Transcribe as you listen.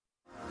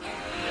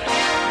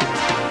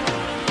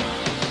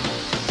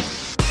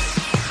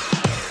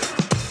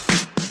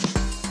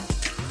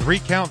3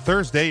 Count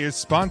Thursday is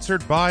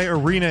sponsored by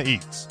Arena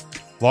Eats.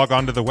 Log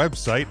on to the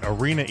website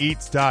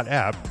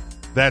arenaeats.app,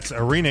 that's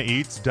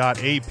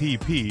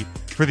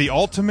arenaeats.app, for the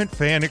ultimate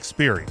fan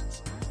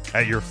experience.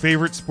 At your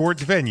favorite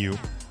sports venue,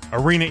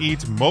 Arena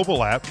Eats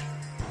mobile app,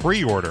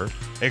 pre-order,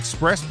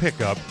 express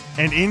pickup,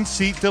 and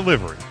in-seat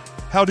delivery.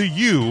 How do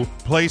you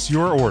place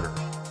your order?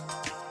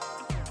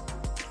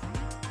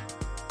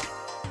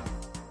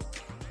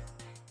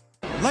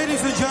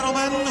 Ladies and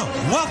gentlemen,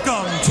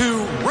 welcome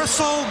to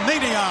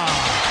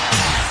WrestleMania.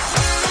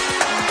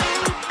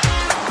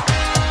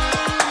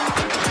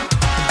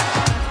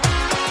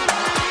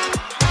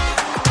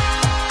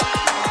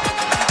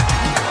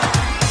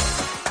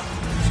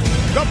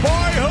 The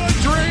boyhood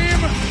dream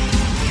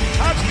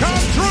has come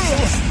true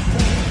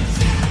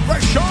for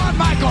Shawn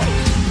Michaels.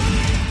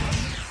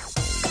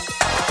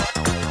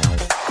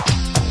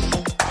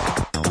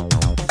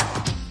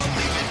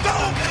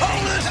 Stone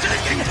Cold is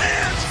shaking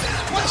hands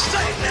with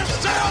Satan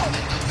himself.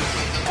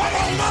 For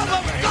the love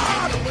of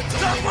God,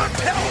 someone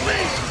tell me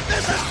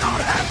this is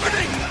not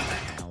happening.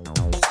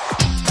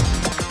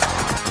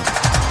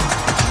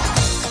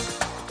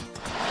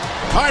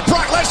 All right,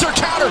 Brock Lesnar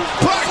counter.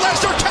 Brock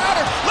Lesnar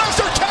counter.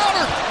 Lesnar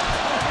counter.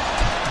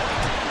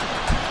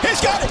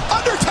 He's got it.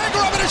 Undertaker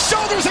up in his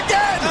shoulders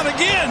again. Not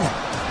again.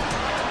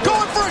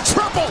 Going for a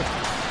triple.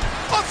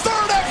 A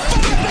third and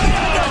five to the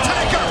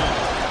Undertaker.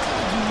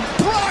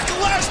 Brock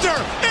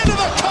Lesnar into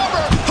the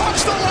cover.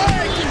 Hooks the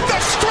leg. The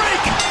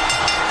streak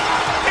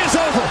is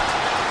over.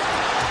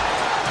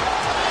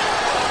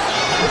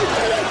 You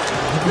did it.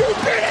 You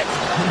did it.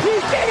 You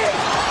did it.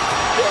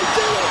 You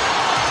did it.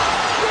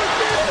 You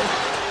did it.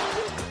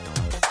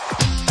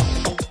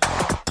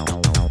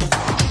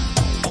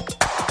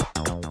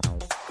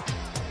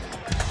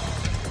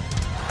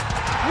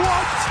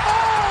 What?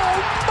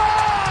 Oh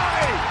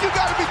my! You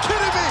gotta be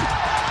kidding me!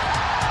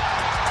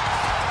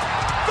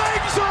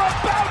 Things are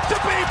about to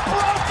be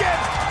broken!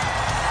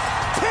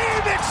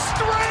 Team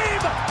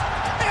Extreme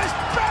is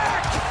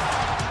back!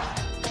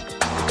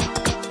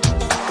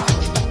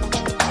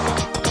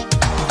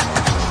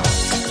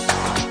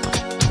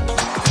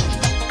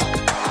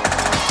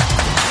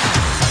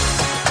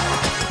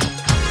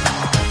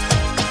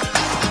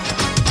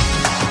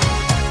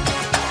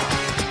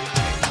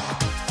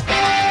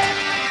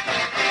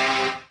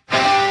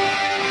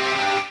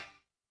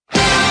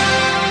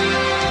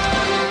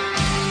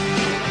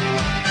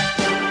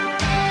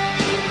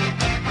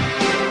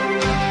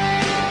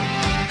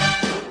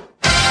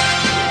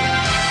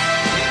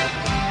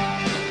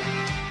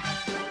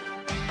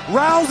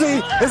 Rousey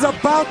is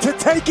about to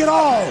take it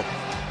all.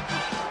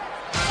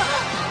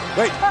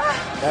 Wait,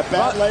 That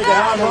bad leg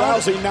of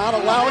Rousey not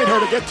allowing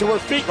her to get to her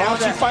feet. Now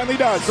she finally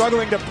does.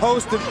 struggling to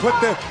post and put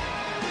the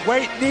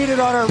weight needed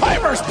on her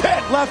Piper's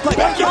pit. left leg.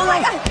 Becky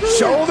Lynch.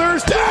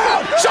 Shoulders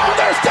down.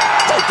 Shoulders down.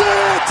 They did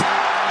it!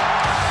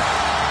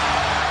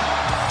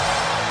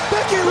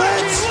 Becky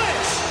Lynch!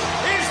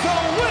 is the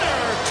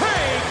winner,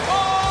 take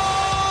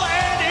all,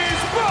 and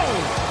is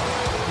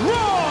both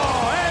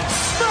Raw and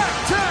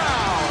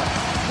SmackDown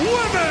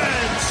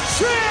Women's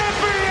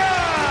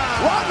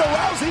Champion. Ronda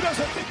Rousey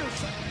doesn't think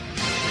herself.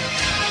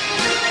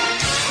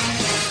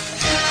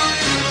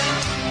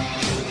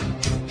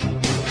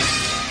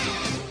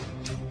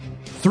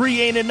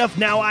 Three ain't enough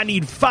now, I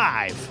need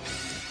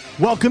 5.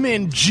 Welcome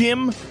in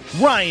Jim,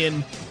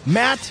 Ryan,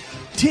 Matt,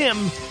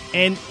 Tim,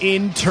 and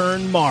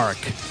intern Mark.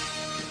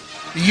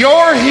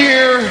 You're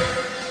here.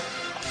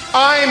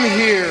 I'm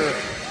here.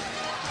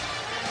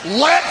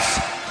 Let's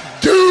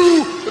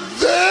do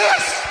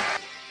this.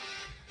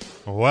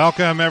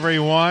 Welcome,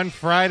 everyone.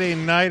 Friday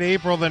night,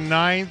 April the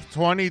 9th,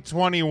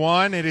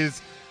 2021. It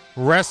is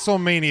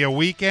WrestleMania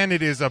weekend.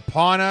 It is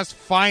upon us,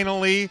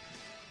 finally.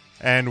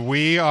 And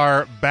we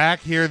are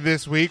back here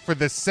this week for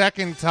the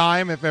second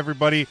time. If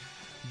everybody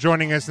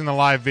joining us in the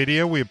live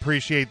video, we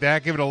appreciate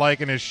that. Give it a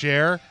like and a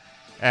share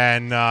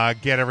and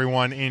get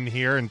everyone in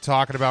here and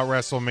talking about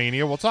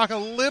WrestleMania. We'll talk a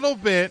little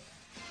bit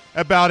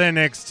about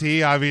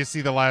NXT.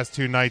 Obviously, the last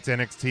 2 nights,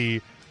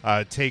 NXT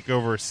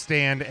TakeOver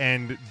Stand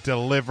and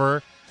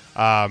Deliver.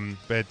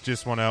 But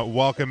just want to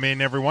welcome in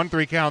everyone.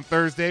 3 Count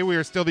Thursday. We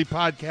are still the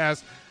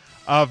podcast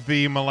of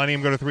the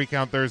Millennium. Go to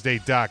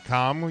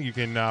 3countthursday.com. You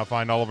can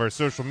find all of our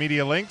social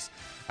media links.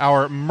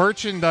 Our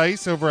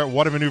merchandise over at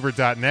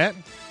whatamaneuver.net.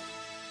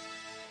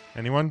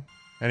 Anyone?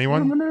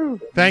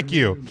 Thank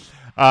you.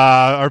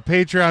 Our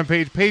Patreon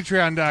page,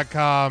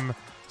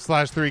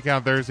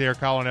 patreon.com/3CountThursday, our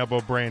Collar and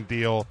Elbow brand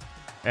deal,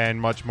 and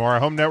much more. Our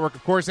home network,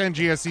 of course,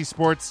 NGSC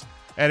Sports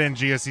at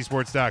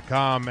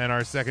ngscsports.com, and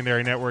our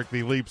secondary network,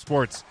 the Leap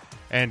Sports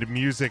and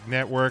Music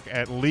Network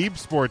at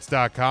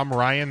leapsports.com.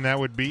 Ryan, that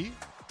would be?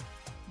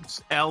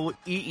 It's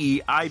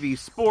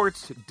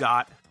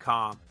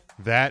LEEIVsports.com.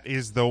 That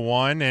is the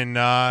one.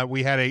 And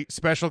we had a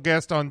special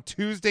guest on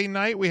Tuesday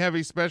night. We have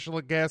a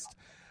special guest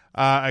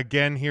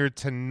again here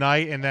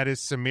tonight, and that is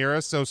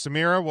Samira. So,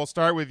 Samira, we'll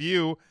start with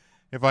you.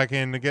 If I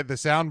can get the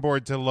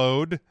soundboard to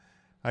load.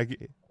 How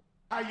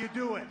you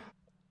doing?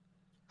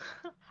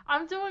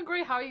 I'm doing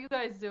great. How are you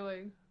guys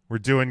doing? We're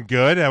doing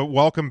good.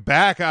 Welcome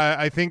back.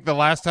 I think the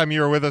last time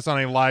you were with us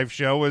on a live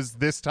show was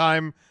this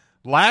time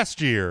last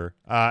year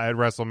at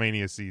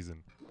WrestleMania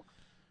season.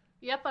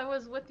 Yep, I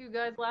was with you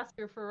guys last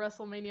year for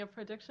WrestleMania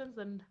predictions,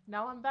 and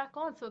now I'm back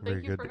on, so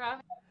thank you for having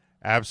me.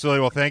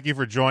 Absolutely. Well, thank you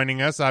for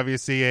joining us.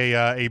 Obviously,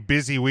 a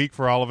busy week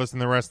for all of us in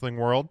the wrestling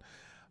world.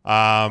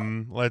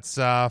 Let's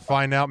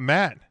find out,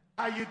 Matt.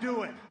 How you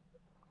doing?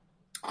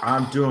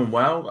 I'm doing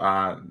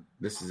well.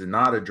 This is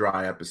not a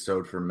dry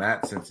episode for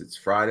Matt since it's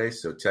Friday,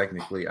 so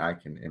technically I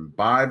can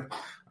imbibe.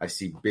 I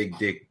see Big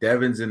Dick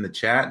Devins in the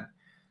chat.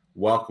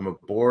 Welcome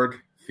aboard.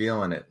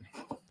 Feeling it.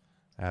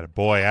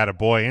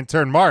 Attaboy.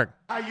 Intern Mark.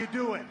 How you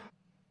doing?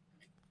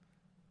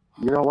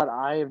 You know what?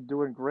 I am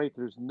doing great.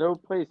 There's no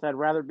place I'd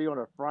rather be on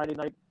a Friday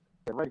night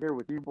than right here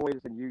with you boys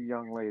and you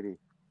young lady.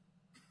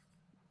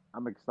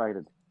 I'm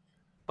excited.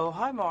 Oh,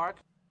 hi, Mark.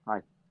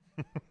 Hi.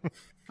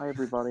 Hi,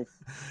 everybody.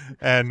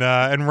 And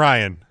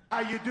Ryan.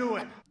 How you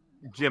doing?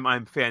 Jim,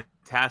 I'm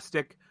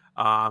fantastic.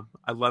 I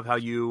love how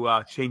you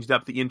changed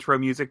up the intro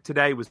music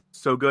today. It was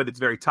so good. It's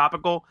very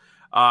topical.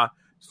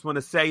 Just want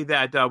to say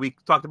that we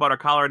talked about our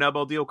Collar and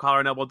Elbow deal,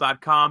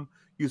 collarandelbow.com.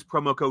 Use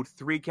promo code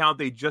 3COUNT.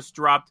 They just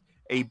dropped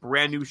a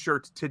brand new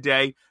shirt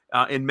today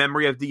in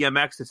memory of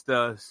DMX. It's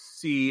the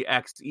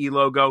CXE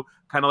logo,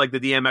 kind of like the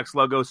DMX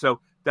logo. So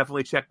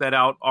definitely check that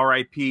out.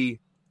 RIP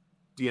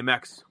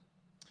DMX.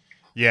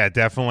 Yeah,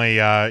 definitely.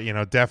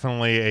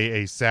 Definitely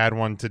a sad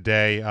one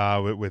today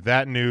with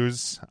that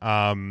news.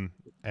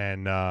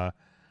 Never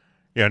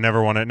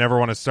want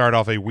to start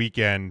off a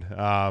weekend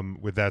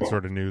with that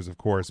sort of news, of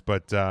course.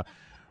 But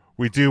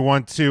we do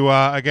want to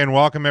again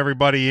welcome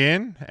everybody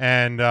in,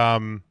 and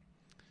I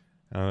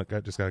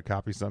just got to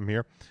copy something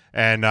here,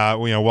 and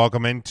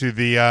welcome into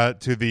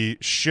the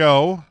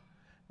show,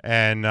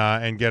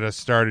 and get us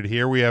started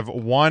here. We have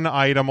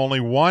only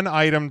one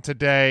item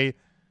today.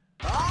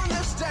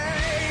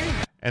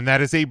 And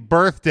that is a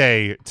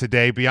birthday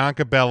today.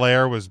 Bianca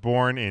Belair was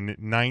born in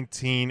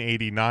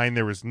 1989.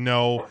 There was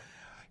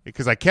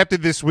because I kept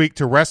it this week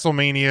to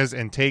WrestleManias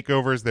and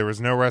takeovers. There was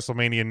no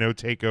WrestleMania, no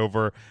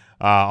takeover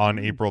on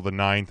April the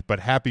 9th. But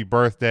happy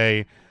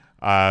birthday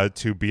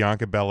to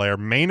Bianca Belair.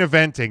 Main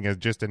eventing is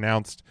just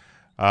announced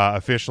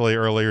officially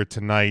earlier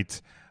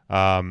tonight.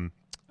 Main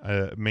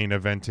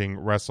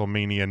eventing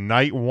WrestleMania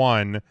Night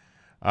 1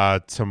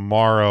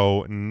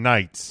 tomorrow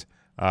night.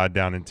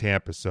 Down in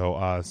Tampa,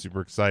 so super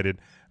excited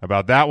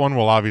about that one.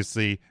 We'll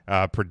obviously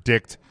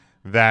predict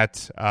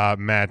that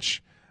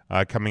match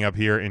coming up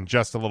here in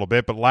just a little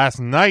bit. But last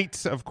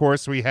night, of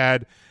course, we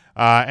had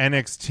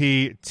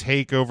NXT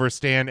TakeOver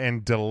Stand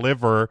and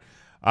Deliver,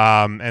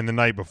 and the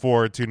night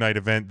before, a 2-night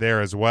event there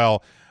as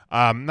well.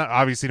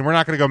 Obviously, we're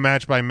not going to go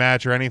match by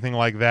match or anything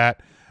like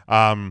that.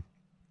 With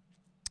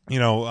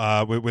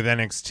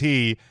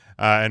NXT.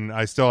 And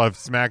I still have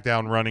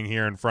SmackDown running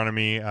here in front of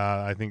me.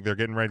 I think they're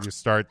getting ready to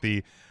start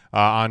the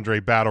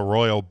Andre Battle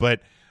Royal. But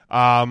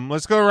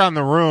let's go around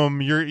the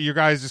room. Your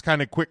guys just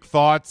kind of quick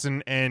thoughts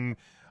and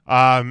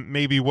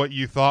maybe what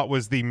you thought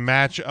was the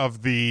match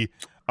of the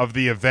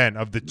event,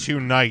 of the 2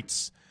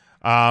 nights.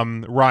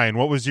 Ryan,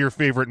 what was your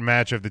favorite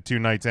match of the 2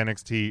 nights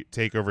NXT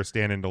TakeOver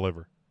Stand and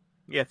Deliver?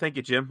 Yeah, thank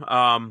you, Jim.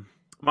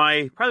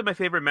 My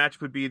favorite match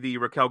would be the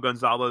Raquel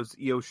Gonzalez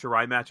Io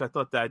Shirai match. I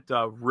thought that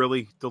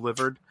really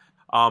delivered.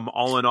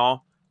 All in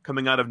all,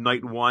 coming out of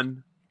night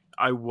 1,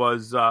 I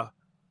was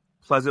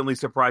pleasantly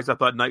surprised. I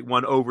thought night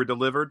 1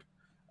 over-delivered.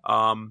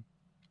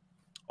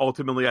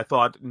 Ultimately, I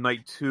thought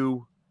night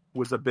 2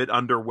 was a bit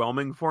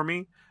underwhelming for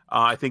me.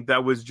 I think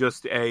that was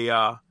just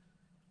that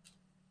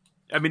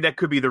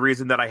could be the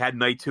reason that I had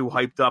night 2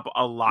 hyped up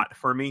a lot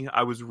for me.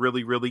 I was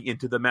really, really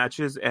into the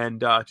matches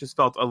and just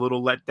felt a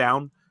little let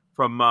down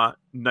from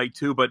night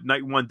 2, but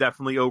night 1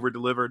 definitely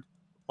over-delivered.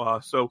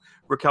 So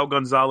Raquel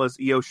Gonzalez,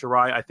 Io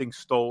Shirai, I think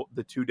stole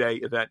the 2-day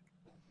event.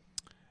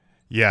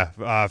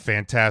 Yeah,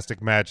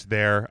 fantastic match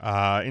there.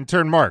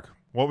 Intern Mark,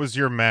 what was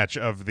your match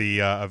of the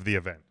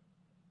event?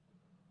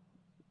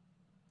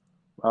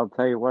 I'll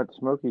tell you what,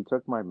 Smokey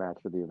took my match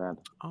of the event.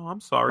 Oh, I'm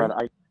sorry.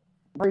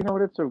 But you know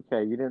what? It's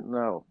okay. You didn't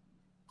know.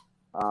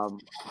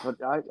 But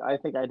I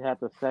think I'd have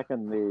to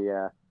second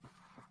the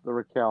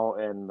Raquel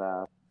and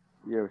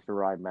Io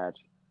Shirai match.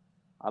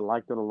 I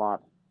liked it a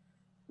lot.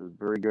 It was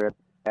very good.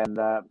 And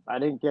I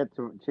didn't get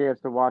a chance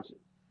to watch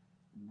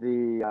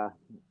I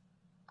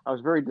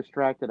was very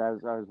distracted as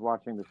I was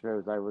watching the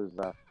shows. I was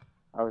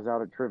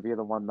out at trivia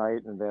the one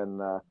night, and then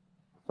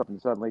something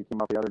suddenly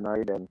came up the other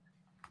night.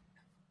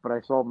 But I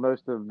saw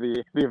most of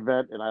the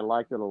event, and I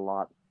liked it a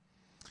lot.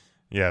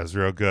 Yeah, it was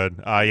real good.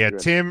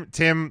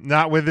 Tim,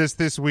 not with us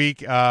this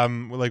week.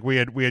 Like we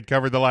had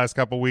covered the last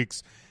couple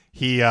weeks.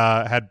 He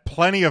had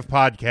plenty of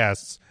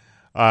podcasts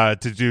to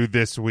do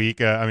this week.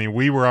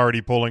 We were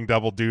already pulling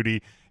double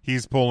duty.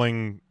 He's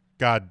pulling,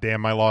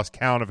 goddamn, I lost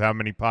count of how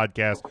many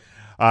podcasts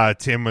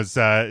Tim was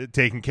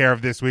taking care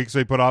of this week, so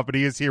he put off. But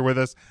he is here with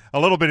us a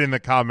little bit in the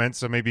comments,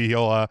 so maybe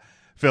he'll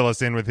fill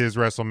us in with his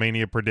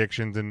WrestleMania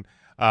predictions. And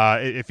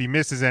if he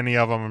misses any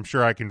of them, I'm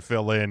sure I can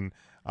fill in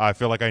I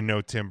feel like I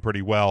know Tim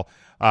pretty well.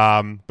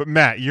 But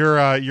Matt,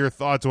 your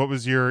thoughts? What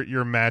was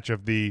your match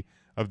of the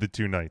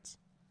 2 nights?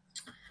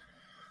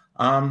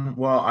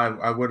 Well,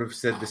 I would have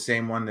said the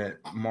same one that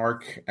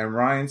Mark and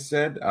Ryan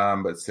said,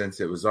 but since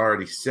it was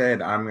already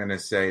said, I'm going to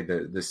say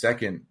the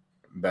second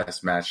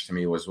best match to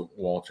me was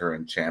Walter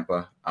and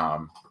Ciampa.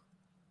 I'm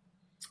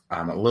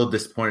a little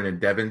disappointed in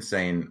Devin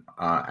saying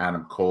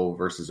Adam Cole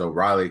versus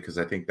O'Reilly because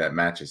I think that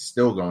match is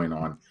still going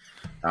on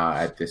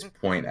at this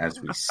point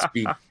as we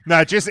speak.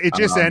 No, it just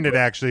ended,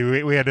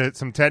 actually. We had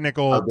some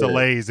technical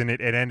delays, and it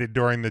ended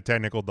during the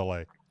technical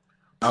delay.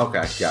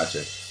 Okay,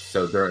 gotcha.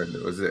 So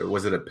was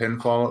it a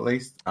pinfall at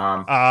least?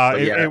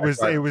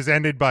 It was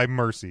ended by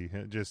mercy.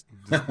 Just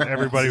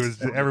everybody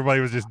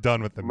was just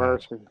done with the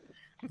match.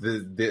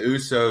 The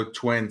Uso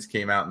twins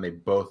came out and they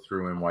both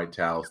threw in white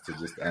towels to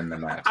just end the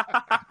match.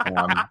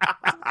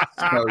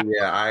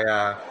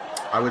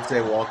 I would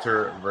say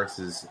Walter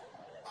versus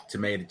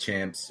Tomato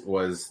Champs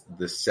was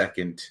the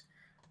second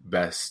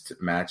best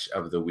match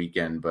of the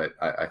weekend, but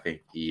I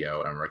think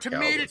Io and Raquel.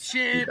 Tomato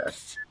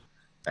Champs.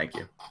 Thank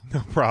you. No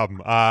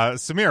problem.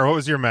 Samir, what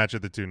was your match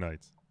of the 2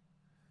 nights?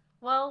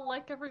 Well,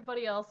 like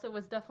everybody else, it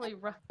was definitely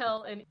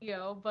Raquel and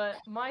Io, but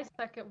my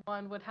second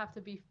one would have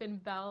to be Finn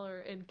Balor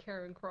and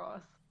Karrion Kross.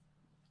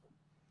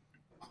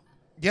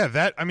 Yeah,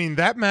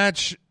 that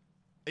match,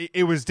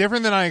 it was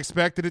different than I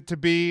expected it to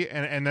be,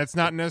 and that's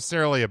not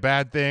necessarily a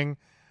bad thing.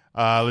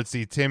 Let's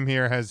see, Tim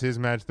here has his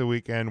match of the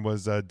weekend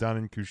was Dunn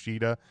and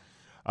Kushida.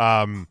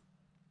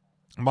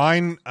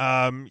 Mine,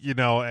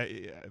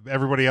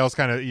 everybody else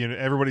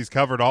everybody's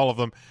covered all of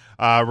them.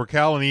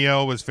 Raquel and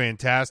Io was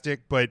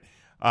fantastic, but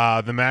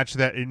the match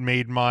that it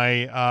made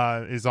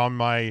is on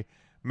my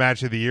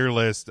match of the year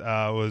list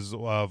was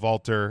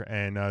Walter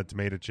and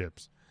Tomato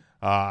Chips.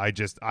 I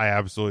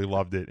absolutely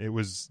loved it. It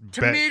was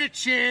Tomato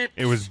Chips.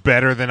 It was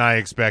better than I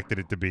expected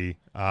it to be.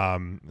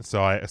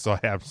 So I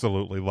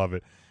absolutely love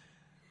it.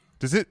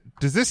 Does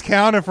this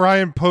count if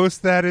Ryan posts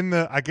that in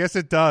the? I guess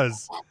it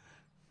does.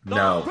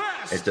 No,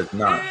 it does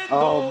not.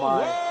 Oh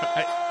my!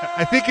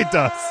 I think it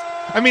does.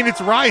 I mean,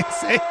 it's Ryan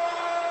saying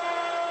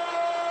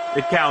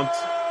it counts.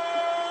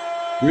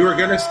 We were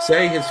gonna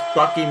say his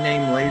fucking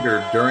name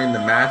later during the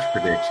match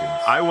predictions.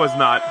 I was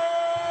not.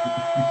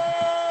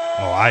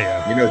 Oh, I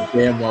am. You know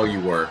damn well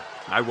you were.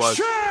 I was.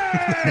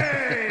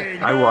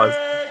 I was.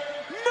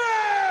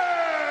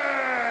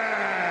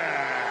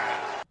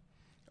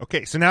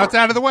 Okay, so now it's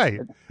out of the way.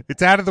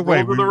 It's out of the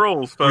way. Those are the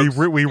rules, folks.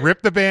 We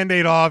ripped the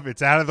Band-Aid off.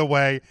 It's out of the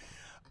way.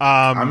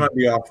 I'm going to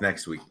be off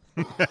next week.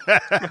 And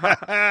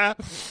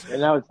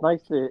now it's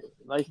nice to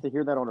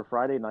hear that on a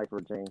Friday night for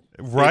a change.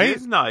 Right? It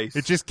is nice.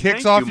 It just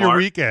kicks off your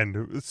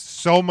weekend. It's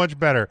so much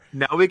better.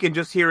 Now we can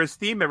just hear his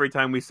theme every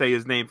time we say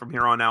his name from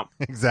here on out.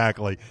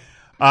 Exactly.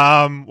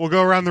 We'll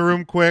go around the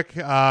room quick,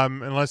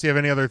 unless you have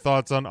any other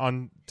thoughts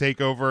on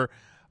TakeOver.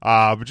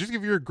 But just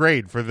give your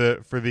grade for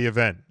the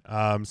event.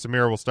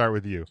 Samira, we'll start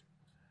with you.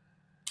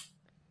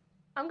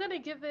 I'm going to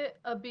give it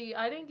a B.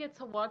 I didn't get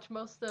to watch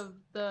most of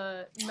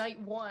the night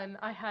one.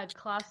 I had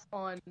class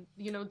on,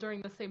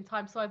 during the same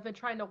time, so I've been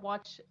trying to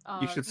watch.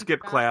 You should skip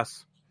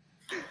class.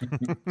 I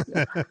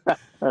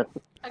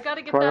got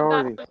to get that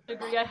bachelor's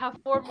degree. I have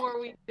 4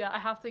 more weeks. Yeah, I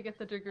have to get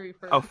the degree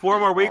first. Oh, 4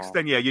 more weeks?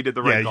 Then, yeah, you did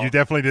the right call. You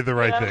definitely did the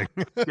right thing.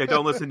 Yeah,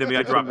 don't listen to me.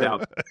 I dropped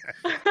out.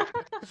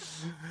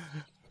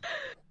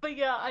 But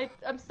yeah,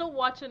 I'm still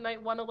watching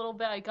night one a little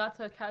bit. I got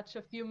to catch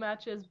a few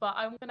matches, but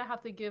I'm going to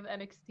have to give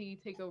NXT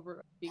TakeOver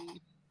a B.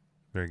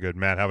 Very good.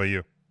 Matt, how about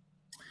you?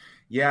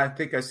 Yeah, I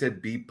think I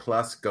said B+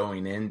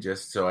 going in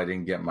just so I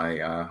didn't get my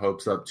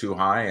hopes up too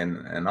high,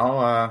 and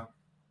I'll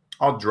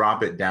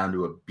drop it down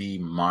to a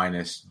B-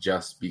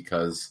 just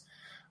because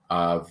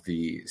of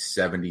the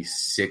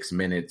 76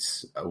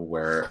 minutes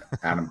where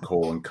Adam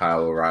Cole and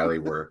Kyle O'Reilly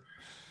were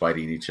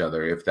fighting each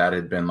other. If that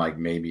had been like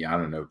maybe,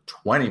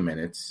 20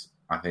 minutes,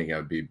 I think I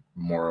would be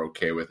more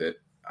okay with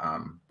it.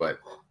 But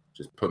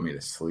just put me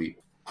to sleep.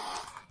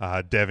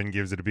 Devin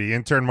gives it a B.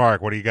 Intern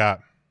Mark, what do you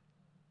got?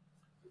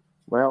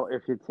 Well,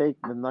 if you take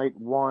the night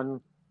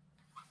one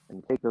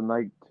and take the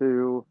night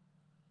two,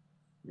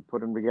 you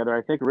put them together.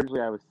 I think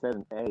originally I was set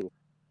an A,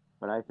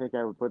 but I think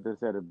I would put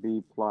this at a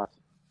B+,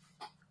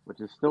 which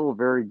is still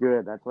very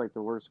good. That's like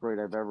the worst grade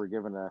I've ever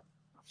given a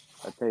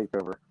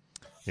TakeOver.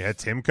 Yeah,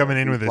 Tim coming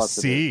in with a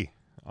C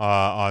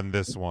on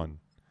this one.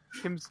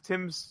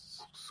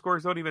 Tim's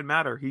scores don't even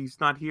matter. He's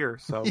not here,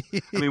 so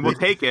we'll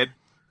take it.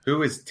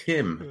 Who is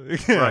Tim?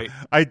 Right.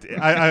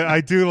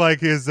 I do like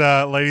his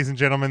ladies and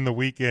gentlemen the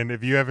weekend.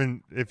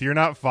 If you're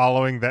not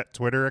following that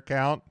Twitter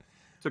account,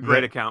 it's a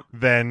great account.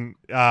 Then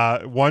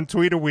 1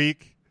 tweet a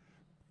week,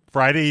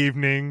 Friday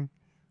evening,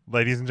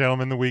 ladies and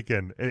gentlemen the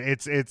weekend.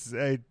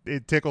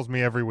 It tickles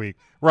me every week.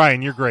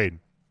 Ryan, your grade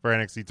for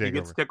NXT TakeOver. He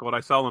gets tickled. I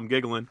saw him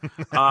giggling.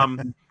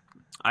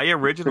 I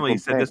originally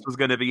said this was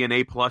going to be an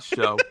A+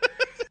 show,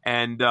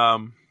 and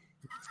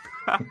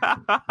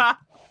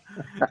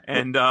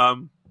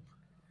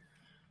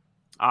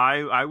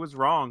I was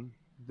wrong.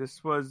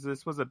 This was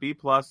a B+.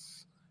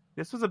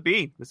 This was a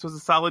B. This was a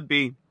solid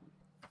B.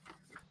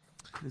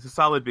 It's a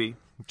solid B.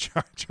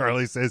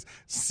 Charlie says,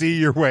 "See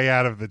your way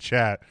out of the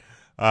chat."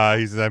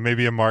 He says, "I may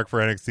be a mark for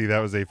NXT. That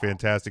was a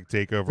fantastic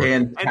takeover."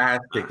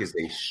 Fantastic is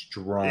a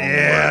strong word.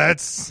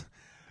 That's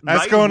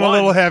Night going a one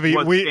little heavy.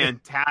 Was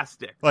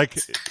fantastic. Like,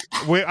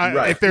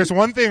 Right. if there's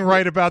one thing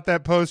right about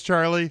that post,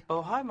 Charlie,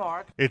 Oh, hi,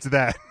 Mark. it's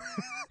that.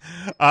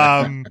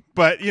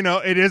 But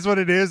it is what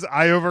it is.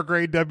 I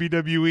overgrade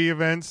WWE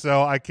events,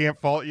 so I can't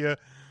fault you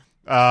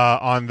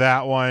on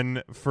that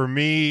one. For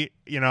me,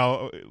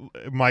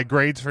 my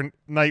grades for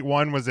night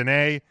 1 was an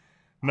A.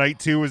 Night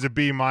 2 was a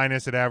B-.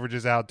 It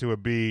averages out to a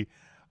B.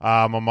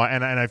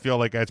 And I feel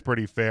like that's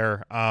pretty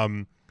fair.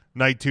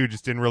 Night 2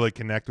 just didn't really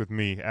connect with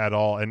me at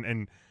all,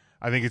 and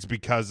I think it's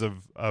because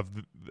of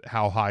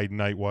how high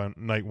night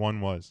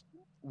one was.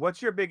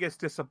 What's your biggest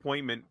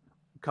disappointment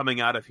coming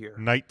out of here?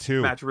 Night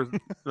 2.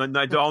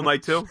 All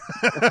night 2?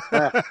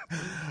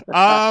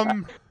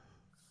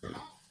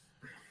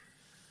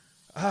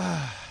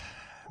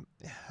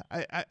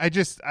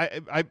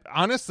 I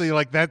honestly,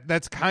 like,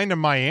 that's kind of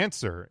my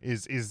answer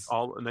is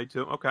all night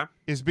 2. Okay.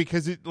 Is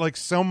because it, like,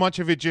 so much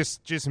of it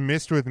just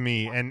missed with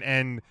me,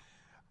 and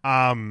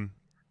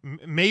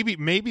maybe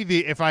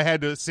if I had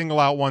to single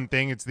out one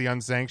thing, it's the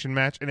unsanctioned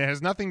match, and it has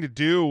nothing to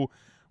do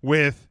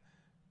with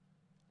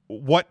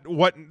what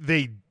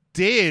they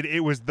did. It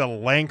was the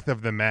length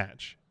of the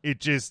match. It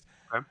just,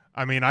 okay.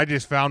 I mean, I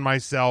just found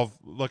myself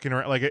looking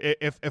around. Like,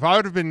 if I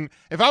would have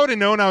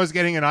known I was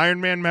getting an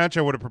Iron Man match,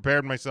 I would have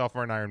prepared myself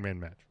for an Iron Man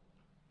match.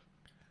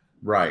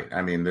 Right.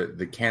 I mean,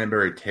 the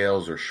Canterbury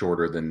Tales are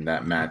shorter than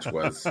that match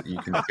was. You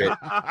can fit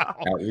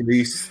at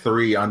least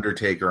 3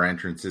 Undertaker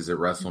entrances at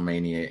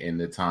WrestleMania in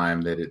the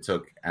time that it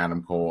took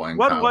Adam Cole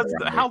and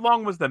how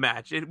long was the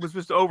match? It was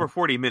just over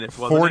 40 minutes,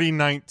 wasn't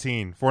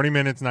 40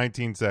 minutes,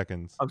 19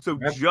 seconds. Oh, so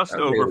just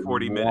over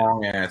 40 minutes.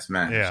 Long-ass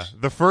match. Yeah.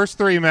 The first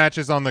 3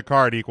 matches on the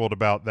card equaled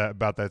about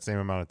that same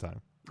amount of time.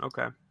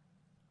 Okay.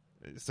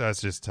 So that's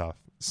just tough.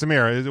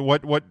 Samira,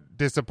 what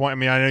disappoint? I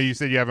mean, I know you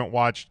said you haven't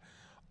watched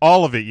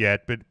all of it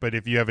yet, but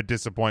if you have a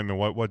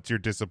disappointment, what's your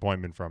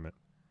disappointment from it?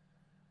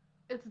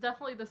 It's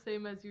definitely the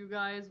same as you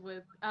guys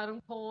with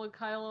Adam Cole and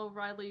Kyle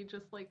O'Reilly.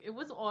 Just like, it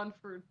was on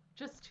for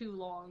just too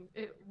long.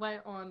 It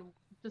went on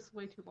just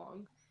way too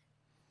long.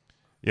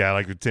 Yeah,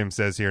 like what Tim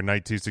says here,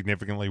 night 2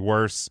 significantly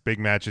worse. Big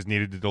matches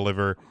needed to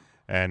deliver,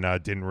 and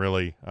didn't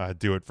really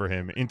do it for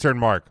him. Intern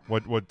Mark,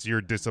 what's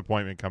your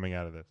disappointment coming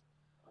out of this?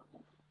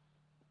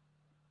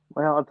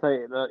 Well, I'll tell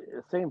you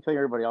the same thing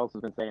everybody else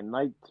has been saying.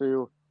 Night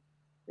 2.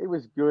 It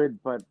was good,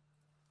 but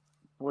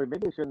boy,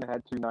 maybe they shouldn't have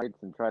had 2 nights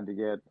and tried to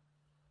get,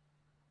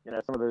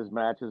 some of those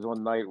matches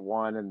on night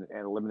 1 and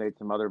eliminate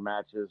some other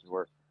matches.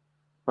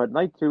 But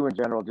night 2 in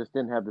general just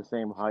didn't have the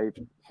same hype.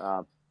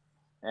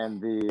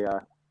 And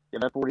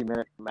that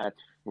 40-minute match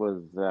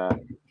was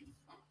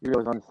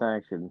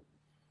unsanctioned.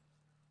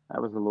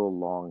 That was a little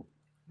long.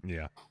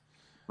 Yeah.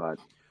 But,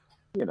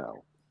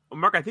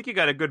 Mark, I think you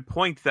got a good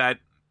point that,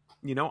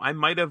 I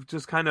might have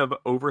just kind of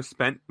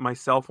overspent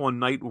myself on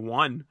night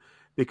 1.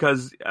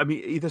 Because, I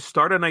mean, either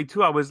start of night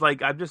 2, I was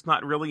like, I'm just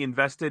not really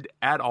invested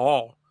at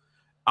all.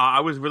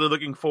 I was really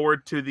looking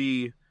forward to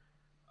the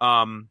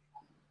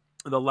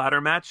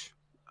ladder match.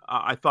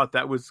 I thought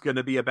that was going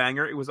to be a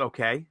banger. It was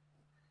okay.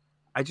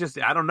 I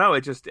don't know.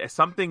 It just,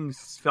 something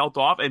felt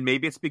off, and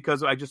maybe it's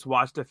because I just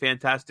watched a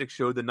fantastic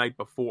show the night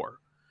before.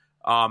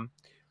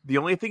 The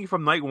only thing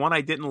from night 1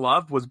 I didn't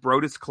love was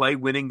Brodus Clay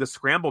winning the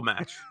scramble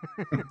match.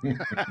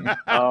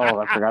 Oh,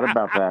 I forgot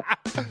about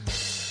that.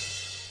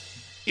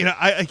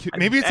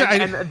 Maybe it's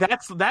and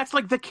that's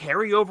like the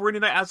carryover into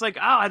that. I was like,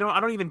 I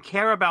don't even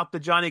care about the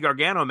Johnny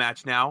Gargano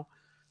match now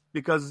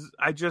because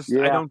I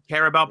don't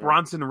care about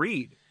Bronson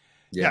Reed.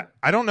 Yeah,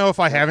 I don't know if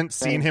I haven't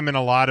seen him in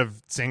a lot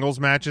of singles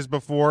matches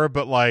before,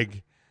 but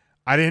like,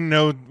 I didn't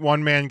know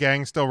One Man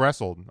Gang still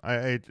wrestled.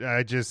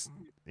 I just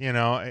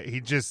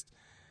he just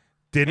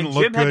didn't look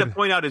good. Jim had to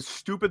point out his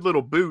stupid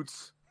little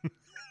boots.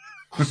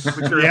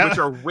 which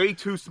are way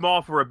too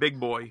small for a big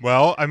boy.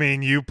 Well, I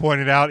mean, you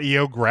pointed out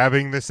EO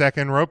grabbing the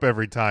second rope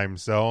every time,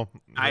 so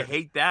I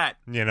hate that.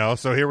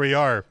 So here we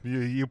are.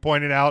 You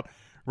pointed out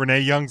Renee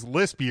Young's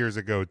lisp years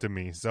ago to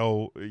me,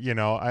 so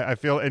I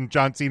feel, and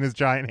John Cena's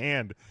giant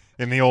hand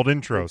in the old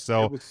intro.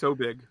 So it was so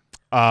big.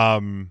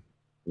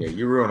 Yeah,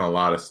 you ruin a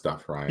lot of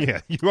stuff, Ryan.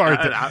 Yeah, you are.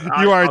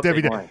 A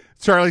Debbie.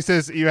 Charlie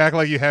says you act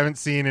like you haven't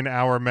seen an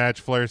hour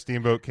match. Flair,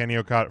 Steamboat, Kenny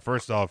Okada.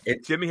 First off,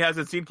 Jimmy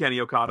hasn't seen Kenny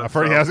Okada. I was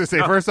going to say,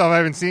 first off, I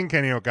haven't seen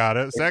Kenny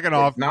Okada. Second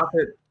off, it's not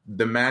that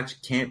the match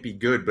can't be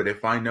good, but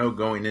if I know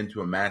going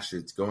into a match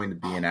that's going to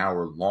be an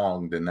hour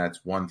long, then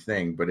that's one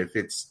thing. But if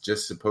it's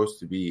just supposed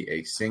to be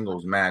a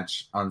singles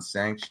match,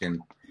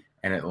 unsanctioned,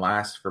 and it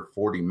lasts for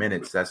 40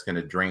 minutes, that's going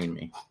to drain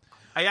me.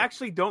 I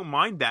actually don't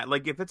mind that.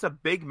 Like, if it's a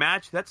big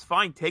match, that's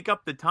fine. Take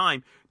up the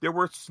time. There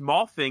were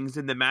small things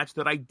in the match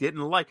that I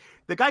didn't like.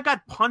 The guy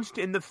got punched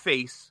in the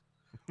face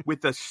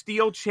with a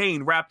steel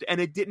chain wrapped, and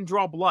it didn't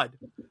draw blood.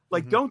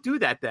 Like, don't do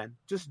that then.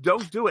 Just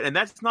don't do it. And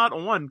that's not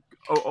on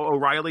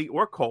O'Reilly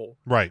or Cole.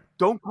 Right.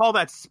 Don't call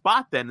that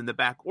spot then in the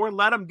back, or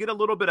let him get a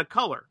little bit of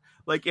color.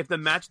 Like, if the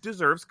match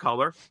deserves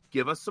color,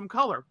 give us some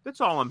color.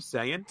 That's all I'm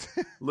saying.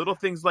 Little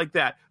things like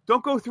that.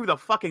 Don't go through the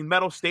fucking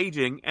metal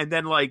staging and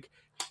then, like,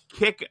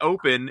 kick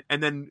open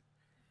and then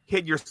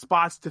hit your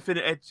spots to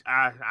finish.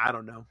 I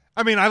don't know.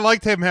 I mean, I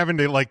liked him having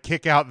to, like,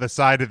 kick out the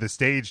side of the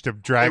stage to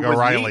drag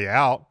O'Reilly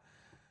out.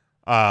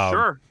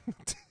 Sure.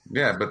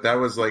 Yeah, but that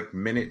was like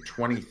minute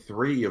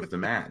 23 of the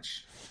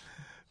match.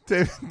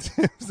 Tim's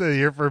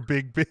here for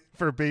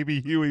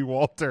baby Huey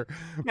Walter,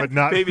 but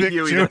not Baby Vic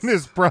Huey,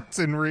 Jonas,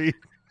 Bronson Reed.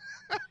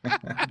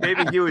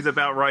 Baby Huey's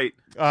about right.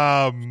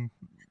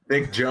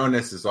 Vic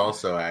Jonas is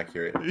also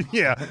accurate.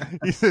 Yeah,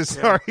 he says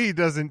sorry he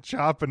doesn't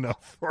chop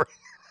enough for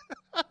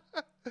you.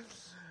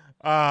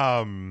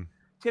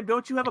 Tim,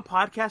 don't you have a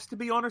podcast to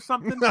be on or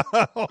something?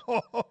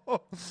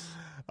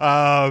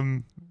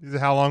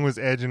 How long was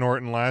Edge and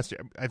Orton last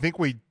year? I think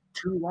we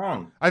too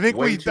long. I think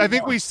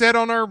we said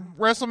on our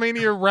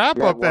WrestleMania wrap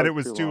up that it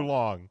was too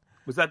long.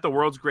 Was that the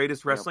world's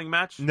greatest wrestling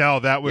match? No,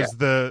 that was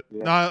that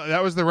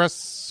was the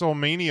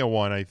WrestleMania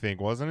one, I think,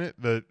 wasn't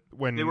it?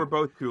 When they were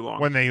both too long.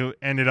 When they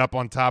ended up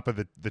on top of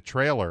the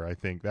trailer, I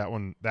think that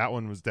one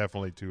was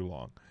definitely too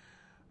long.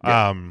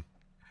 Yeah.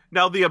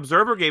 Now the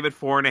Observer gave it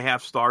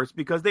 4.5 stars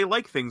because they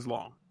like things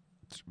long.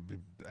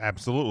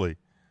 Absolutely.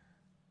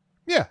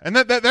 Yeah, and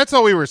that's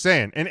all we were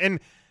saying. And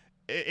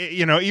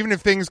you know, even if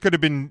things could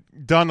have been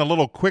done a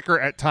little quicker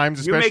at times,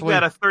 especially you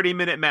make that a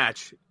 30-minute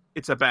match,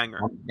 it's a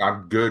banger.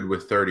 I'm good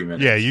with 30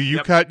 minutes. Yeah,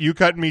 you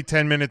cut me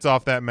 10 minutes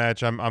off that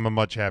match. I'm a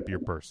much happier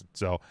person.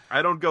 So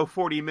I don't go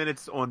 40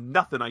 minutes on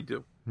nothing I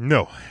do.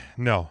 No.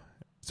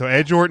 So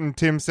Edge Orton,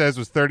 Tim says,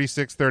 was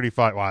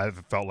 36-35. Wow, it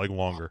felt like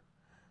longer.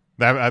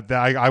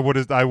 I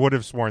would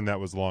have sworn that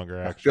was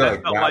longer. Actually,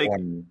 I feel like that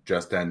one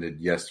just ended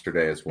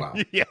yesterday as well.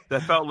 Yeah,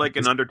 that felt like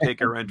an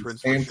Undertaker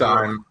entrance. Same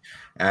time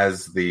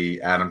as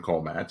the Adam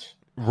Cole match.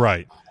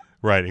 Right,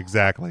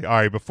 exactly. All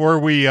right, before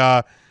we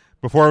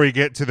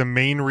get to the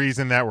main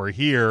reason that we're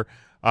here,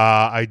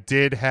 I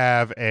did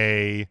have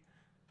the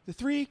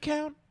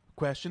 3-count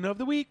question of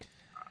the week.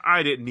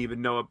 I didn't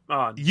even know.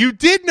 You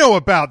did know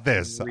about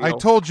this. Real. I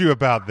told you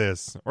about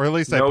this, or at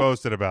least Nope. I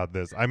posted about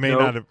this. I may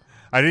not have.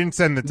 I didn't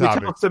send the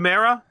topic.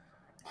 Samara?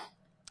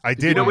 I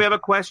did. You know we have a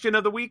question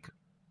of the week?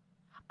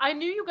 I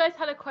knew you guys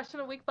had a question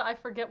of the week, but I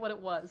forget what it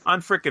was.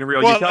 Unfreaking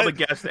real. Well, you tell the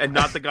guest and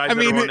not the guys. I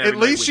mean, at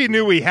least she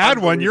knew we had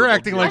one. You're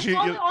acting like she.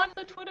 I saw it on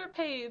the Twitter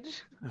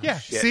page. Yeah.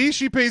 See,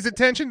 she pays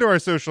attention to our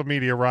social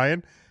media,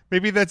 Ryan.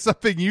 Maybe that's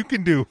something you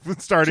can do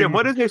starting. Jim,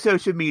 what is your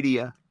social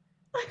media?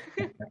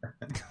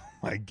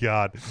 My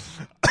God.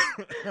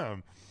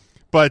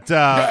 But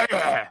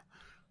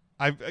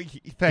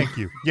thank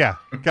you. Yeah.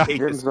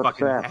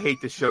 I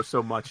hate this show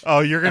so much. Oh,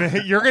 you're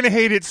gonna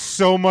hate it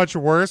so much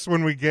worse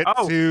when we get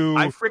to.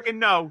 I freaking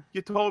know.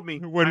 You told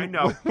me. I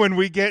know. When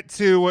we get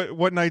to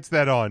what night's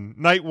that on?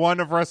 Night 1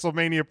 of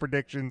WrestleMania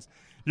predictions.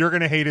 You're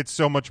gonna hate it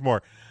so much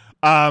more.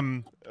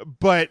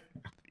 But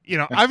you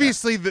know,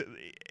 obviously,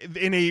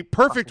 in a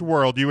perfect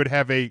world, you would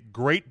have a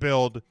great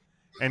build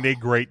and a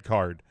great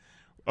card.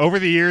 Over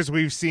the years,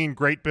 we've seen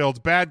great builds,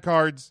 bad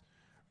cards,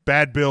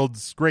 bad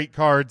builds, great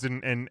cards,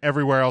 and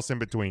everywhere else in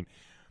between.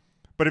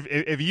 But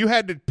if you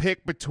had to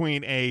pick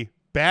between a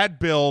bad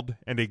build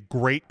and a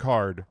great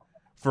card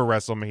for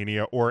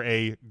WrestleMania, or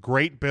a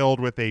great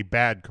build with a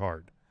bad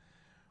card,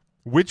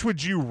 which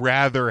would you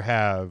rather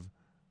have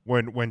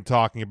when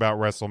talking about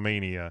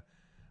WrestleMania?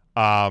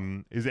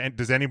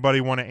 Does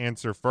anybody want to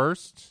answer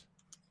first?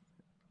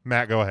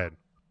 Matt, go ahead.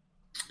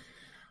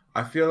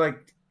 I feel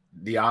like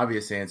the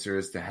obvious answer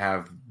is to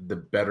have the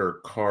better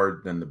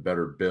card than the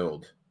better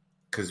build,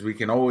 because we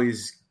can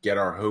always get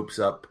our hopes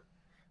up.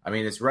 I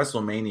mean, it's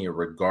WrestleMania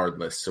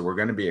regardless, so we're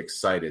going to be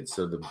excited.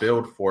 So the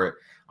build for it,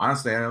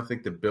 honestly, I don't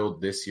think the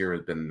build this year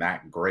has been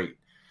that great.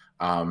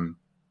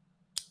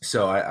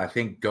 So I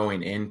think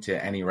going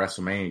into any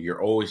WrestleMania,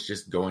 you're always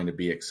just going to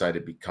be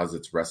excited because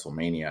it's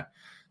WrestleMania.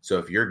 So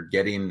if you're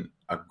getting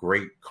a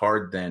great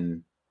card,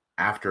 then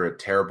after a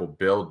terrible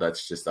build,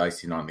 that's just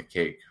icing on the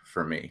cake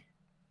for me,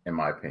 in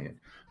my opinion.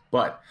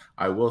 But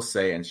I will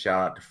say, and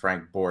shout out to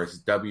Frank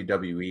Boris,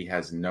 WWE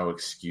has no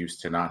excuse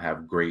to not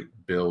have great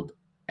build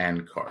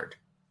and card.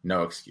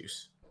 No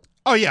excuse.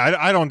 Oh yeah,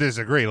 I don't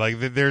disagree. Like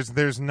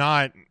there's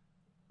not,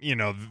 you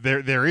know,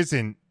 there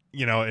isn't,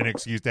 you know, an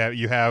excuse to have.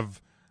 You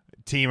have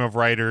a team of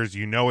writers.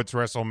 You know, it's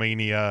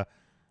WrestleMania.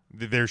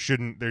 There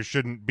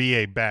shouldn't be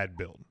a bad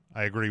build.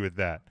 I agree with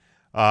that.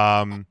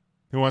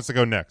 Who wants to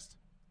go next?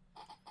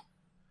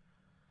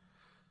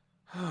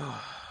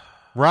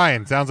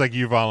 Ryan, sounds like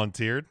you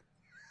volunteered.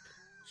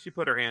 She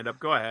put her hand up.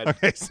 Go ahead.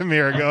 Okay,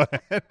 Samira, go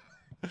ahead.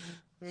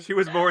 She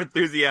was more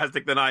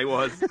enthusiastic than I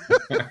was.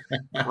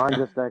 I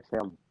just text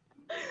him.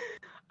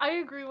 I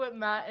agree with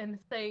Matt in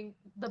saying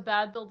the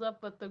bad build-up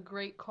but the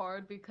great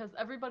card, because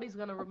everybody's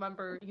going to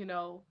remember, you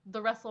know,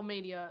 the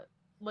WrestleMania.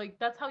 Like,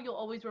 that's how you'll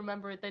always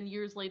remember it. Then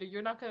years later,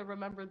 you're not going to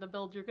remember the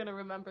build. You're going to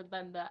remember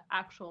then the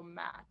actual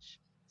match.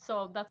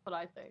 So that's what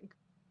I think.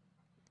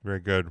 Very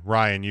good.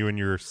 Ryan, you and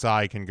your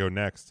sigh can go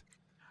next.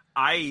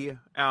 I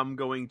am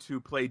going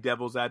to play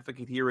devil's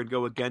advocate here and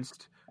go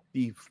against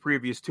the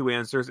previous two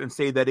answers and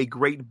say that a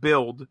great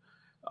build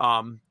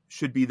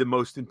should be the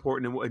most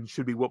important and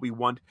should be what we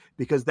want,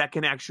 because that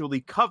can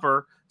actually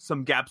cover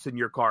some gaps in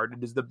your card.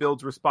 It is the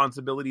build's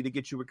responsibility to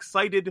get you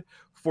excited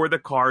for the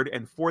card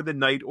and for the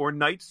night or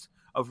nights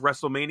of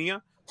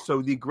WrestleMania.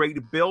 So the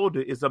great build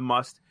is a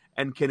must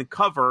and can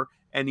cover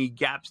any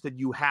gaps that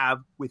you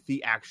have with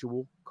the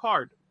actual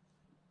card.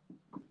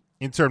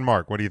 Intern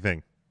Mark, what do you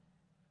think?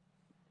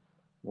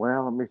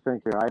 Well, let me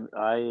think here.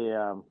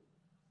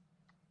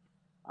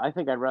 I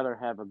think I'd rather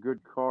have a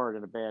good card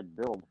and a bad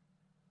build.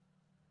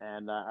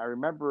 And I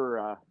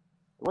remember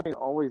one thing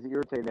always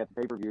irritated at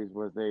the pay-per-views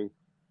was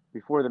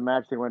before the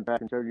match, they went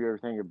back and showed you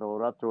everything you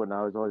built up to it. And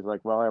I was always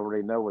like, well, I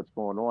already know what's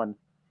going on.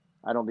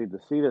 I don't need to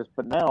see this.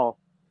 But now,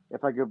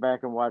 if I go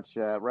back and watch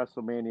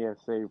WrestleMania,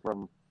 say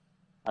from,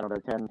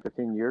 10,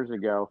 15 years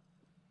ago,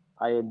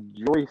 I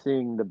enjoy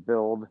seeing the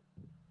build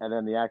and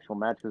then the actual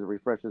match because it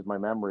refreshes my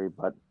memory.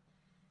 But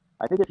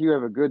I think if you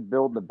have a good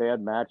build and a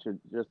bad match, it's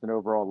just an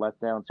overall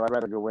letdown. So I'd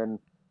rather go in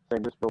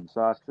saying this build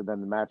sucks, and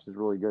then the match is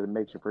really good and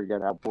makes you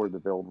forget how poor the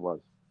build was.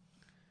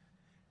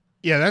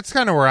 Yeah, that's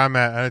kind of where I'm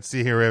at. Let's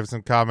see here. We have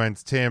some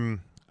comments.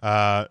 Tim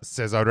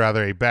says, I'd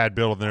rather a bad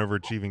build with an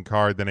overachieving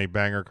card than a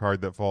banger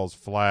card that falls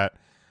flat.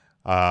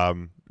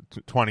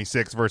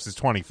 26 versus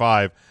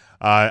 25.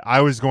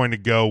 I was going to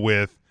go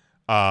with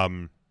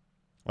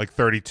like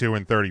 32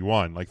 and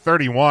 31. Like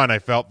 31, I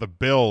felt the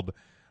build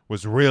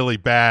was really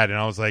bad, and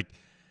I was like,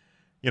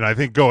 I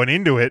think going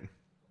into it,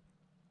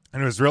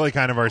 and it was really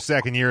kind of our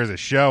second year as a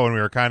show, and we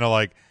were kind of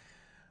like,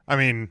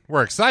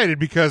 we're excited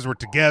because we're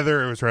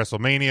together. It was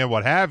WrestleMania,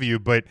 what have you,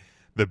 but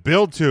the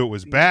build to it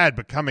was bad.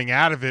 But coming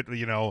out of it,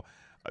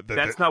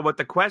 that's not what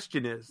the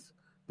question is.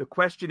 The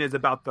question is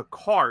about the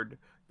card.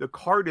 The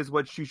card is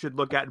what you should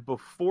look at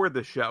before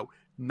the show,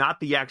 not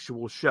the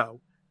actual show.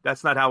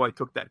 That's not how I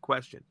took that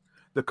question.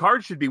 The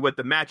card should be what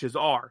the matches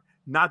are,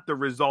 not the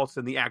results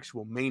in the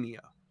actual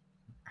Mania.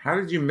 How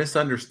did you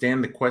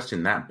misunderstand the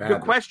question that badly?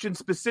 The question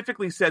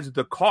specifically says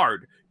the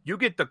card. You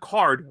get the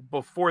card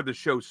before the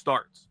show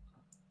starts.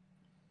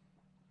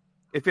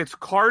 If it's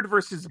card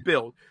versus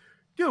build,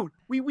 dude,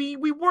 we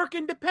work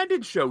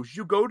independent shows.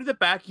 You go to the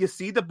back, you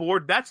see the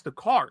board, that's the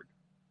card.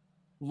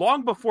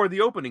 Long before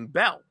the opening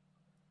bell.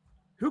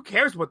 Who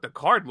cares what the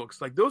card looks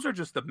like? Those are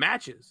just the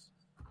matches.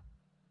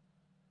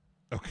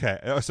 Okay.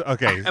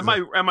 Okay. Am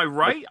I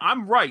right?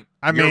 I'm right.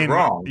 You're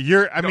wrong.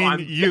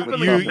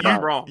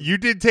 I'm wrong. You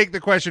did take the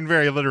question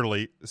very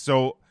literally.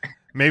 So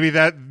maybe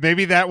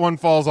that one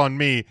falls on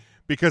me,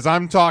 because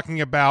I'm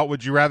talking about,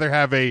 would you rather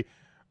have a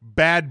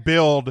bad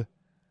build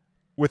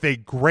with a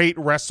great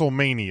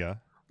WrestleMania?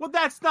 Well,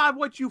 that's not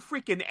what you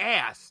freaking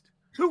asked.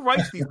 Who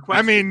writes these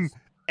questions?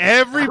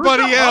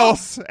 Everybody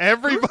else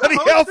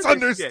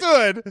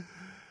understood.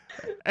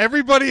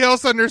 Everybody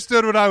else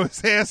understood what I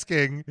was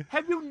asking.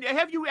 Have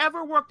you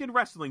ever worked in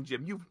wrestling,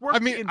 Jim? You've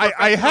worked.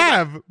 I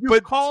have.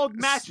 You've called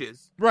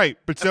matches, right?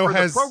 But so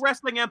has the Pro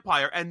Wrestling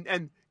Empire,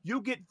 and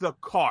you get the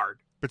card.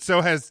 But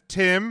so has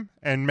Tim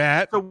and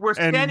Matt. So we're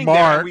and standing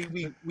Mark.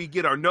 there. We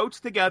get our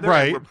notes together.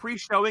 Right. And we're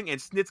pre-showing, and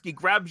Snitsky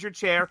grabs your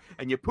chair,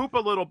 and you poop a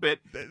little bit.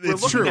 We're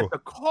It's looking true. at the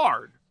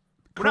card.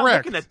 We're Correct.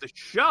 not looking at the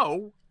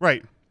show.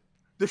 Right.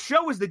 The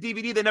show is the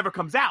DVD that never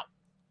comes out.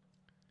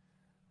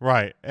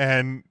 Right.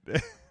 And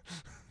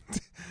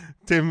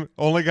Tim,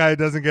 only guy who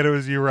doesn't get it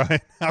was you,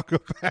 Ryan. I'll go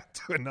back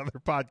to another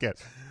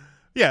podcast.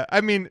 Yeah,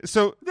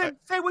 so then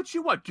say what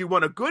you want. Do you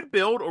want a good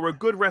build or a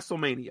good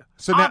WrestleMania?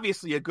 So now,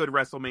 obviously, a good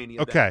WrestleMania.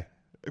 Okay,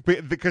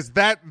 because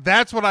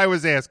that's what I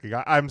was asking.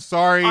 I'm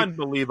sorry.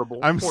 Unbelievable.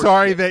 I'm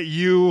sorry that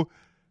you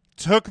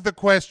took the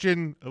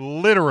question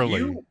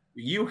literally.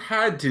 You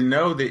had to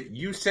know that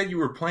you said you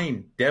were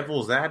playing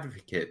devil's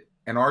advocate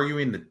and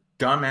arguing the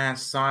dumbass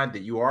side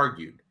that you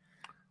argued.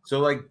 So,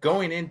 like,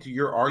 going into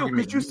your argument...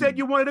 because you said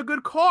you wanted a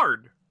good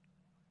card.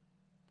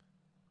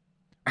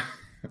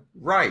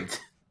 Right.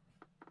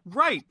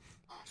 Right.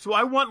 So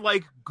I want,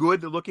 like,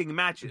 good-looking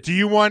matches. Do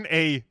you want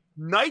a...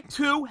 Night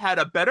 2 had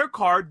a better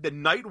card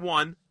than Night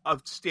 1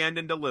 of Stand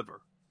and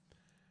Deliver.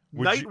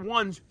 Night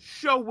 1's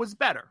show was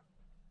better.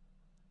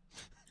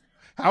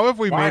 How have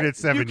we made it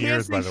 7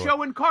 years, by the way? You can't say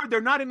show and card.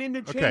 They're not an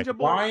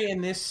interchangeable... Okay. Why in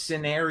this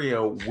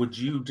scenario would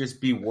you just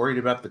be worried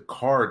about the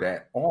card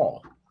at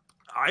all?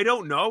 I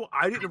don't know.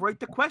 I didn't write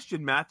the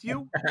question,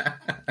 Matthew.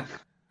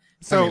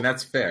 So,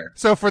 that's fair.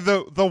 So for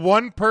the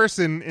one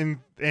person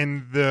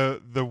in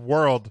the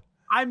world...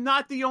 I'm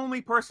not the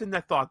only person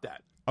that thought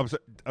that.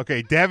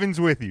 Okay,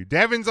 Devin's with you.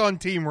 Devin's on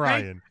Team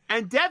Ryan.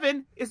 And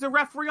Devin is the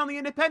referee on the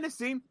independent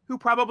scene who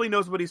probably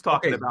knows what he's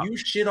talking about. You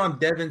shit on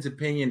Devin's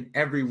opinion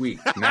every week.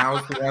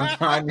 Now's the one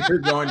time you're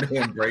going to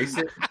embrace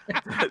it.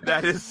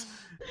 That is...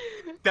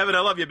 Devin,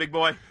 I love you, big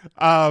boy.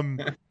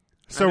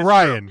 So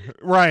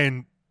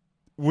Ryan,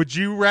 would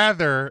you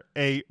rather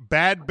a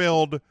bad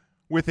build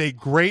with a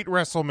great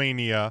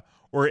WrestleMania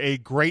or a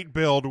great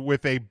build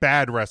with a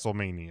bad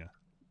WrestleMania?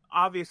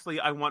 Obviously,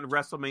 I want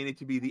WrestleMania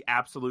to be the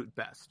absolute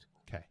best.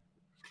 Okay.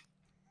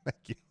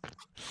 Thank you.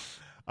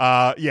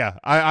 Yeah,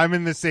 I'm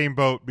in the same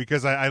boat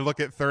because I look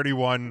at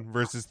 31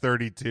 versus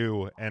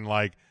 32 and,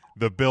 like,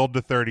 the build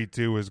to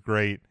 32 is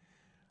great.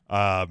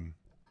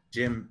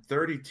 Jim,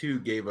 32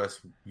 gave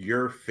us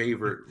your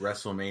favorite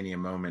WrestleMania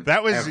moment.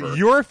 That was ever.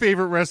 your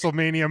favorite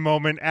WrestleMania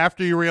moment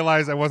after you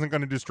realized I wasn't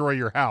going to destroy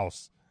your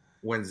house.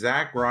 When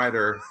Zack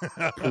Ryder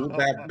pulled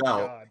that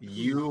belt,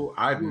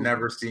 I've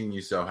never seen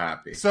you so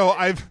happy. So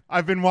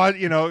I've been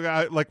watching,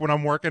 like when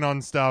I'm working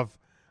on stuff,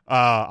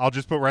 I'll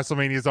just put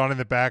WrestleManias on in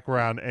the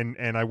background,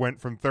 and I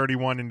went from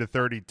 31 into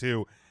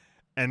 32,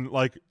 and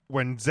like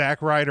when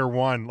Zack Ryder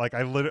won, like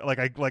I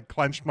literally like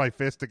clenched my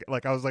fist,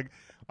 like I was like,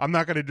 I'm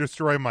not going to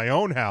destroy my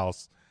own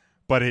house,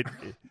 but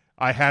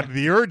I had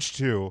the urge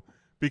to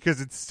because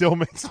it still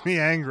makes me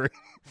angry.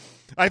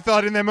 I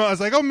thought in that moment, I was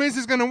like, oh, Miz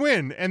is going to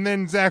win. And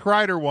then Zack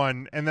Ryder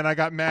won. And then I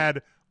got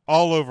mad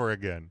all over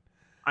again.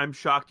 I'm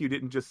shocked you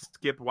didn't just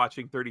skip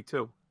watching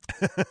 32.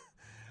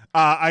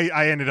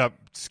 I ended up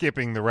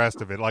skipping the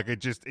rest of it. Like it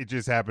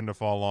just happened to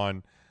fall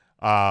on.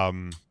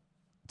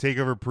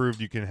 TakeOver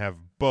proved you can have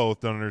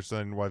both. Don't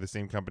understand why the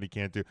same company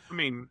can't do. I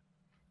mean,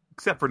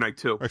 except for night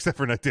two. Except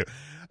for night two.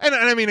 And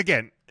I mean,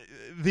 again,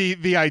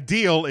 the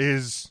ideal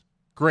is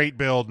great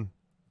build,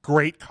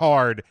 great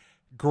card,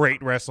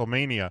 great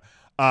WrestleMania.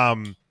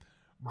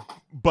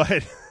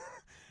 But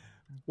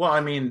well, I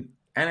mean,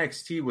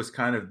 NXT was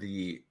kind of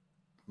the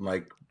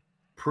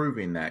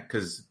proving that,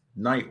 because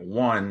night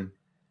one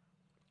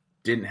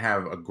didn't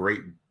have a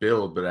great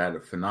build, but had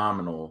a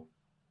phenomenal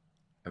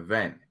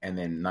event, and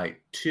then night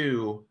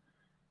two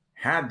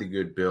had the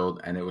good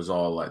build, and it was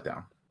all let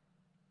down,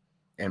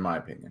 in my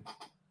opinion.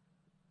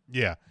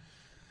 Yeah.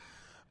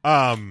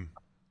 But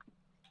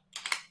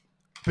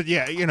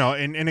yeah,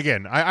 and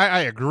again, I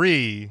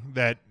agree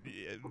that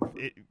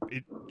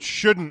it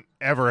shouldn't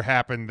ever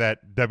happen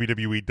that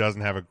WWE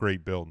doesn't have a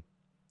great build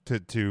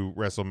to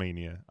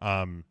WrestleMania.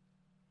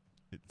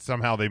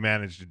 Somehow they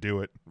managed to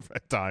do it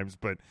at times,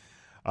 but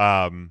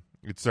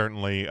it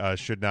certainly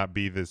should not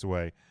be this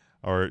way,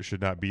 or it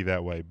should not be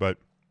that way. But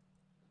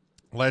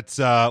let's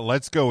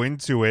go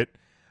into it.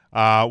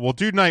 We'll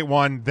do night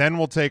one, then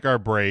we'll take our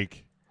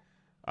break.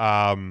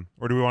 Or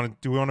do we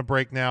want to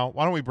break now?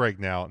 Why don't we break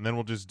now, and then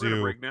we'll just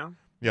do break now?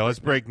 Yeah, let's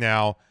break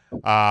now.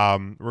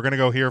 We're gonna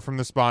go hear from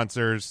the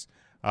sponsors.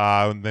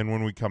 And then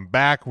when we come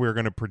back, we're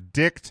gonna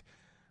predict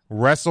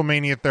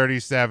WrestleMania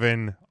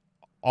 37,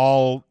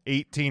 all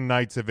 18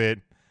 nights of it.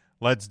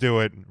 Let's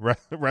do it.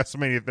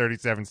 WrestleMania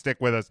 37.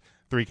 Stick with us.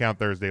 3 Count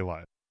Thursday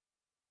live.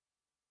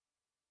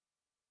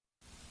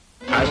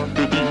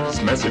 After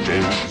these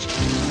messages,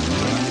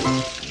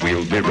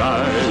 we'll be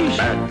right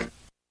back.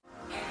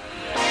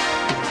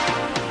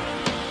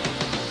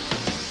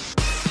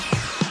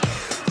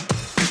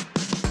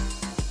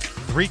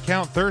 Three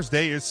Count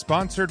Thursday is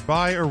sponsored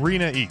by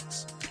Arena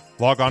Eats.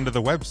 Log on to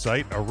the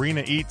website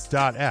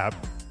arenaeats.app.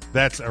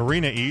 That's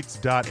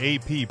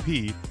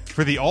arenaeats.app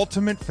for the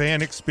ultimate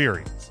fan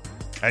experience.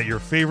 At your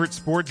favorite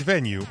sports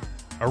venue,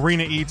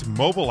 Arena Eats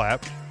mobile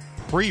app,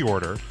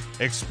 pre-order,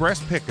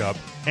 express pickup,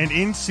 and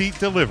in-seat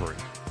delivery.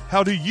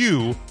 How do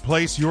you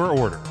place your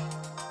order?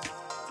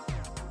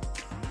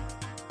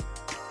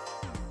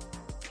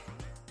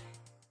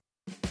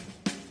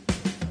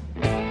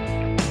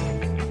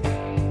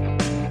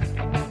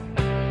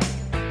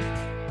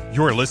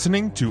 You're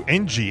listening to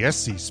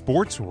NGSC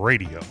Sports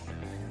Radio.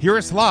 Hear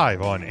us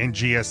live on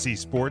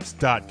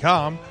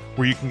ngscsports.com,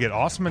 where you can get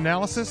awesome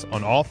analysis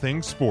on all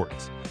things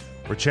sports.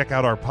 Or check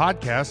out our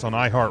podcasts on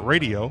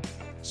iHeartRadio,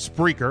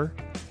 Spreaker,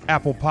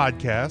 Apple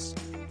Podcasts,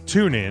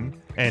 TuneIn,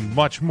 and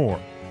much more.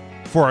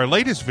 For our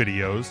latest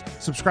videos,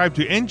 subscribe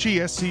to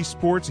NGSC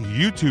Sports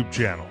YouTube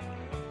channel.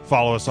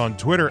 Follow us on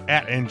Twitter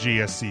at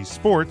NGSC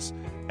Sports,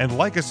 and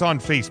like us on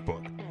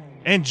Facebook.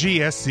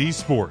 NGSC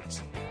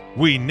Sports.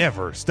 We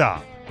never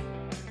stop.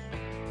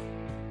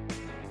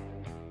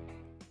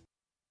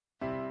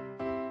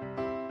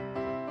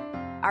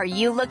 Are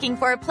you looking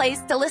for a place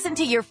to listen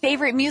to your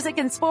favorite music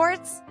and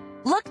sports?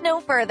 Look no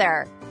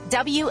further.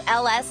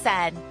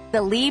 WLSN,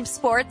 the Lieb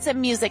Sports and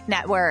Music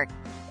Network,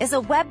 is a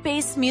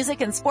web-based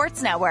music and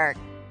sports network.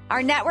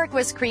 Our network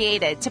was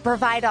created to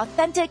provide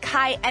authentic,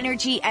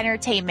 high-energy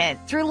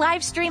entertainment through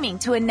live streaming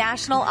to a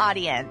national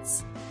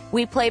audience.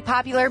 We play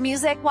popular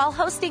music while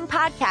hosting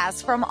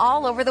podcasts from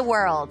all over the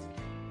world.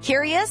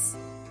 Curious?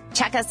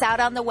 Check us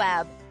out on the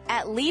web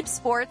at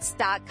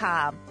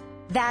liebsports.com.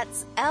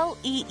 That's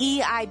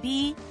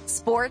LEEIB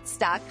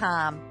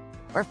sports.com.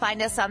 Or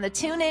find us on the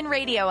TuneIn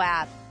Radio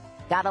app.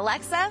 Got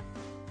Alexa?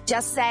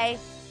 Just say,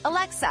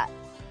 Alexa,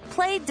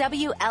 play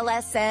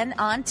WLSN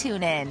on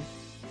TuneIn.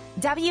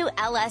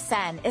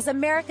 WLSN is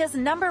America's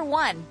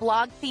 #1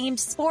 blog-themed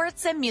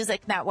sports and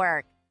music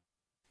network.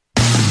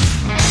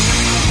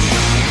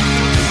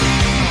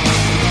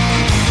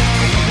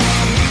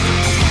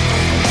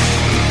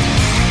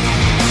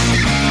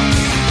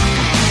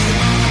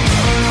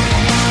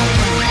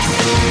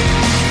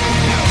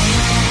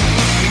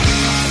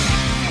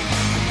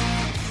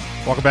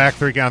 Welcome back,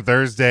 3 Count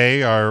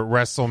Thursday, our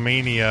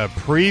WrestleMania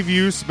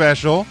preview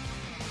special.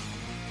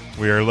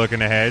 We are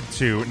looking ahead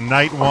to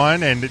night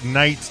one and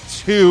night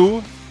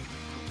two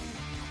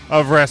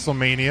of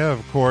WrestleMania,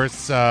 of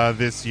course,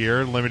 this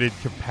year. Limited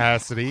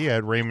capacity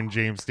at Raymond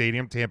James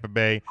Stadium, Tampa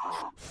Bay,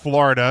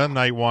 Florida.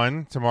 Night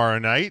 1 tomorrow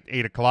night,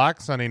 8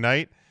 o'clock. Sunday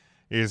night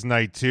is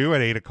night 2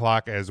 at 8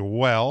 o'clock as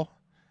well.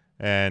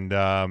 And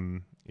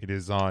it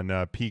is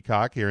on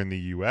Peacock here in the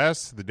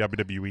U.S., the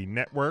WWE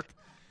Network,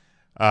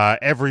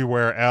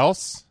 everywhere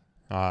else,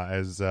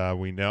 as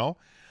we know.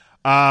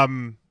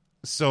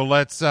 So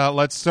let's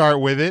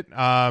start with it.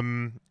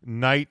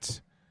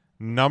 Night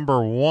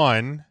number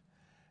 1,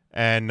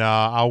 and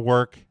I'll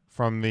work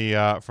from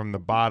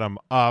the bottom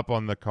up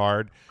on the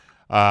card,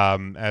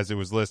 as it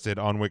was listed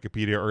on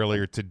Wikipedia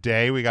earlier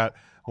today. We got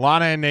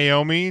Lana and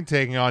Naomi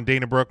taking on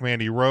Dana Brooke,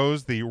 Mandy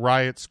Rose, the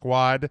Riot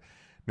Squad,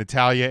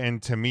 Natalya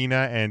and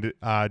Tamina, and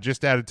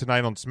just added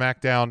tonight on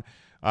SmackDown,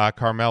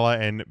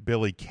 Carmella and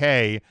Billie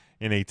Kay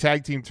in a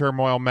tag team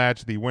turmoil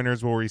match. The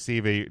winners will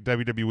receive a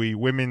WWE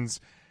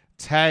Women's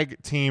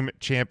Tag Team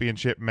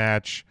Championship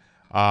match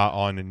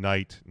on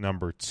night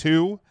number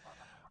 2.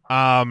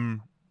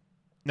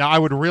 Now, I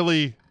would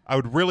really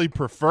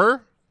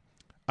prefer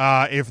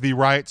if the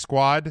Riot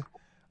Squad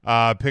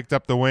picked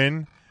up the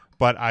win,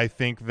 but I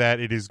think that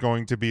it is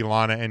going to be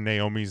Lana and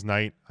Naomi's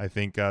night. I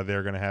think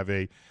they're going to have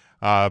a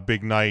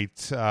big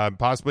night,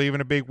 possibly even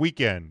a big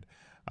weekend.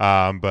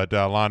 But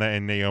Lana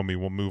and Naomi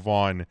will move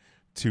on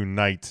to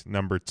night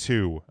number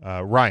 2.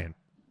 Ryan.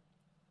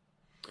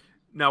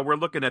 Now we're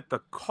looking at the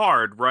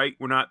card, right?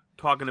 We're not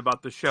talking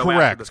about the show.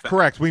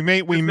 Correct. We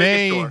may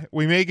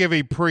give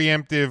a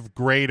preemptive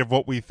grade of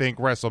what we think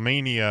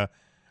WrestleMania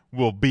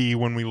will be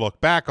when we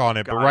look back on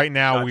it. But right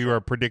now we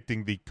are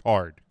predicting the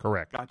card.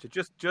 Correct. Gotcha.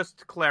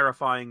 Just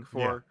clarifying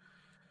for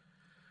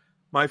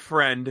my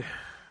friend.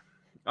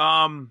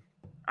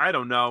 I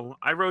don't know.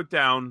 I wrote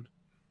down.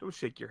 Don't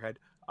shake your head.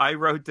 I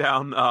wrote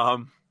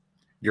down.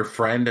 Your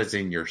friend, as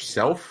in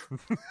yourself.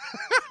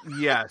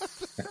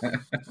 Yes.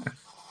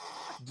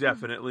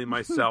 Definitely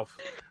myself.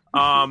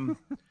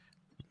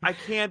 I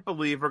can't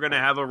believe we're going to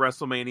have a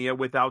WrestleMania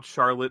without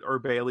Charlotte or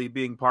Bayley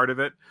being part of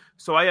it.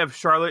 So I have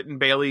Charlotte and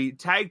Bayley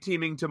tag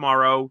teaming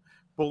tomorrow,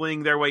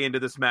 bullying their way into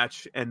this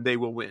match, and they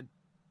will win.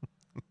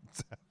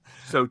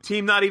 So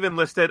team not even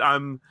listed.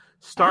 I'm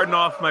starting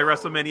off my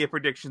WrestleMania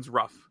predictions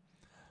rough.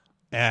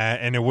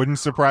 And it wouldn't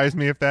surprise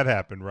me if that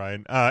happened,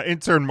 Ryan.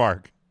 Intern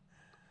Mark.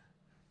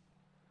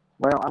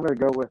 Well, I'm going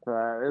to go with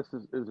this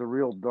is a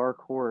real dark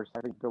horse.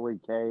 I think Billie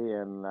Kay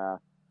and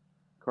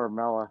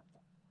Carmella.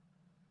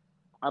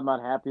 I'm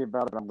not happy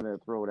about it, but I'm going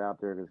to throw it out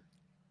there because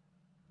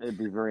it'd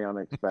be very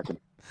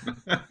unexpected.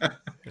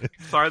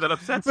 Sorry that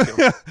upsets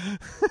you.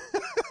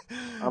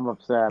 I'm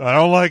upset. I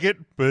don't like it,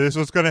 but this is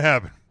what's going to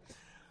happen.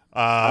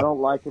 I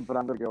don't like it, but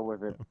I'm going to go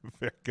with it.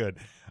 Very good.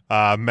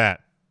 Matt.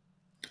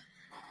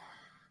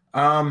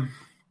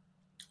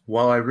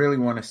 Well, I really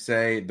want to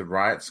say the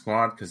Riot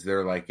Squad because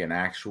they're like an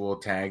actual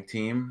tag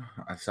team.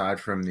 Aside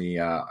from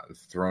the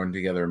thrown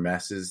together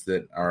messes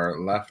that are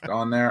left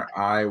on there,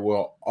 I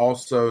will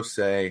also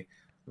say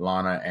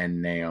Lana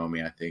and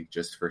Naomi. I think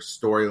just for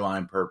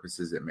storyline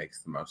purposes, it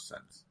makes the most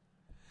sense.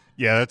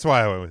 Yeah, that's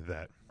why I went with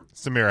that.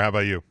 Samira, how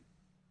about you?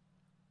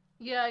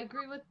 Yeah, I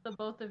agree with the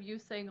both of you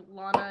saying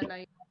Lana and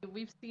Naomi.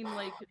 We've seen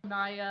like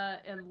Nia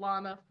and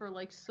Lana for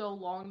like so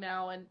long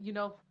now, and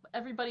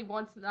everybody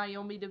wants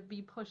Naomi to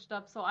be pushed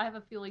up, so I have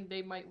a feeling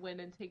they might win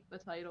and take the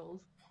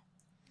titles.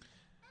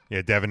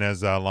 Yeah, Devin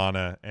has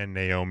Lana and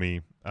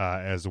Naomi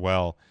as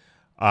well.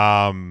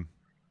 Do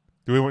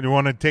we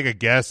want to take a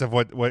guess of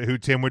who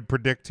Tim would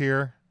predict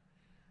here?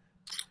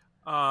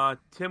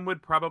 Tim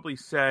would probably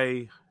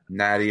say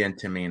Natty and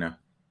Tamina.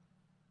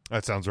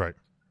 That sounds right.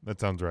 I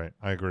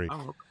agree.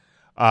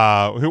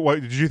 Oh.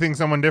 Did you think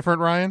someone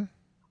different, Ryan?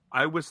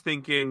 I was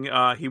thinking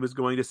he was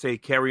going to say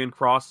Karrion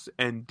Kross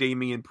and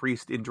Damian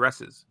Priest in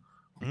dresses.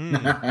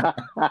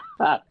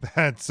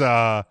 That's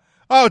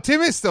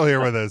Tim is still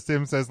here with us.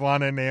 Tim says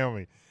Lana and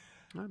Naomi.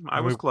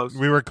 I was close.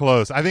 We were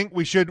close. I think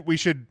we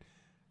should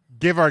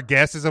give our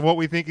guesses of what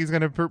we think he's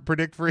going to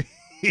predict for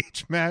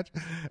each match,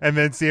 and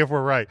then see if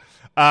we're right.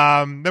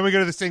 Then we go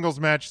to the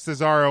singles match: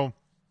 Cesaro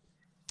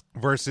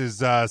versus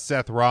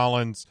Seth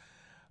Rollins.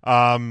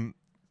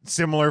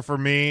 Similar for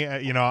me,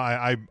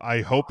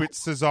 I hope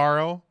it's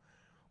Cesaro,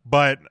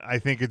 but I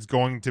think it's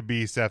going to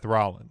be Seth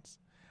Rollins.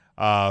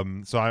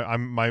 So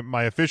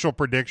my official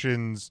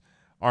predictions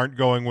aren't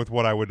going with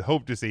what I would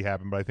hope to see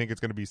happen, but I think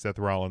it's going to be Seth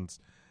Rollins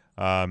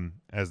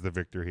as the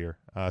victor here.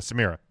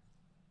 Samira.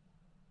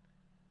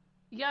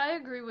 Yeah, I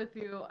agree with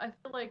you. I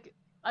feel like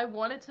I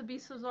want it to be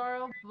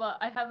Cesaro, but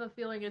I have a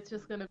feeling it's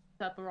just going to be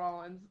Seth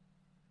Rollins.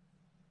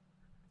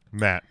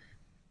 Matt.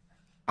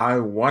 I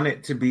want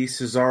it to be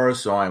Cesaro,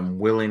 so I'm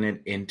willing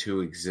it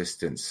into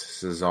existence.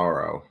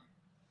 Cesaro.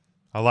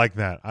 I like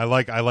that. I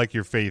like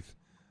your faith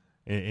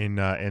in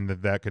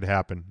that could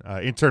happen.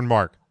 Intern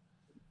Mark.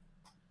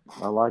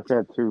 I like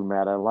that too,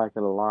 Matt. I like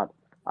it a lot.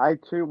 I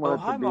too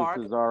want it to be Mark.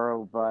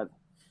 Cesaro, but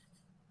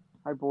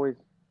hi, boys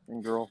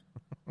and girl.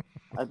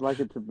 I'd like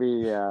it to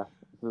be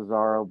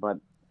Cesaro, but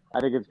I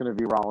think it's going to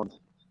be Rollins,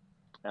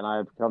 and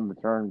I've come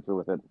to terms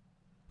with it.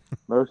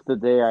 Most of the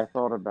day I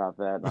thought about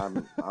that,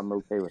 and I'm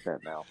okay with that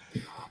now.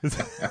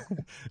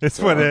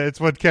 It's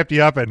what kept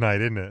you up at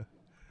night, isn't it?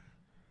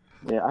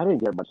 Yeah, I didn't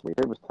get much sleep.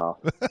 It was tough.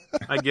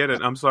 I get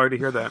it. I'm sorry to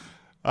hear that.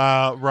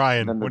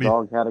 Ryan, And then the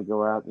what dog had to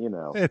go out. You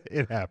know,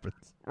 it happens.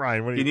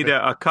 Ryan, what do You you need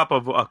think? a cup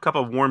of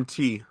warm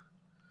tea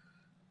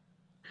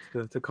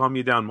to calm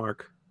you down,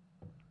 Mark.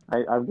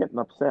 I'm getting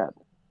upset.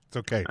 It's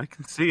okay. I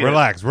can see it.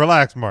 Relax,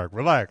 Mark.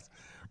 Relax.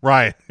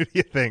 Ryan, who do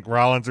you think,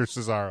 Rollins or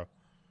Cesaro?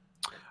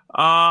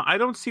 I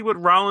don't see what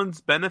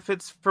Rollins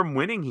benefits from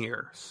winning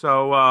here,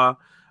 so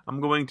I'm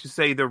going to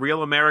say the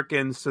real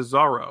American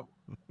Cesaro.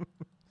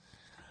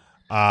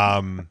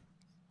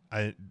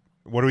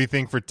 What do we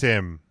think for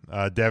Tim?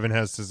 Devin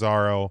has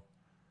Cesaro.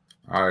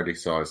 I already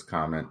saw his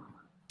comment.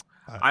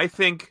 I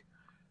think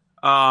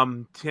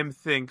Tim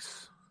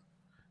thinks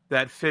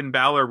that Finn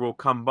Balor will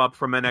come up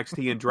from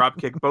NXT and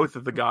dropkick both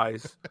of the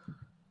guys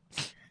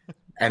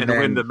and then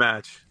win the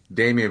match.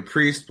 Damian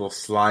Priest will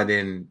slide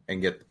in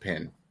and get the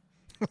pin.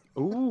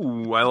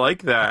 Ooh, I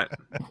like that.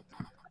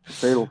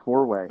 Fatal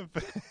 4-way.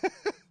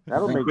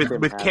 That'll make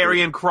Tim with happy.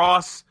 Karrion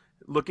Kross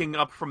looking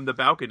up from the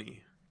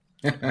balcony,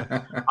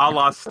 a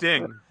la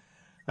Sting.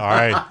 All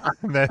right.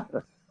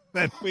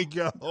 then we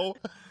go.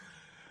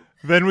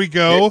 Then we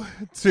go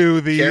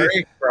to the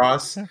Karrion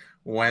Kross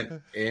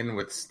went in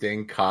with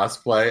Sting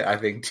cosplay. I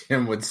think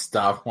Tim would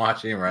stop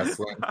watching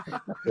wrestling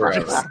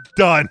forever. Just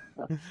done.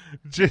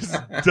 Just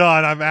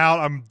done. I'm out.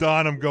 I'm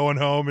done. I'm going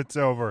home. It's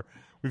over.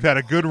 We've had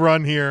a good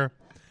run here.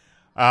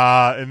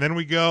 And then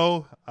we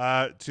go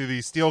to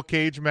the steel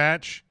cage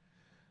match.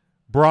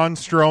 Braun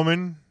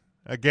Strowman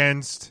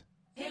against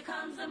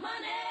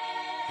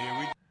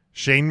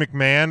Shane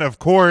McMahon. Of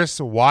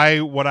course, why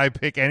would I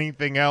pick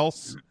anything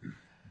else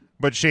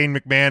but Shane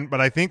McMahon?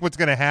 But I think what's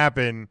going to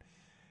happen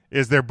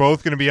is they're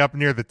both going to be up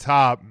near the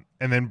top,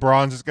 and then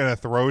Braun's just going to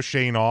throw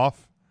Shane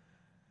off.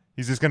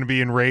 He's just going to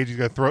be enraged. He's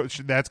going to throw.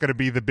 That's going to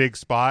be the big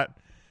spot.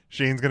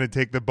 Shane's going to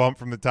take the bump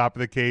from the top of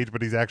the cage,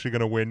 but he's actually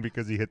going to win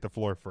because he hit the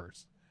floor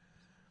first.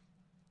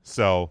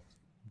 So,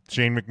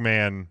 Shane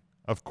McMahon,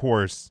 of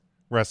course,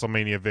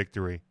 WrestleMania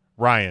victory.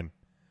 Ryan,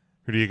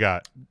 who do you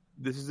got?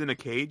 This is in a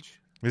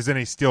cage? This is in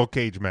a steel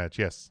cage match,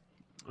 yes.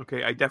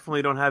 Okay, I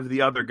definitely don't have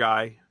the other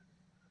guy.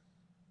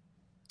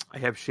 I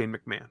have Shane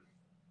McMahon.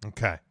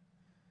 Okay.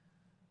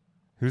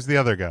 Who's the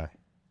other guy?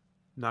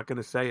 Not going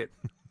to say it.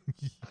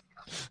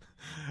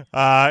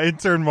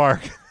 Intern Mark.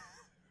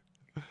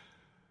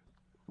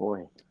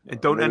 Boy. And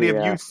don't any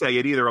of you say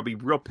it either. I'll be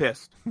real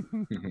pissed.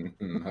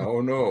 Oh,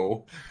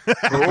 no.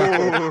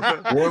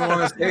 Boy,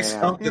 want to say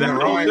something that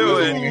Ryan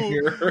doesn't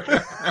hear.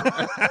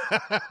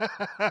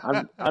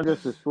 I'm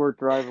just a short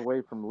drive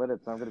away from Lidditz.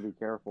 I'm going to be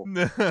careful.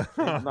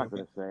 I'm not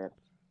going to say it.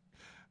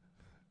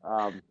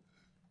 I'm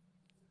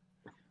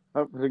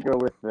going to go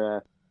with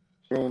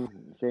Shane.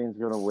 Shane's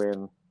going to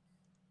win.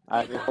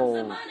 This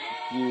whole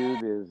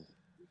feud is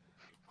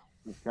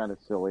kind of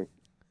silly.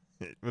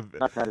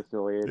 Not kind of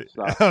silly. It's,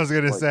 I was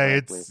going to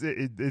say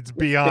it's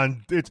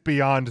beyond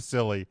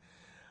silly.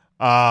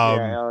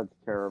 Yeah, it's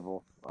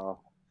terrible. Oh,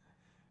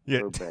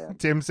 yeah. so bad.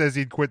 Tim says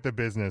he'd quit the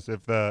business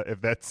if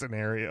that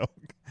scenario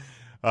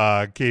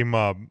came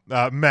up.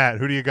 Matt,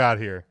 who do you got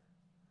here?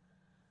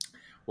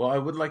 Well, I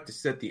would like to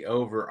set the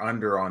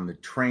over-under on the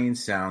train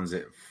sounds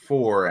at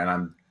 4, and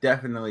I'm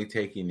definitely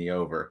taking the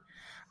over.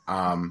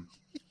 And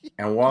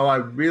while I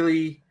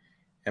really,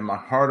 in my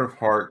heart of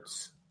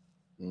hearts,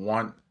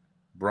 want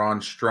Braun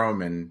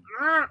Strowman.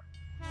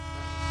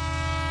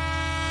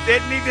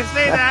 Didn't need to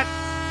say that.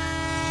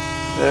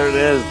 There it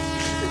is.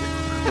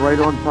 Right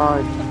on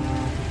time.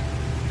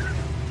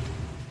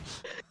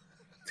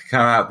 To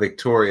come out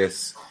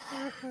victorious.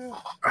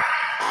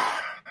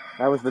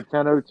 That was the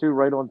 10:02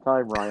 right on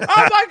time, Ryan.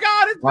 Oh my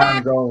God! It's back.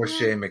 I'm going with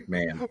Shane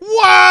McMahon.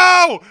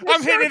 Wow!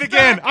 I'm hitting it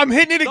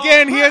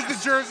again. He has the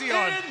jersey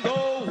on.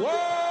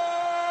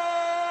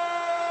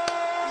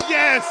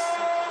 Yes!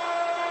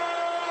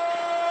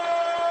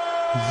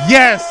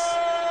 Yes!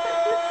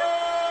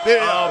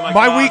 Oh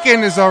my God.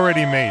 weekend is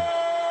already made.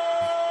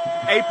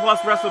 A+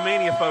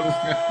 WrestleMania, folks.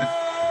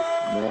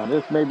 Man,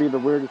 this may be the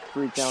weirdest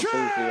 3-count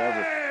Thursday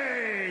ever.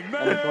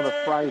 And it's on a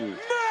Friday.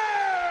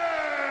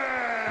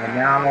 And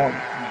now,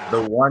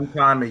 the one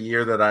time a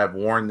year that I've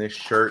worn this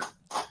shirt,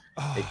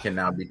 it can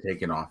now be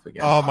taken off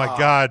again. Oh my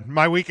God,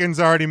 my weekend's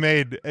already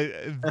made.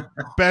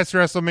 Best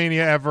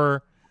WrestleMania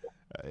ever.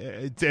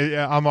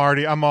 I'm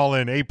all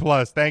in. A+.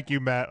 Thank you,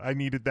 Matt. I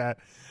needed that.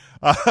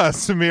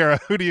 Samira,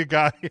 who do you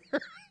got here?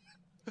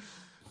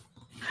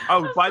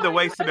 Oh, by the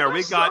way, Samir,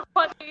 we got so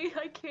funny.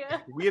 I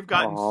can't. we have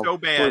gotten Oh, so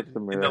bad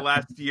poor Samira. in the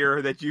last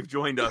year that you've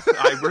joined us.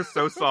 We're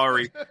so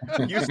sorry.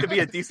 It used to be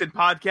a decent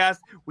podcast.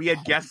 We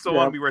had guests on.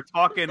 Yep. We were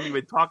talking. We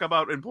would talk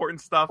about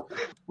important stuff.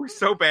 We're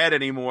so bad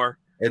anymore.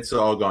 It's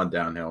all gone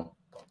downhill.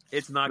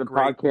 It's not The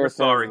great. podcast We're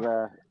sorry.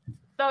 has,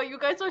 No, you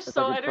guys are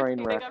so like a train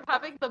entertaining. wreck. I'm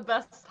having the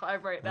best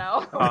time right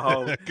now.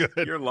 Oh,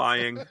 Good. you're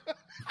lying.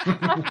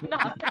 I'm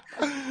not.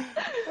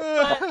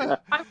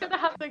 But I'm gonna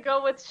have to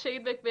go with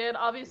Shane McMahon.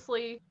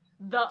 Obviously,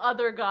 the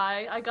other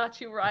guy. I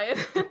got you, Ryan.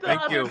 The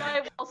Thank other you.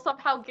 guy will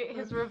somehow get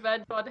his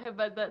revenge on him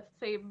at that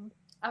same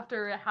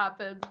after it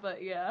happens.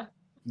 But yeah.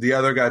 The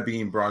other guy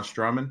being Braun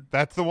Strowman.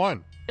 That's the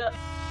one.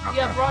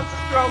 Yeah, Braun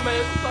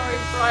Strowman. Sorry,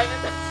 Brian.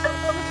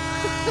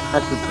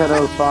 That's the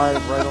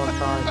 10:05, right on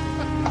time.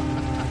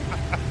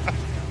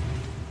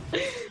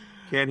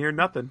 Can't hear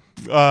nothing.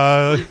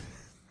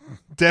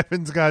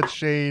 Devin's got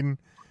Shane.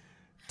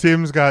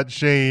 Tim's got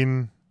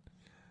Shane.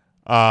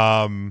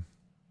 Burn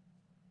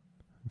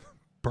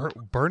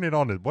it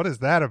on it. What is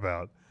that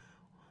about?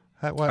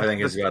 I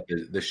think it's got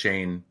the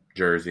Shane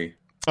jersey.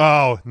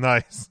 Oh,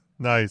 nice.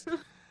 Let's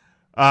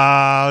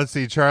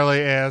see.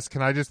 Charlie asks,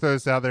 can I just throw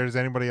this out there? Does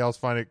anybody else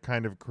find it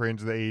kind of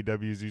cringe that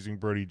AEW is using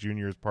Brody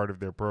Jr. as part of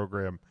their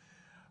program?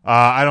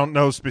 I don't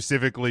know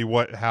specifically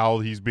how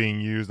he's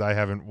being used. I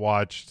haven't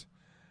watched.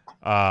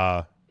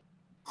 I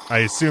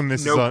assume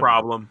this is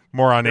problem.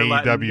 More on they're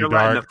AEW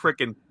Dark.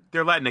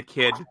 They're letting a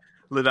kid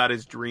live out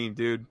his dream,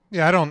 dude.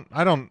 Yeah, I don't.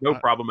 No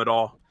problem at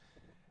all.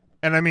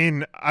 And I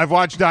mean, I've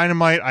watched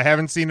Dynamite. I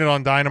haven't seen it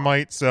on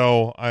Dynamite,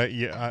 so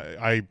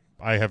I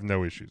have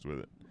no issues with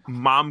it.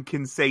 Mom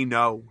can say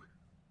no.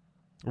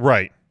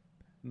 Right.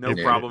 No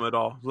problem at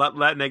all. Let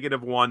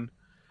 -1.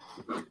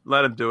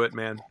 Let him do it,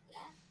 man.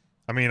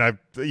 I mean,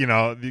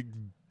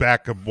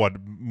 back a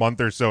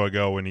month or so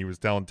ago when he was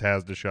telling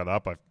Taz to shut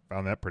up, I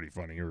found that pretty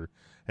funny. Or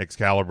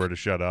Excalibur to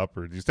shut up,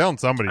 or he's telling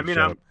somebody to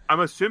shut up. I'm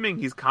assuming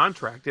he's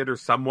contracted or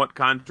somewhat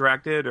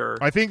contracted, or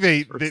I think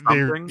they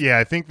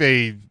I think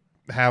they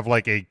have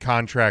like a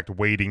contract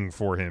waiting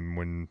for him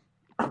when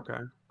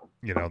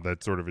that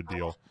sort of a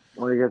deal.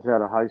 When he gets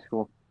out of high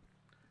school.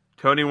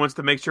 Tony wants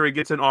to make sure he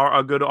gets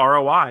a good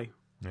ROI.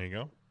 There you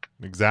go.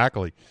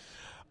 Exactly.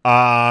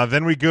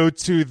 Then we go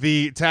to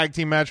the tag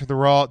team match for the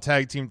Raw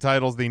tag team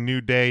titles. The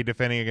New Day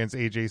defending against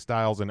AJ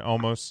Styles and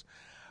Omos.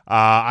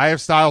 I have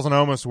Styles and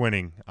Omos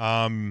winning.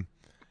 I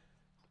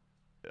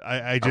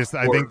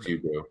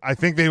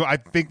think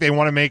they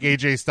want to make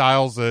AJ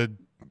Styles a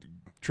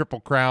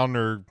Triple Crown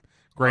or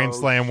Grand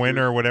Slam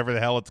winner or whatever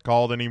the hell it's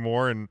called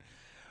anymore. And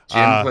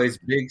Jim plays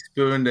big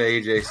spoon to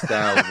AJ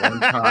Styles one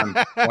time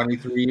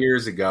 23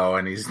 years ago,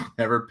 and he's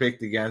never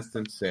picked against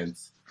him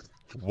since.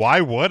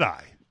 Why would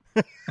I?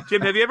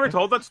 Jim, have you ever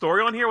told that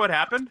story on here? What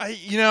happened? I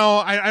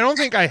don't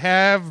think I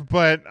have,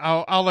 but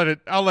I'll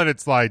let it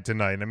slide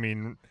tonight. I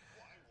mean,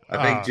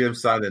 I think Jim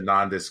signed a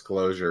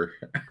non-disclosure.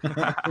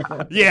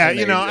 Yeah,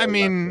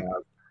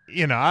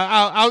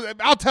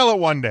 I'll tell it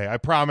one day. I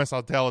promise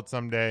I'll tell it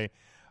someday.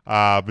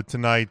 But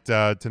tonight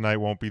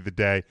won't be the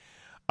day.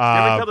 You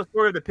ever tell the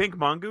story of the pink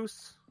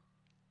mongoose?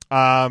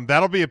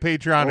 That'll be a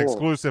Patreon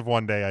exclusive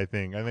one day. I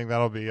think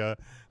that'll be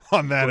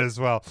on that as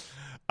well.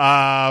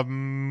 I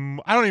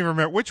don't even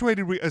remember which way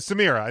did we.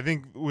 Samira, I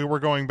think we were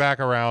going back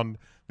around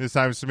this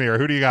time. Samira,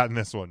 who do you got in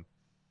this one?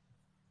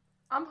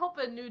 I'm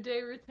hoping New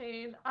Day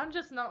retain. I'm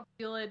just not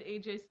feeling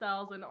AJ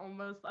Styles and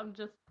Omos.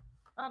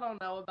 I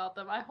don't know about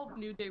them. I hope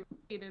New Day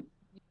retain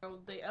and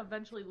they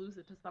eventually lose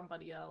it to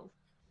somebody else.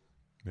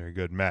 Very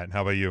good, Matt.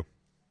 How about you?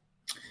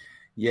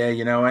 Yeah,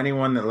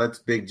 anyone that lets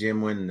Big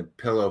Jim win the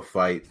pillow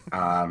fight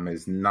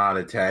is not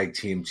a tag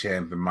team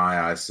champ in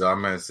my eyes. So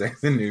I'm going to say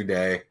the New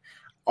Day.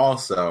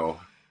 Also,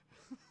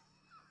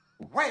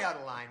 way out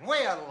of line.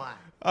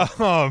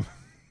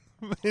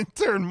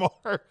 Intern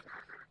Mark.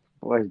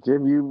 Boy,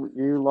 Jim,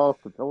 you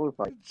lost the pillow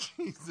fight.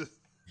 Jesus.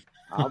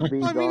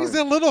 He's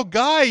a little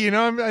guy,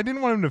 I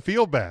didn't want him to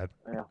feel bad.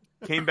 Yeah.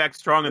 Came back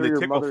strong in the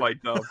tickle fight,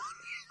 though.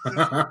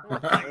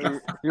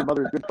 Your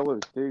mother's good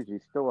pillows, too.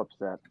 She's still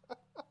upset.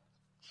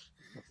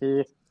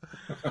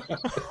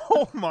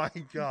 Oh, my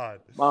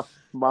God.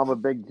 Mama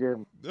Big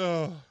Jim.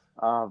 Oh.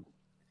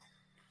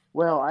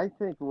 Well, I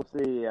think we'll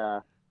see.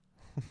 I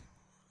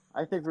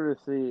think we're going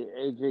to see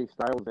AJ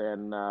Styles,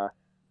 and I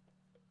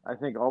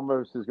think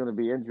Omos is going to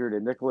be injured,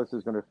 and Nicholas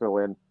is going to fill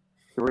in.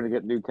 So we're going to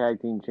get new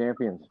tag team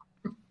champions.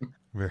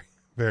 Very,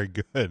 very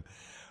good.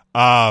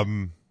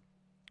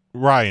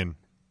 Ryan,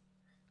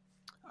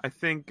 I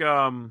think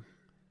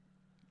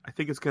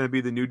it's going to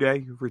be the New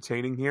Day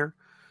retaining here.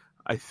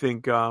 I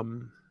think I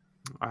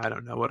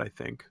don't know what I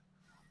think.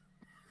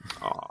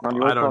 I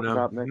don't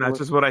know. That's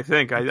just what I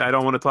think. I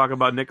don't want to talk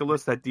about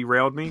Nicholas. That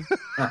derailed me.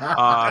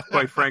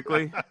 Quite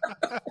frankly,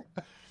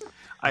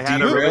 I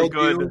had a really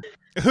good.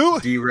 Who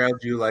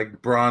derailed you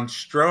like Braun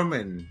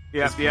Strowman?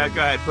 Yeah. Go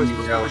ahead. Push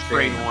the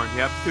train horn.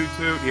 Yep.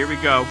 Toot. Here we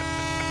go.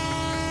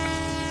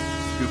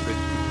 Stupid.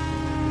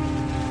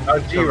 Oh,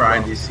 gee,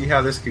 Ryan, do you see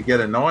how this could get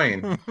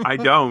annoying? I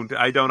don't.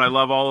 I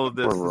love all of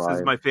this. This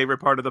is my favorite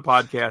part of the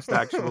podcast,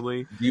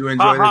 actually. Do you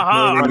enjoy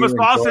I'm a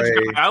sausage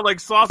guy. I like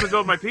sausage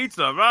on my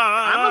pizza.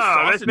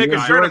 Let's make a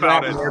shirt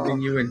about it. More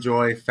than you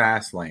enjoy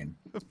Fastlane.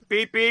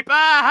 Beep, beep.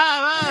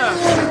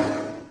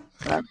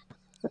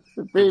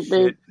 Beep,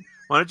 beep.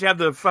 Why don't you have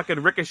the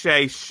fucking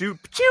Ricochet shoot?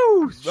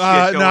 No,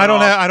 I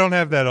don't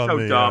have that on so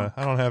the. Dumb.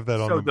 I don't have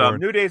that on so the dumb.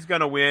 board. New Day's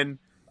gonna win.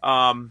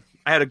 I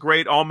had a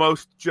great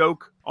almost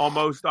joke.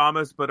 Almost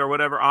Amish, or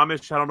whatever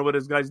Amish. I don't know what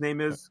his guy's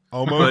name is.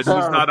 Almost.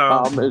 But he's not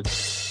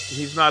Amish.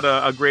 He's not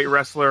a great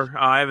wrestler.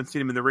 I haven't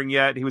seen him in the ring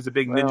yet. He was a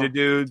big ninja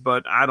dude,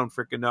 but I don't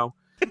freaking know.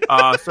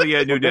 So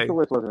yeah, New Day.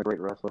 Nicholas wasn't a great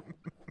wrestler.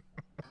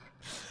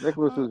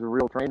 Nicholas was a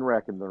real train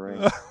wreck in the ring.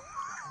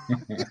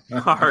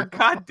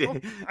 God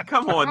damn.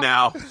 Come on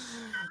now.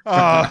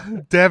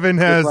 Devin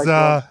has Just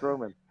like Braun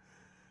Strowman.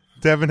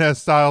 Devin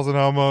has Styles and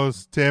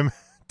Omos. Tim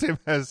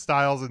has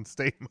Styles and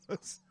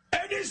Stamos.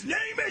 And his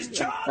name is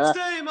John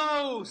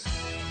Stamos.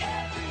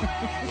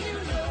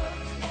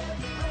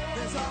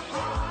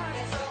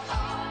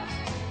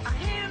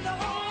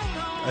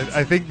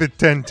 I think the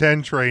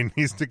 10-10 train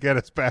needs to get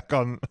us back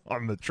on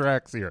the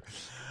tracks here.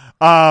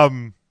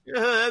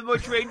 More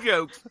train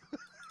jokes.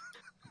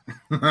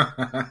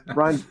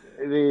 Brian,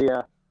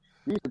 you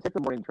used to take the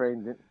morning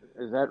train.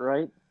 Is that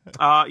right?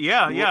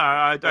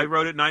 Yeah. I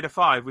wrote it 9 to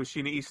 5 with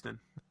Sheena Easton.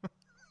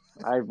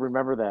 I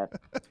remember that.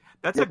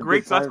 That's a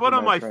great song. That's one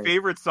of my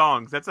favorite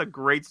songs. That's a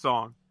great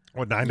song.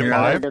 What, 9 to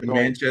 5? The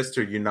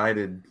Manchester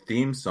United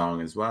theme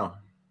song as well.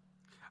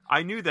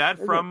 I knew that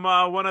from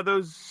one of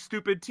those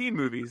stupid teen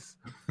movies.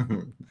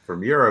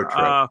 From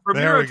Eurotrip.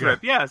 Eurotrip,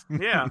 yes.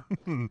 Yeah.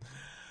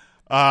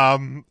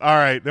 All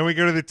right. Then we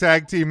go to the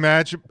tag team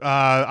match.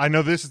 I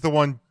know this is the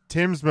one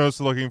Tim's most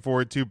looking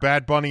forward to.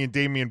 Bad Bunny and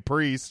Damian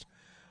Priest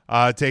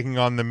taking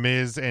on The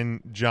Miz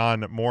and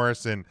John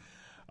Morrison.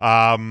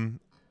 I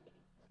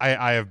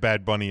have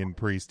Bad Bunny and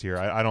Priest here.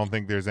 I don't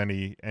think there's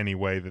any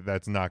way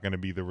that's not going to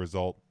be the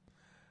result.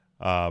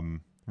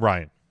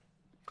 Ryan.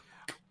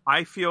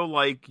 I feel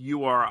like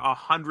you are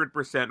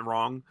 100%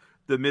 wrong.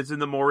 The Miz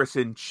and the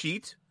Morrison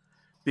cheat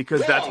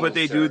because that's what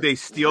they do. They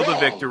steal the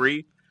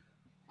victory,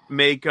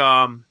 make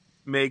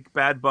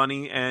Bad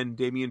Bunny and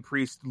Damian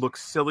Priest look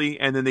silly,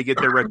 and then they get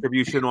their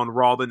retribution on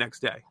Raw the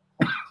next day.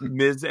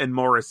 Miz and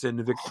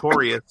Morrison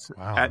victorious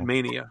at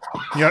Mania.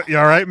 You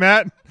all right,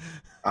 Matt?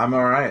 I'm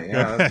all right.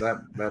 Yeah,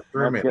 that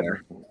threw me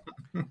there.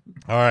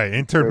 All right,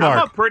 enter I'm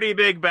Mark. a pretty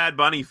big Bad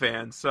Bunny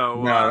fan,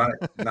 so no,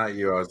 not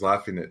you. I was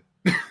laughing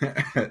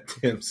at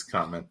Tim's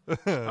comment.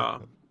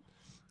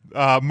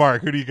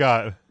 Mark, who do you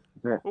got?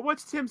 Well,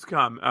 what's Tim's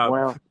comment?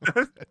 Well,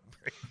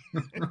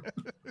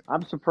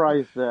 I'm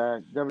surprised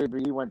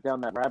WWE went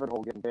down that rabbit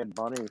hole getting Bad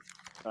Bunny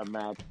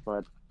match,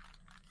 but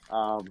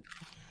so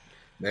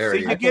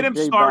you get him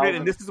started,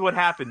 and this is what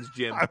happens,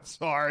 Jim. I'm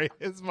sorry,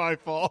 it's my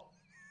fault.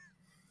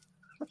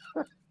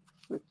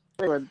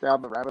 They went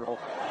down the rabbit hole.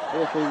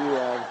 If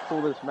they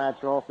pull this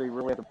match off, they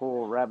really have to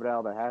pull a rabbit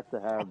out of the hat to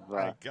have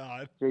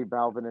J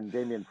Balvin and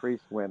Damian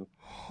Priest win.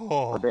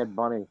 Or Bad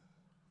Bunny.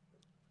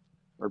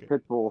 Or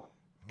Pitbull.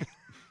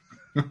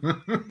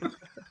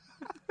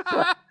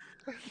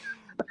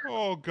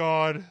 Oh,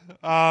 God.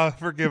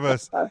 Forgive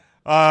us.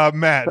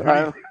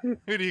 Matt,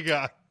 who do you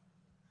got?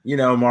 You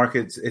know, Mark,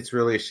 it's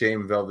really a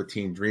shame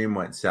Velveteen Dream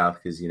went south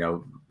because,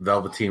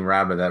 Velveteen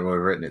Rabbit, that would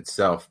have written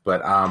itself.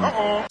 But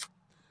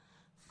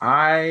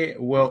I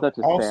will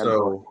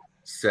also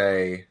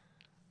say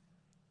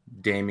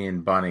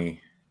Damian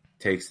Bunny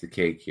takes the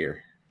cake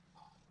here.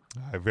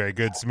 Very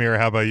good. Samira,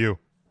 how about you?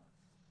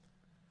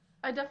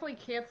 I definitely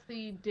can't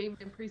see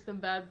Damian Priest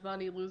and Bad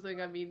Bunny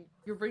losing. I mean,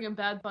 you're bringing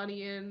Bad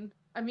Bunny in.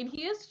 I mean,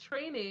 he is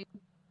training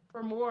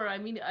for more. I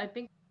mean, I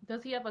think,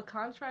 does he have a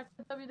contract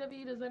with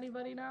WWE? Does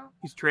anybody know?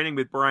 He's training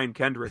with Brian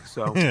Kendrick,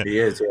 so he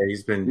is. Yeah,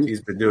 he's been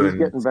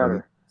doing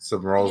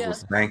some roles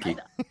with Spanky.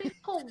 I think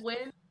he'll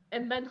win,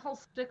 and then he'll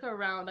stick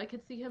around. I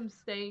could see him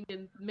staying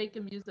and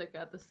making music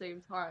at the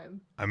same time.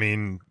 I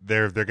mean,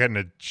 they're getting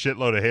a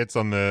shitload of hits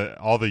on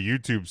all the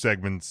YouTube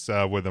segments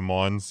with him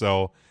on,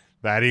 so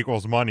that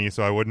equals money.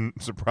 So I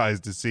wouldn't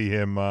surprised to see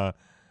him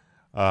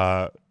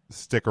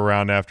stick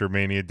around after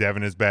Mania.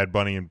 Devin is Bad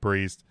Bunny and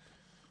Priest.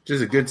 Which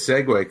is a good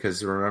segue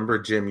because remember,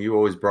 Jim, you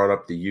always brought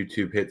up the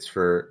YouTube hits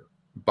for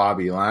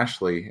Bobby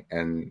Lashley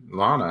and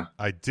Lana.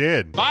 I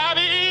did.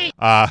 Bobby!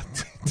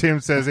 Tim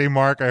says, hey,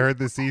 Mark, I heard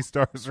the Sea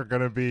Stars are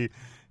going to be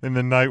in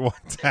the Night One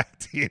Tag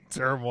Team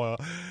Turmoil.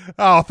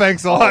 Oh,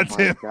 thanks a lot,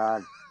 Tim. Oh, my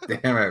God.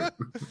 Damn it.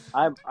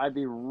 I'd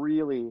be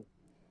really,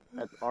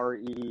 that's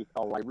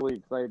R-E-E-L, I'm really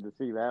excited to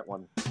see that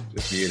one.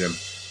 Just mute him.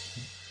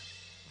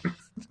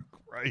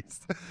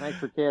 Christ. Thanks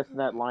for casting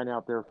that line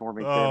out there for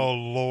me, Tim. Oh,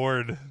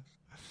 Lord.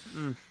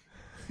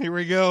 Here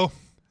we go.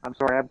 I'm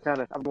sorry, I'm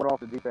going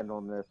off the deep end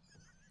on this.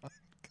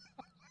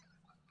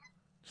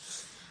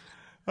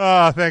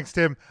 Thanks,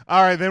 Tim.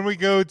 All right, then we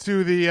go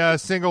to the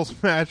singles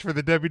match for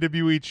the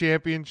WWE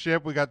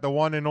Championship. We got the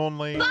one and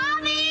only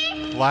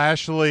Bobby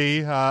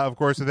Lashley, of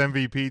course, with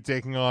MVP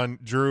taking on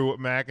Drew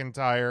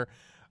McIntyre.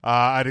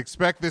 I'd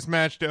expect this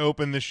match to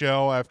open the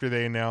show after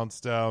they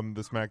announced the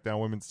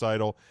SmackDown Women's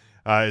title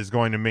is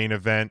going to main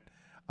event.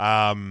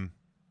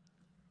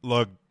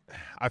 Look,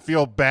 I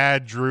feel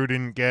bad Drew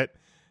didn't get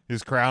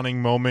his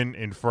crowning moment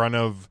in front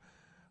of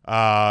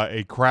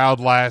a crowd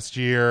last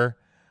year.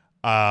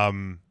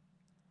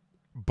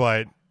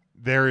 But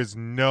there is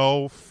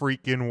no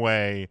freaking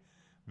way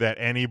that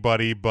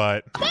anybody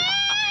but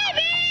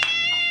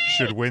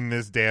should win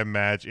this damn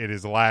match. It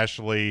is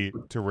Lashley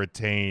to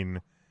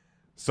retain.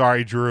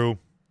 Sorry, Drew.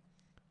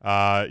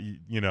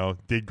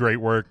 Did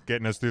great work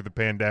getting us through the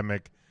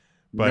pandemic.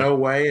 But no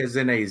way is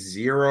in a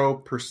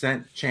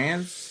 0%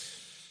 chance.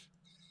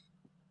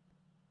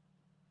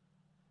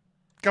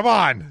 come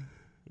on.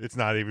 It's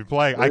not even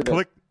playing. I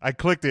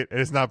clicked it and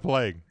it's not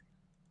playing.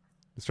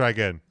 Let's try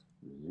again.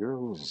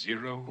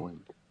 0.0.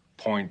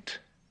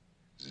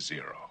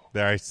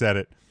 There, I said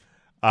it.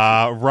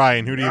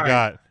 Ryan, who do you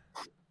got?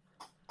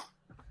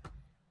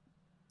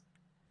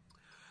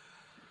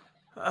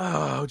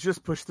 Oh,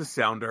 just push the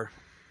sounder.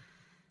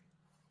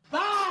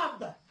 Bob!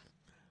 Big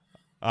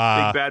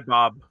Bad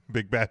Bob.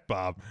 Big Bad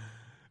Bob.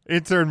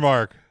 Intern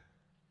Mark.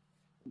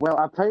 Well,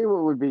 I'll tell you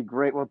what would be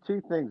great. Well,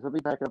 two things. Let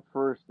me back up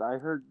first. I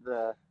heard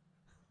the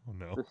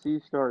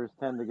sea stars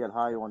tend to get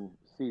high on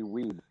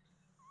seaweed.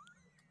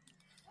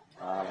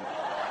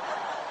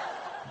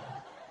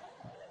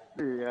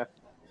 Yeah,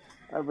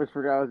 I almost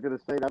forgot I was going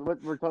to say that.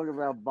 We're talking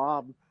about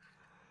Bob.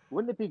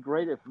 Wouldn't it be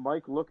great if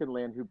Mike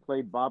Lookinland, who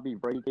played Bobby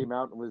Brady, came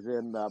out and was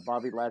in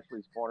Bobby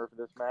Lashley's corner for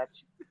this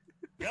match?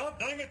 Yeah,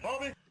 dang it,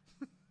 Bobby.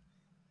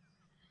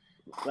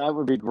 That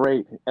would be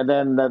great. And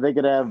then they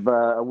could have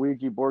a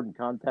Ouija board and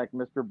contact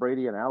Mr.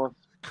 Brady and Alice.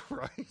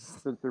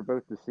 Christ. Since they're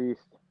both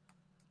deceased.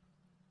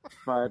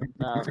 But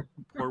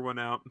pour one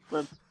out.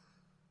 Let's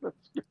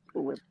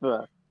go with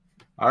I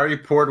already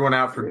poured one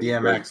out for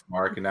DMX,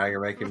 Mark, and now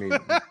you're making me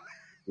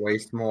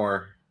waste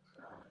more.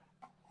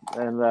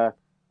 And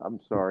I'm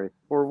sorry.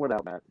 Pour one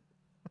out, Matt.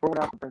 Pour one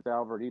out for Prince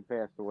Albert. He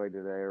passed away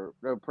today. Or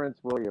no, Prince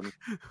William.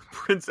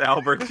 Prince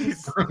Albert.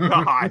 He's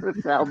God.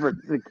 Prince Albert,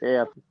 the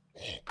calf.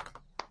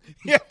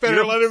 Yeah,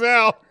 better let him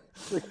out.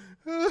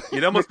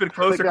 You'd almost been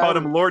closer calling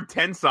him Lord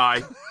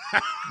Tensai.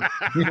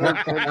 Lord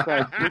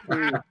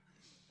Tensai.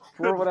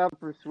 Pour one out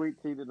for Sweet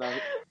Tea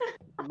tonight.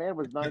 The man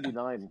was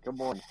 99.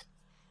 Come on.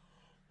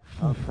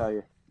 I'll tell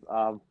you.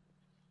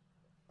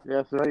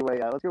 Yeah, so anyway,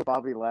 let's go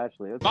Bobby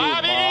Lashley.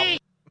 Bobby!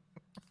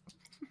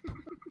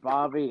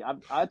 Bobby.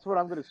 That's what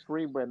I'm going to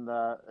scream when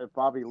if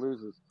Bobby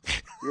loses.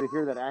 You're going to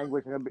hear that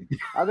anguish. I'm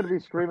going to be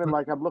screaming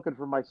like I'm looking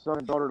for my son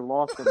and daughter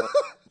lost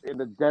in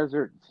the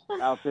deserts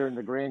out there in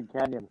the Grand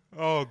Canyon.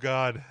 Oh,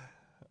 God.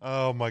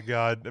 Oh, my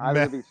God. I'm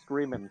going to be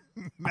screaming.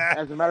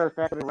 As a matter of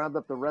fact, I'm going to round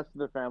up the rest of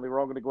the family. We're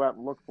all going to go out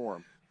and look for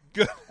him.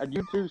 Good. And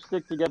you two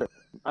stick together.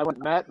 I want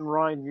Matt and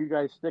Ryan, you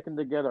guys sticking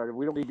together.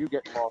 We don't need you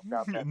getting lost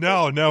out there.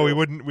 No, we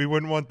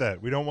wouldn't want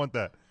that. We don't want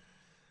that.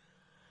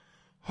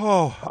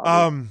 Oh,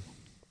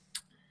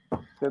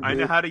 I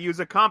know how to use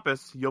a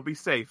compass. You'll be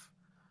safe.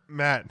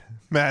 Matt,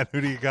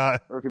 who do you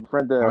got? Or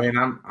friend, I mean,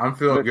 I'm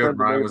feeling good.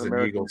 Ryan was an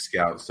Eagle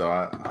Scout, so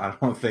I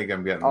don't think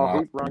I'm getting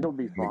lost Ryan will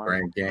be in the fine.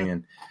 Grand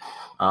Canyon.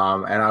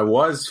 And I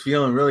was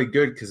feeling really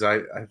good because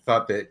I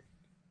thought that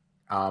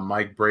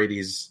Mike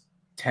Brady's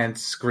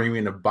tense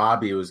screaming of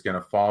Bobby was going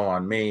to fall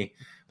on me,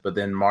 but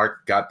then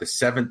Mark got the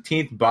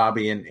 17th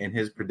Bobby in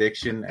his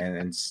prediction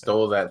and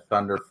stole that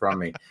thunder from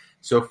me.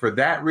 So for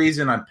that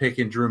reason, I'm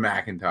picking Drew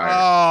McIntyre.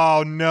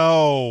 Oh,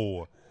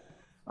 no.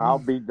 I'll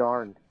be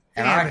darned.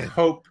 And I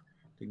hope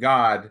to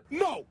God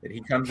that he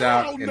comes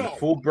out in the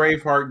full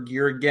Braveheart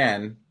gear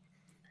again,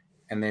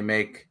 and they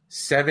make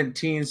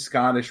 17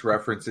 Scottish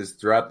references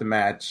throughout the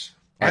match.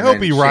 I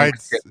hope he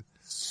rides.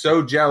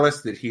 So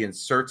jealous that he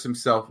inserts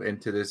himself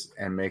into this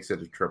and makes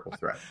it a triple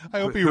threat. I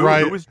hope he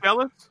rides. Who was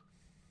jealous?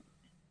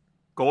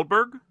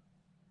 Goldberg?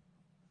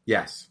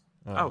 Yes.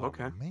 Oh,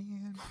 okay.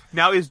 Man.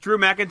 Now, is Drew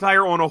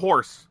McIntyre on a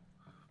horse?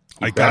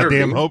 I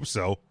goddamn hope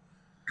so.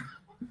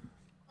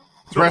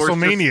 It's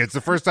WrestleMania. It's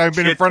the first time I've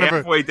been in front of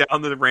halfway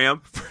down the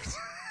ramp.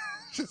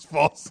 Just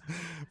falls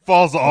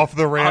off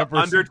the ramp.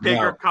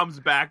 Undertaker comes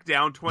back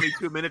down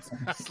 22 minutes,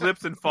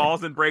 slips and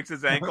falls and breaks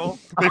his ankle.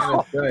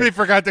 They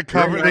forgot to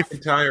cover. Drew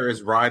McIntyre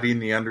is riding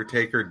the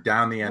Undertaker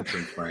down the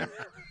entrance ramp.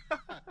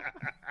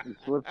 He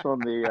slips on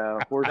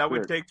the horse. That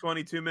would take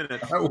 22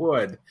 minutes. That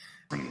would.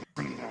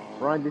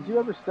 Ryan, did you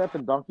ever step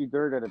in donkey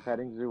dirt at a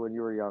petting zoo when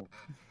you were young?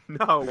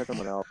 No.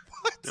 Someone else.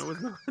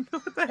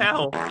 What the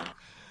hell?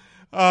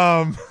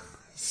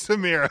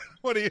 Samira,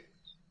 what do you?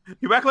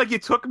 You act like you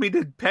took me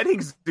to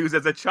petting zoos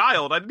as a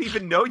child. I didn't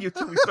even know you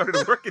till we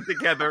started working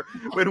together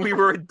when we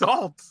were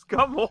adults.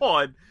 Come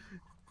on.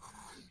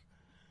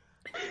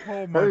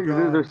 Oh my Petting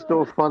zoos are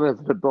still fun as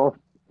an adult.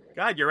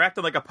 God, you're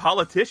acting like a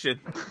politician.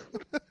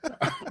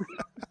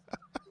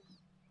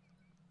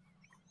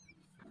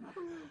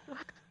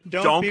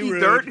 Donkey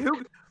dirt?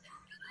 Who?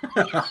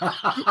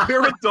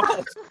 We're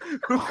adults.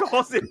 Who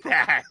calls it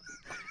that?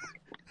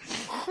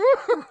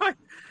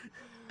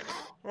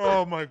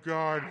 Oh my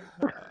God.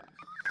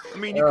 I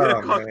mean, you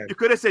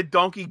could have said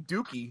Donkey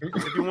Dookie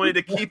if you wanted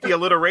to keep the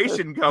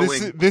alliteration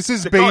going. This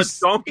is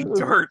based Donkey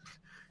Dirt.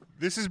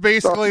 This is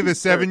basically the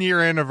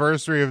 7-year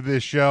anniversary of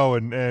this show,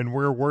 and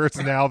we're worse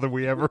now than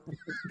we ever.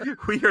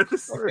 We are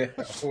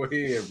the.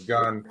 We have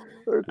gone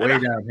way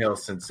downhill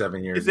since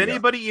 7 years. Is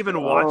anybody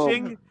even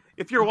watching?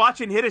 If you're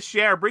watching, hit a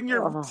share. Bring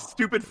your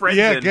stupid friends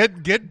in. Yeah,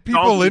 get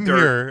people Donkey in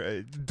dirt.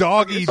 here.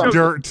 Doggy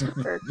dirt.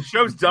 The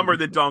show's dumber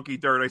than Donkey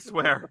Dirt, I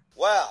swear.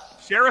 Well,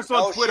 share us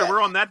on Twitter. Shit.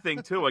 We're on that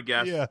thing too, I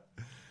guess.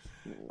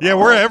 Yeah,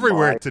 we're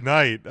everywhere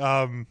tonight.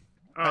 Oh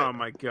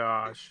my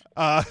gosh.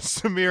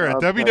 Samira,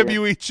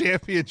 WWE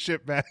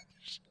Championship match.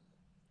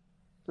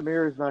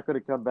 Samira's not going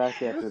to come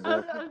back after this.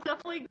 I'm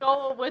definitely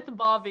going with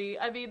Bobby.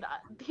 I mean,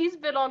 he's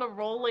been on a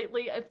roll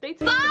lately. If they take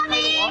the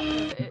title off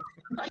of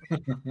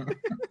it,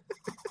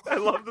 I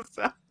love the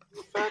sound.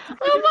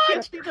 so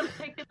much. She's gonna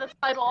take the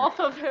title off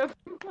of him.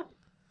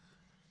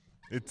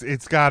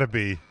 It's got to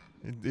be.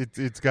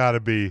 It's got to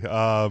be.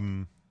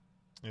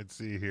 Let's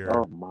see here.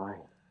 Oh my.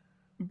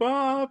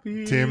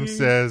 Bobby. Tim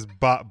says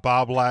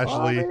Bob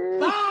Lashley.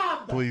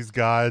 Bobby! Please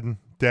God.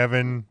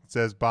 Devin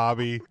says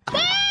Bobby.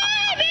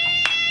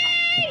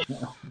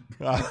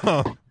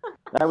 That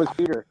was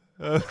Peter.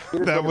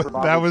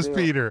 That was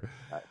Peter.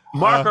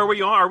 Mark, are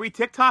we on? Are we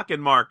TikToking,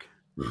 Mark?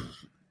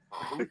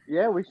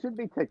 Yeah, we should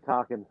be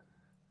TikToking.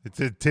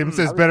 Tim says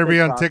I was better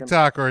be on TikToking.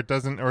 TikTok or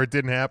it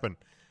didn't happen.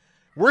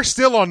 We're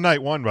still on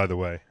night one, by the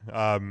way.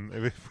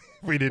 If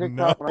we didn't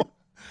know.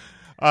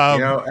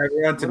 TikTok,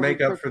 everyone, to what are make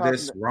we up for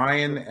this, TikToking?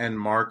 Ryan and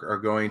Mark are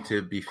going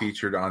to be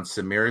featured on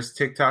Samira's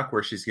TikTok,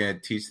 where she's going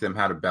to teach them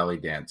how to belly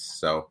dance.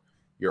 So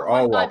you're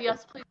all God, welcome.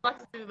 yes, please,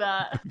 let's do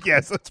that.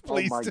 Yes, let's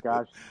please. Oh my do.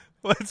 gosh.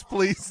 Let's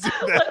please do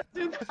that. Let's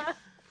do that.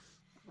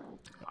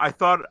 I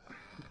thought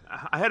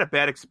I had a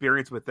bad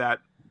experience with that.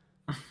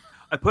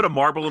 I put a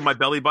marble in my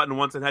belly button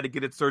once and had to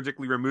get it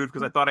surgically removed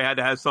because I thought I had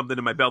to have something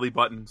in my belly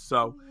button.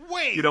 So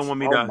Wait. you don't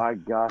want me Oh to. my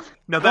gosh.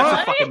 No, that's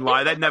What? a fucking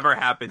lie. That never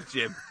happened,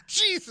 Jim.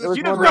 Jesus. It was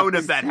You'd have one of known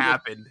those if that things-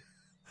 happened.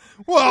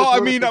 Well, I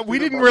It's mean, one of the we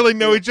things didn't about really it.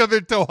 know each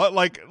other till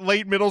like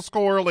late middle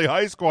school, early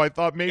high school. I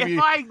thought maybe.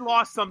 If I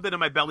lost something in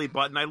my belly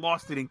button, I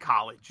lost it in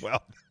college.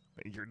 Well,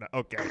 you're not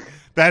okay.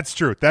 That's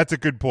true. That's a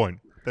good point.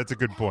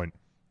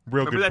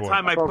 Real Remember good that point.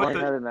 time I thought put I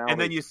had an the and alley.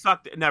 then you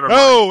sucked it? Never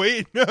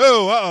mind. No,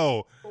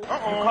 uh-oh. You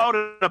called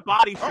it a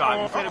body shot.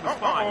 You said it was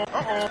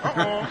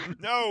fine.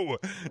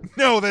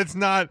 No, that's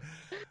not.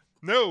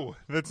 No,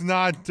 that's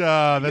not.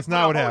 That's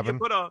not what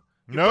happened.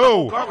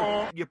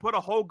 You put a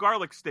whole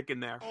garlic stick in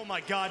there. Oh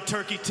my God,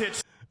 turkey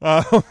tits.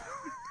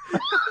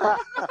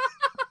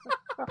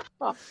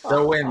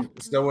 So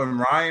when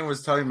Ryan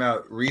was talking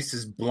about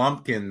Reese's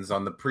Blumpkins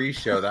on the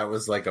pre-show, that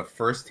was like a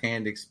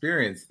first-hand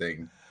experience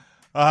thing.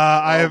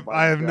 I Oh have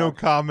my no gosh.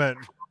 comment.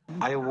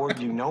 I award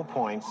you no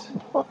points,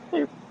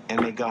 and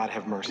may God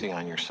have mercy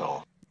on your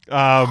soul.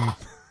 Um,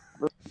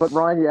 But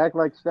Ryan, you act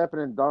like stepping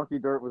in donkey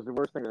dirt was the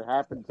worst thing that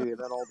happened to you,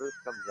 then all this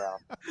comes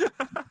out.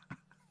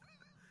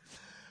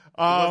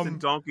 It wasn't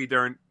donkey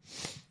dirt.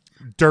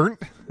 Dirt.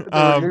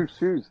 There were new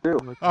shoes too.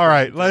 All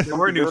right, let's. There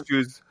were new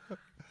shoes.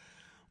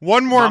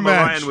 One more Mama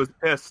match. Ryan was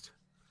pissed.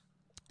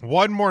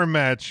 One more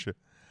match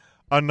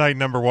on night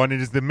number one.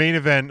 It is the main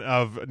event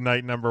of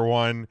night number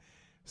one.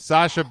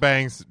 Sasha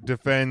Banks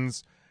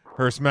defends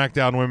her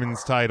SmackDown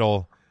Women's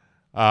title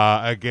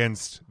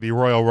against the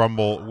Royal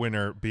Rumble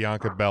winner,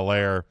 Bianca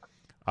Belair.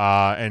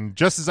 And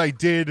just as I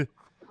did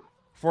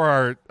for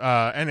our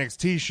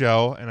NXT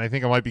show, and I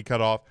think I might be cut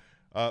off,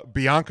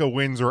 Bianca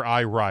wins or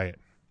I riot.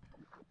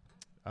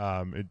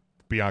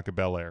 Bianca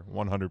Belair,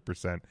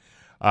 100%.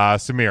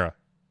 Samira.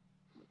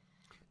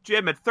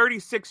 Jim, at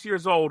 36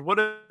 years old, what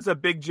does a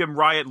big Jim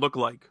riot look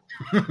like?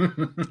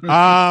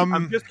 I'm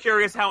I'm just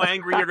curious how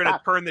angry you're going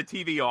to turn the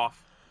TV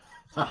off.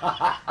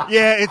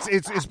 Yeah,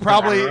 it's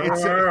probably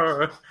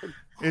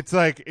it's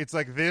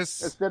like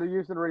this. Instead of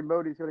using the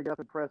remote, he's going to have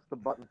to press the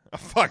button.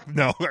 Fuck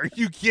no! Are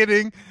you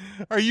kidding?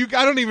 I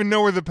don't even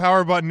know where the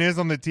power button is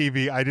on the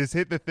TV. I just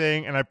hit the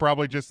thing and I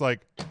probably just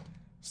like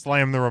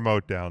slam the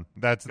remote down.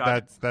 That's the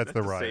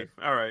riot. Safe.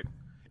 All right.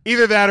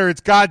 Either that or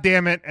it's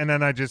goddamn it, and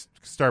then I just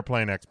start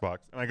playing Xbox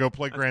and I go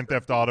play Grand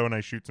Theft Auto and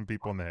I shoot some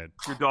people in the head.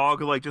 Your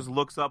dog like just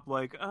looks up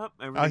like, Oh,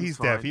 everything's he's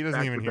fine. deaf. He doesn't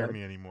Back even to hear bed.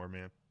 me anymore,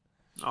 man.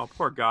 Oh,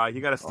 poor guy.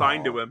 You got a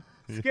sign to him.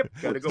 Skip,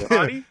 gotta go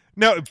potty.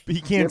 No,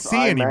 he can't Skip, see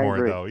I'm anymore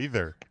angry. though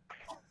either.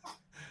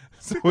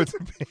 So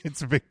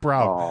it's a big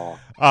problem.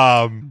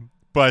 Oh.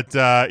 But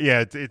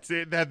yeah,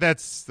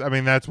 that's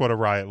what a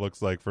riot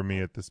looks like for me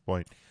at this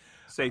point.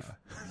 Safe.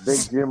 Big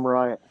Jim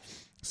riot.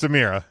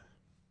 Samira.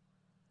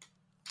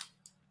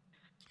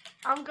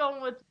 I'm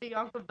going with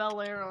Bianca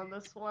Belair on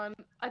this one.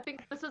 I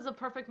think this is a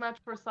perfect match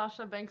for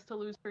Sasha Banks to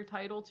lose her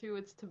title to.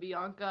 It's to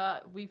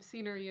Bianca. We've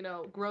seen her,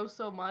 grow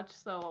so much,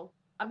 so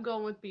I'm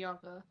going with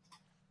Bianca.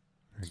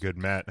 Good,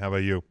 Matt. How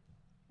about you?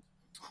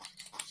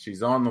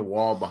 She's on the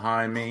wall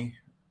behind me.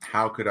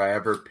 How could I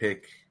ever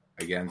pick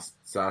against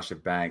Sasha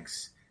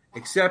Banks?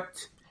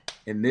 Except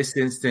in this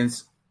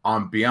instance,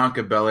 on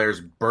Bianca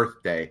Belair's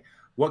birthday.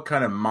 What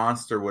kind of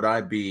monster would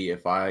I be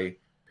if I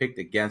picked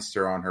against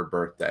her on her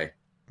birthday?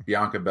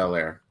 Bianca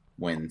Belair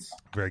wins.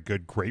 Very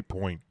good. Great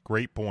point.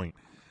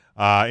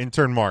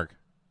 Intern Mark.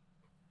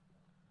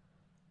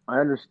 I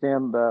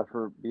understand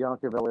for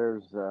Bianca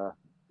Belair's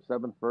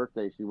 7th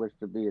birthday, she wished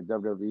to be a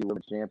WWE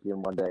Women's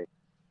Champion one day,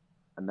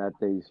 and that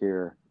day's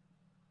here.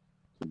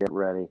 So get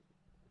ready.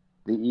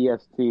 The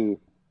EST,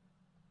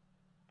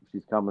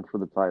 she's coming for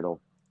the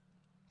title.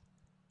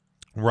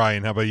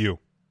 Ryan, how about you?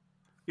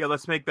 Yeah,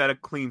 let's make that a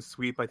clean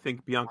sweep. I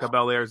think Bianca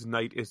Belair's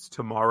night is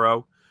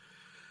tomorrow.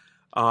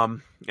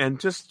 And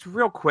just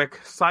real quick,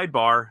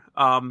 sidebar,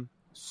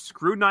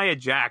 screw Nia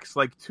Jax.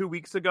 Like 2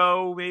 weeks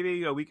ago,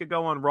 maybe a week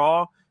ago on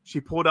Raw, She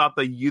pulled out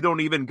the "You don't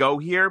even go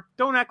here."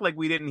 Don't act like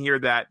we didn't hear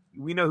that.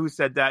 We know who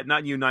said that.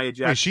 Not you, Nia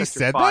Jax. Wait, she That's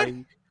your said fine.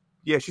 that?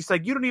 Yeah, she's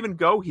like, "You don't even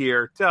go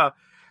here." I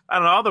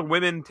don't know. All the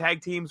women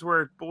tag teams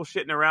were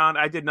bullshitting around.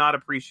 I did not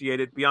appreciate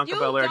it. Bianca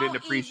Belair didn't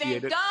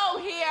appreciate it. Go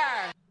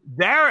here.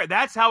 There,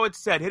 that's how it's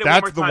said. Hit it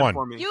That's one the more time one.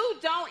 for me. You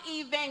don't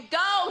even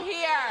go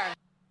here.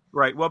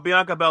 Right. Well,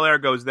 Bianca Belair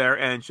goes there,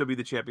 and she'll be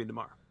the champion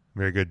tomorrow.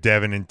 Very good.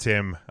 Devin and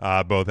Tim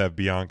both have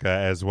Bianca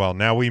as well.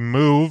 Now we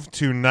move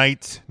to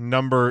night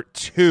number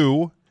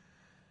 2.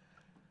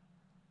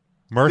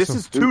 This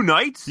is 2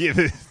 nights?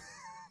 Yeah,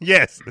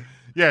 yes.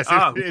 Yes,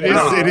 Oh,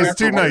 it is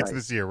 2 nights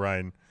this year,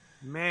 Ryan.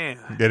 Man.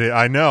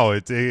 I know.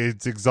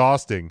 It's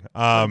exhausting.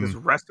 This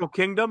Wrestle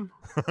Kingdom?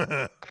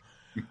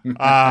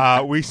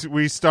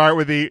 We start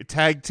with the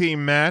tag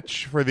team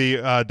match for the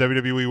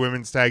WWE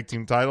Women's Tag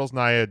Team titles.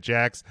 Nia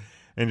Jax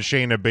and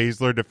Shayna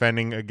Baszler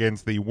defending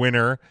against the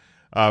winner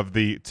of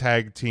the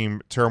tag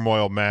team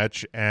turmoil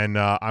match. And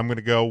I'm going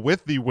to go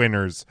with the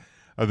winners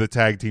of the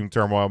tag team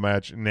turmoil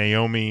match,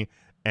 Naomi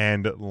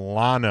and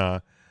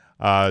Lana,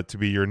 to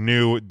be your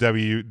new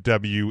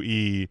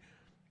WWE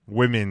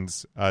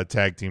Women's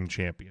Tag Team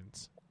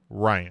Champions.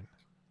 Ryan.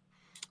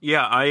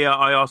 Yeah,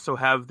 I also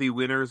have the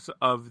winners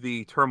of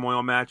the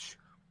turmoil match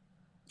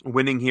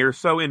winning here.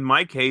 So in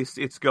my case,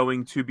 it's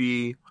going to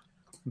be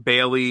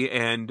Bayley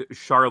and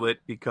Charlotte,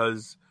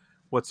 because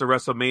what's a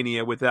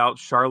WrestleMania without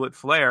Charlotte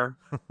Flair?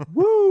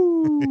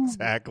 Woo!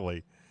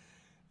 Exactly.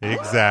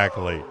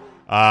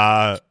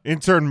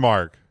 Intern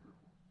Mark.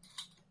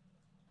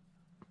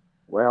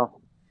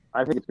 Well,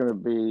 I think it's going to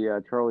be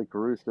Charlie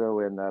Caruso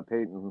and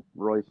Peyton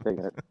Royce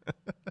taking it.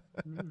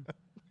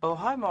 Oh,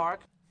 hi,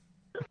 Mark.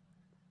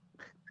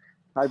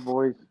 Hi,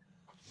 boys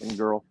and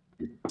girl.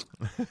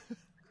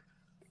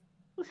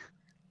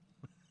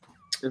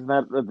 Isn't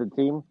that the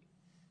team?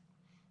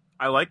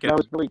 I like it. That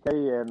was Billy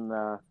Kay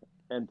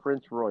and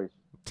Prince Royce.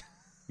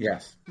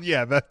 Yes.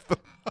 Yeah, that's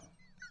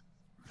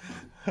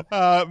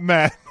the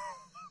Matt.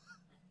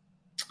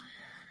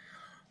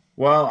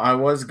 Well, I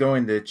was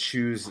going to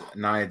choose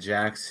Nia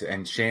Jax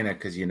and Shayna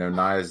because,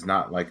 Nia's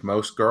not like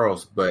most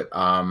girls. But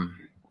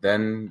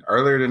then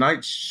earlier tonight,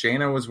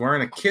 Shayna was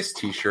wearing a Kiss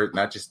t-shirt, and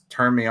that just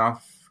turned me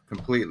off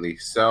completely.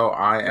 So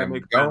I am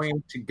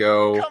going to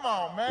go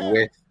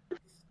with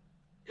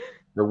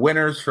the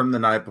winners from the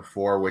night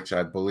before, which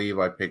I believe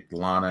I picked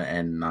Lana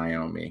and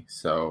Naomi.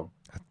 So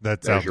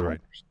that sounds right.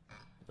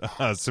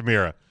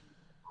 Samira.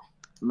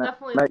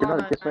 Definitely Matt, you're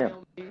Lana not a Kiss and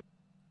fan. Naomi.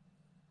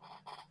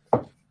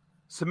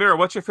 Samira,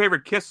 what's your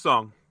favorite Kiss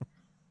song?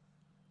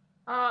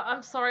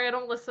 I'm sorry, I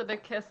don't listen to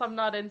Kiss. I'm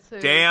not into.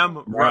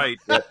 Damn right.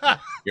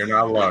 You're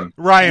not alone.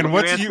 Ryan, You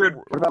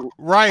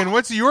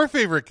what's your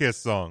favorite Kiss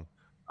song?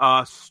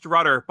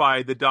 Strutter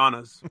by the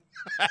Donnas.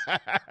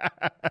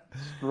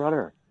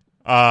 Strutter.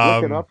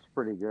 Look It Up's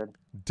pretty good.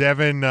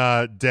 Devin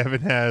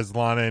has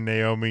Lana and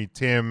Naomi.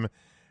 Tim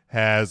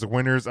has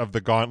winners of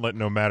the gauntlet,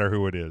 no matter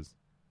who it is.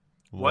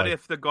 What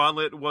if the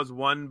gauntlet was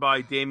won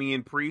by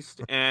Damian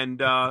Priest and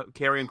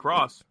Karrion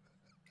Kross?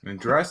 And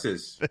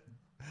dresses.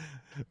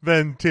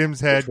 Then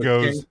Tim's head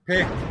goes.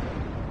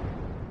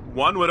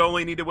 One would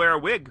only need to wear a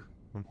wig.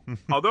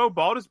 Although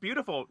bald is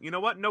beautiful. You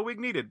know what? No wig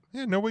needed.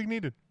 Yeah, no wig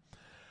needed.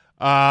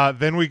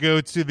 Then we go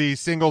to the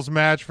singles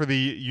match for the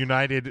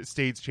United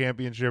States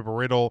Championship.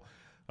 Riddle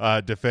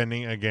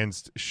defending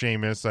against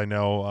Sheamus. I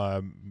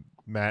know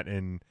Matt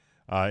and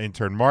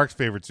intern Mark's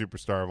favorite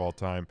superstar of all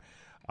time.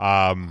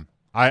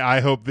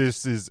 I hope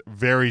this is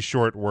very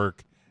short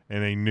work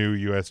and a new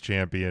U.S.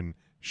 champion,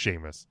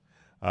 Sheamus.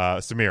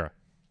 Samira.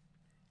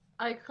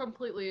 I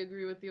completely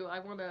agree with you. I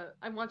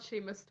want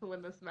Sheamus to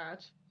win this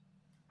match.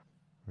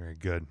 Very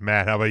good.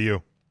 Matt, how about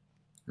you?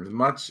 As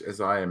much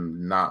as I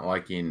am not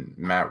liking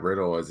Matt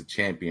Riddle as a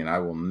champion, I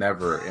will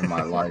never in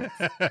my life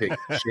pick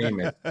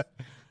Sheamus to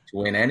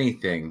win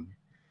anything.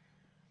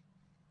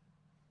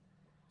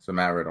 So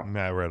Matt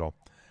Riddle.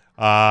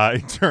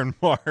 Intern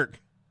Mark.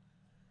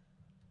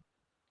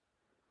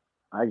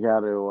 I got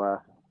to,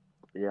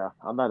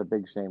 I'm not a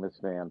big Sheamus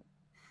fan.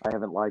 I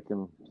haven't liked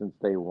him since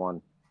day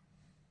one.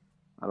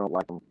 I don't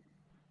like him.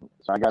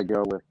 So I got to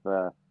go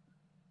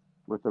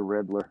with the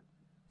Riddler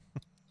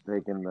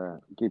keeping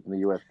the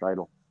U.S.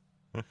 title.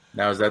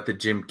 Now, is that the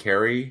Jim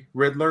Carrey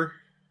Riddler?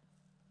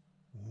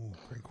 Ooh,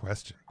 great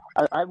question.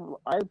 I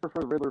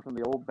prefer Riddler from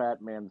the old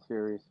Batman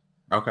series.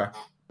 Okay.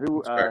 Who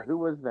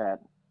was that?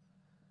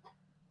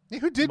 Hey,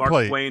 who did Mark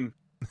play? Twain.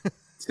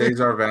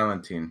 Cesar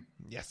Valentine.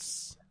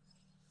 Yes.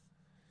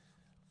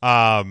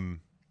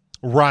 Ryan,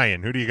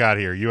 who do you got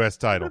here? U.S.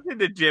 title. Look at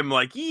the Jim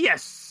like,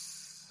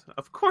 yes!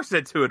 Of course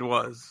that's who it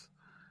was.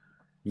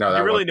 No,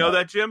 You really know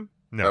that, Jim?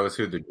 No. That was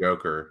who the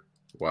Joker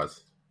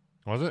was.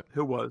 Was it?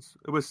 Who was?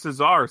 It was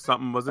Cesar or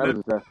something, wasn't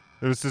it?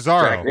 It was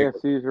Cesaro. Yeah,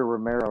 Cesar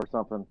Romero or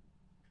something.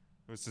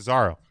 It was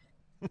Cesaro.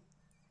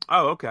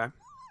 Oh, okay.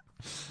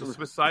 The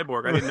Swiss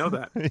Cyborg. I didn't know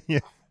that. Yeah.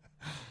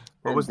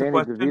 What was Danny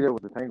the question? DeVito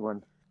with the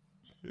Penguin.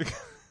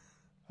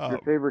 Your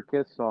favorite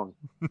Kiss song?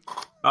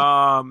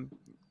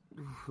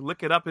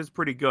 Lick It Up is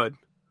pretty good.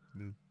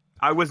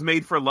 I Was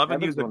Made for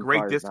Loving You is a Heaven's on great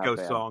Fire is not disco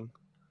bad. song.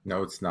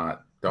 No, it's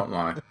not. Don't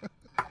lie.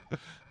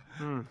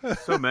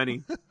 So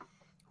many.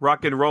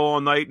 Rock and roll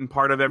all night and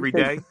part of every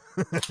day.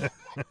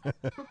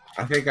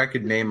 I think I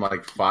could name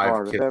like 5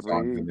 Part of Kiss every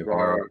songs that have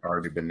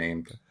already been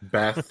named.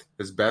 Beth.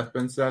 Has Beth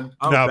been said?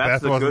 Oh, no,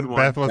 that's Beth a good wasn't. one.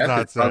 Beth was Beth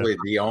not is said. probably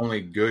the only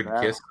good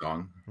Wow. Kiss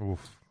song.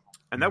 Oof.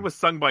 And that was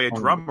sung by a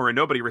drummer, and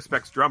nobody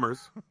respects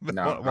drummers.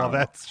 No, Well,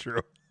 that's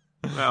true.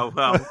 Well.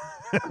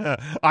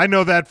 I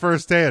know that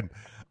firsthand.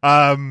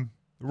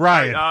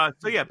 Ryan.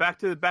 So yeah, back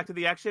to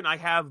the action. I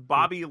have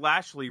Bobby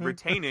Lashley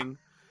retaining.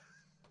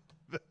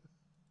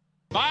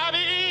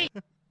 Bobby!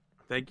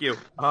 Thank you.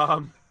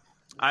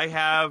 I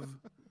have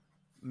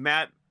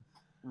Matt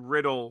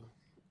Riddle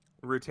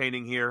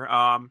retaining here.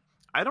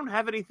 I don't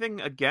have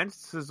anything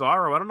against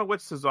Cesaro. I don't know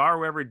what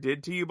Cesaro ever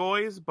did to you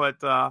boys,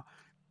 but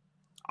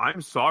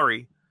I'm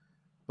sorry.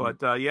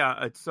 But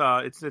yeah, it's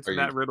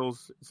Matt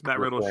Riddle's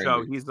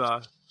show. He's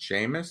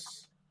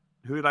Sheamus?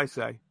 Who did I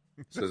say?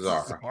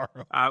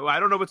 Cesaro. I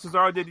don't know what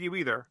Cesaro did to you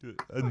either.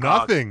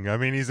 Nothing. I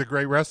mean, he's a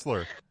great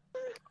wrestler.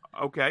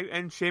 Okay,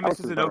 and Sheamus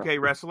is an okay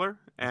wrestler,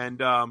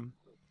 and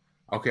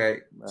Okay,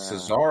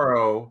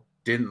 Cesaro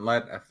didn't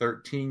let a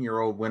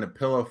 13-year-old win a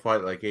pillow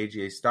fight like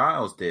AJ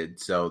Styles did,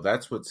 so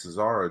that's what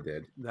Cesaro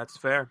did. That's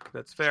fair.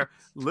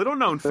 Little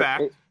known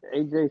fact.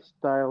 AJ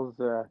Styles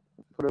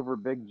put over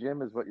Big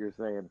Jim is what you're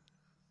saying.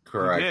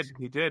 Correct.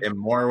 He did. In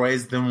more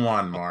ways than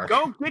one, Mark.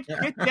 Go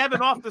get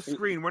Devin off the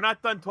screen. We're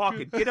not done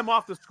talking. Get him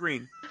off the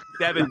screen.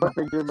 Devin,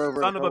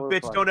 son of a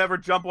bitch, don't ever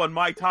jump on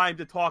my time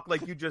to talk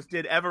like you just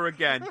did ever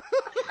again.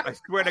 I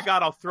swear to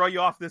God, I'll throw you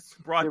off this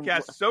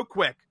broadcast so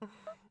quick.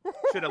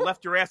 Should have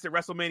left your ass at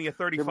WrestleMania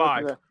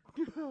 35.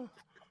 It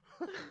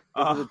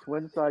was a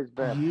twin-size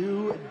bet.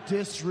 You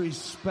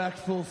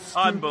disrespectful,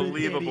 stupid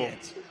Unbelievable.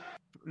 idiot.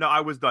 No, I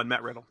was done.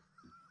 Matt Riddle.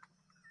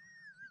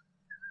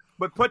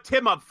 But put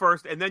Tim up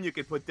first, and then you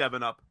can put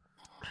Devin up.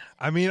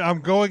 I mean, I'm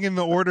going in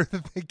the order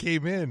that they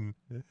came in.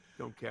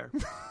 Don't care.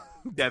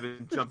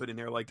 Devin jumping in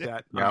there like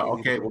that. Yeah,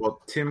 okay,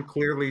 well, Tim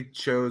clearly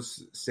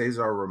chose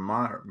Cesar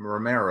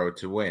Romero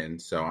to win,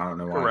 so I don't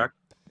know why. Correct.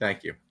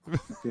 Thank you.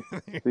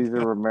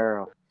 Cesar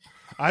Romero.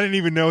 I didn't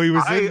even know he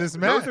was in this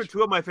match. Those are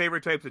two of my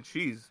favorite types of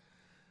cheese.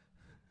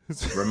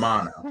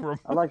 Romano.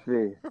 I like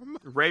the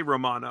Ray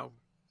Romano.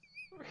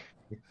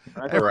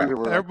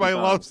 Everybody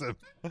loves him.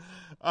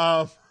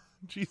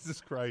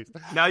 Jesus Christ.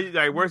 Now,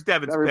 where's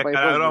Devin's pick?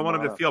 I don't want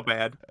him to feel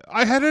bad.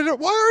 I had it.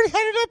 Well, I already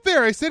had it up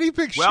there. I said he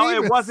picked Well,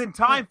 Sheamus. it wasn't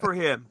time for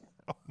him.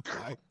 Oh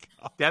my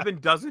God. Devin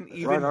doesn't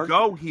even Right,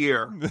 go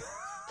here.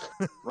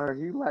 Aren't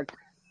you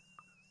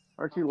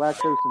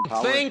lactose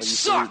intolerant? Thing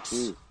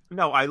sucks!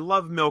 No, I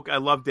love milk. I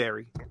love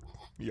dairy.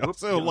 You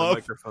Oops, also get on the love.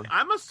 microphone.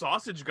 I'm a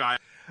sausage guy.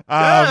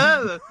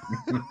 Um,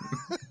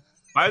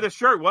 Buy the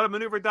shirt,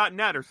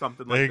 whatamaneuver.net or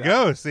something like there that. you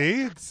go.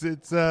 See,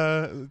 it's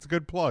a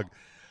good plug.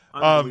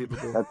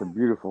 Unbelievable. That's a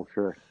beautiful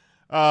shirt.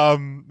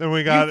 Then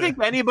we got. You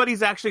think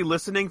anybody's actually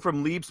listening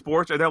from Leap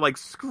Sports, or they're like,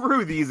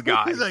 screw these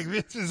guys? He's like,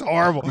 this is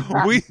horrible.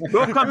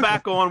 We'll come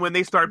back on when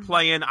they start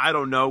playing, I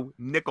don't know,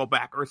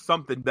 Nickelback or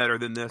something better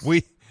than this.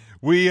 We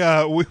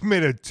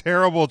made a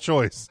terrible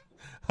choice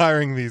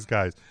hiring these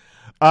guys.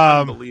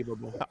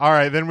 Unbelievable. All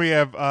right, then we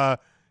have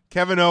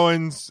Kevin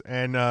Owens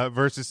and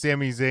versus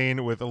Sami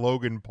Zayn with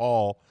Logan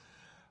Paul.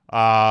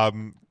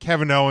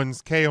 Kevin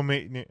Owens, KO.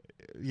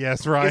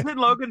 Yes, right. Isn't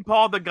Logan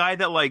Paul the guy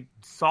that like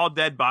saw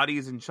dead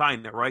bodies in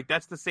China? Right,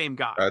 that's the same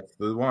guy. That's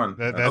the one.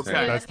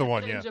 That's the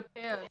one. In Yeah.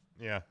 Japan.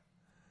 Yeah.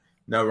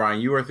 No,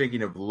 Ryan, you were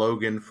thinking of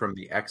Logan from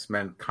the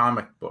X-Men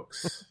comic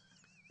books.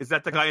 Is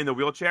that the guy in the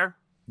wheelchair?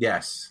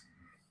 Yes.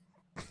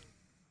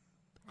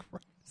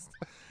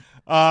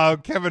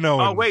 Kevin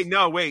Owens.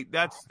 Oh wait,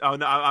 that's. Oh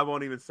no, I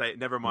won't even say it.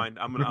 Never mind.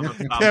 I'm gonna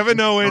stop. Kevin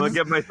Owens. I'm gonna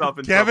get myself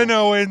in Kevin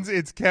trouble. Owens.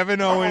 It's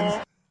Kevin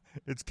Owens.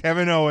 It's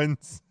Kevin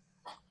Owens.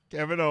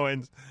 Kevin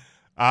Owens.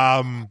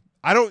 I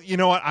don't. You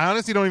know what? I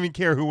honestly don't even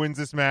care who wins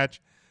this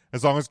match,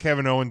 as long as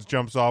Kevin Owens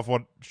jumps off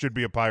what should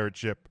be a pirate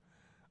ship,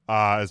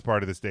 as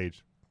part of the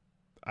stage.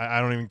 I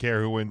don't even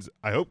care who wins.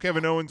 I hope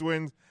Kevin Owens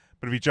wins,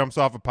 but if he jumps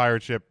off a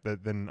pirate ship,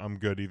 then I'm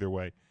good either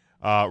way.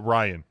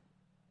 Ryan.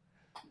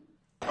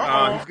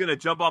 He's gonna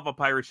jump off a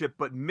pirate ship,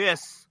 but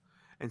miss,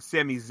 and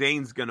Sami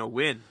Zayn's gonna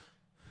win.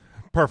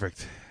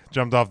 Perfect.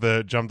 Jumped off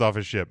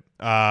his ship.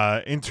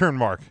 Intern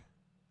Mark.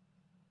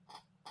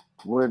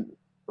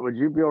 Would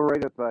you be all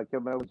right if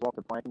Kevin Owens walked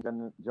the plank and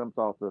then jumps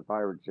off the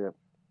pirate ship?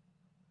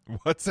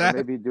 What's Or that?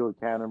 maybe do a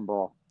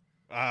cannonball.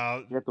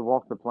 You have to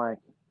walk the plank.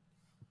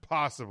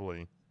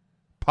 Possibly.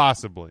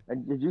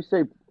 And did you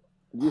say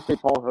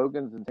Paul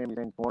Hogan's in Sami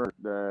Zayn's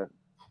corner?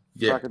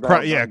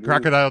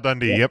 Crocodile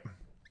Dundee. Yep.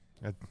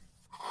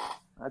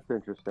 That's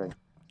interesting.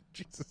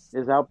 Jesus.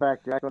 Is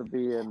Outback Jack going to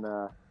be in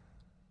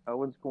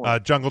Owens' corner?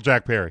 Jungle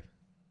Jack Perry.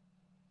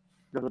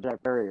 Jungle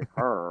Jack Perry.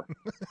 Her.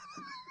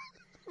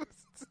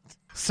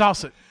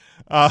 Sauce it.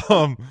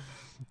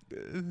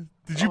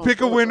 Did you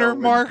pick a winner,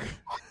 Mark?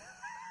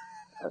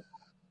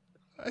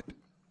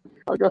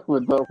 I'll go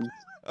with Owens.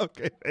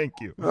 Okay, thank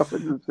you. Owens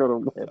is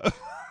going to win.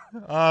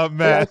 Matt.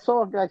 Yeah, I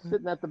saw a guy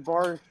sitting at the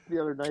bar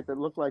the other night that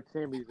looked like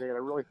Sami Zayn. I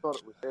really thought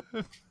it was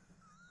him.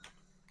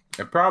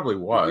 It probably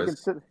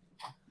was.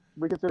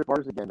 We consider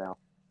bars again now.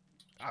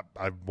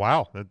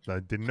 Wow, I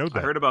didn't know that.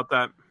 I heard about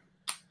that.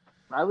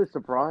 I was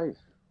surprised.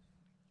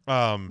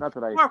 Not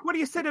that I. Mark, what do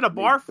you sit at a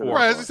bar for?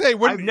 Right, as I say,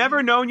 I've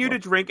never known you to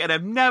drink, and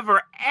I've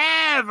never,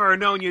 ever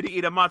known you to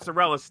eat a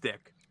mozzarella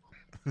stick.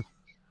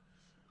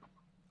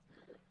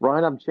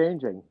 Ryan, I'm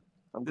changing.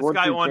 This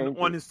guy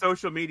on his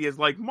social media is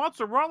like,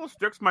 mozzarella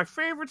sticks, my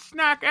favorite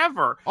snack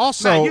ever.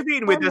 Also, man, you've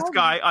eaten with this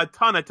guy a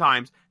ton of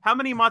times. How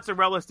many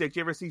mozzarella sticks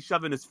you ever see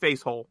shoved in his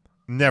face hole?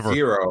 Never.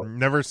 0.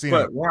 Never seen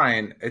but it.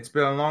 Ryan, it's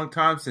been a long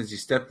time since you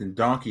stepped in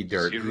donkey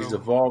dirt. 0. He's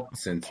evolved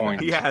since then.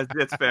 Yeah,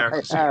 that's fair.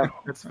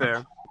 That's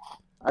fair.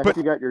 I hope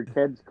you got your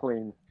kids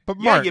clean. But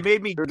Yeah, Mark, you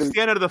made me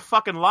stand under the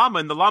fucking llama,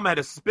 and the llama had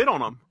to spit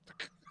on him.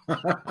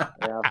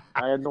 Yeah,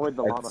 I annoyed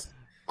the llama.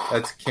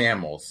 That's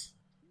camels.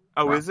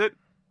 Oh, Wow. is it?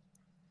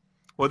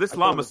 Well, this I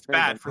llama thought it was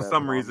spat for famous,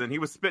 some llama. reason. He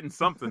was spitting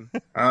something. Oh,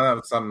 that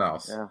was something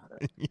else. Yeah,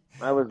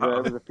 that was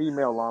it was a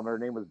female llama. Her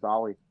name was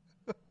Dolly.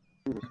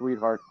 She was a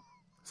sweetheart.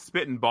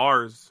 Spitting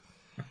bars.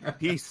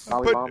 Peace.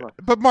 Dolly Llama.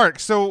 but Mark,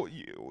 so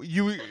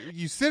you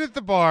sit at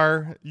the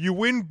bar, you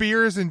win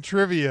beers and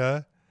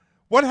trivia.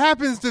 What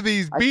happens to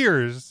these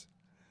beers?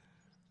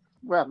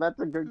 Well, that's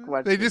a good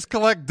question. They just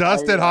collect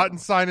dust at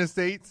Hottenstein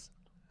Estates?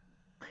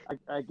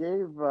 I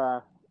gave,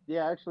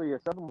 actually,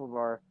 some of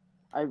our.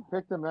 I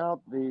picked them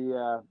out.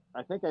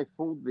 I think I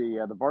fooled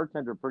the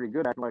bartender pretty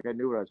good, acting like I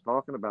knew what I was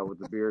talking about with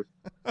the beers.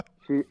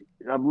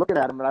 I'm looking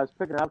at them, and I was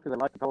picking out because I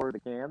like the color of the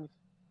cans.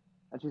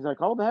 And she's like,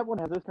 "Oh, that one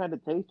has this kind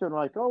of taste to it." And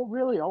I'm like, "Oh,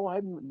 really? Oh, I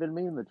haven't been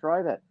meaning to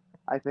try that."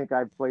 I think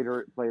I played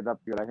it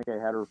up good. I think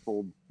I had her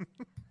fooled.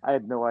 I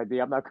had no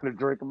idea. I'm not going to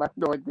drink them. I have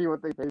no idea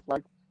what they taste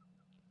like.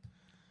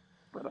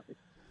 But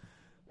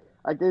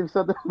I gave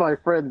some to my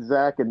friend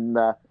Zach, and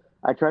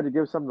I tried to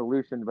give some to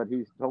Lucian, but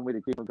he told me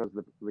to keep them because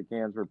the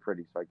cans were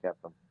pretty, so I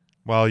kept them.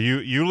 Well,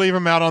 you leave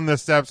them out on the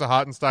steps of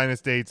Hottenstein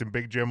Estates, and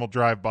Big Jim will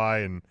drive by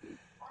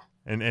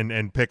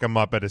and pick them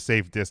up at a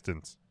safe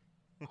distance.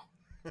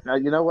 Now,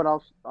 you know what?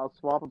 I'll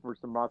swap them for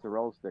some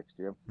mozzarella sticks,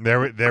 Jim.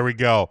 There we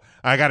go.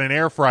 I got an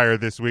air fryer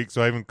this week,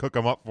 so I even cook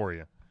them up for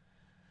you.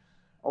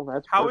 Oh,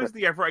 that's How perfect. is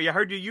the air fryer? I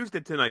heard you used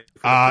it tonight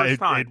for the first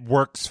time. It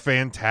works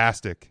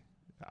fantastic.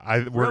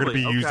 We're going to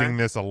be Really? using Okay.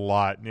 this a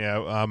lot.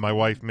 Yeah, my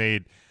wife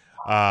made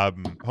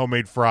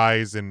homemade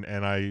fries, and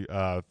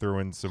I threw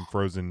in some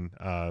frozen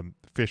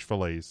fish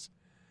fillets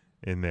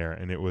in there,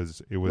 and it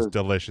was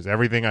delicious.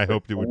 Everything I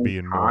hoped it would be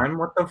and more.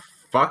 What the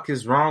fuck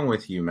is wrong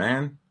with you,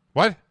 man?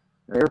 What?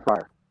 Air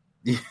fryer.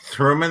 You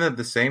threw them in at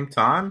the same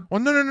time? Well,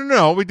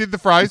 no. We did the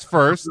fries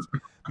first,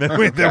 then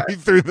we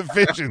threw the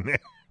fish in there.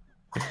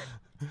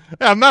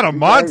 I'm not a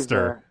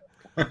monster.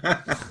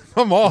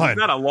 Come on. He's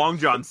not a Long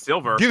John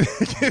Silver. Give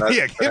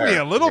me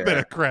a little bit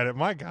of credit.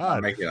 My God.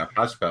 I'm making a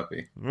hush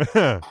puppy.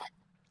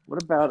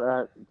 What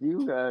about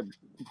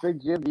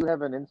Big Jim? Do you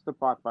have an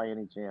Instapot by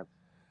any chance?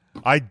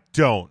 I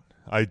don't.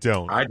 I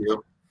do.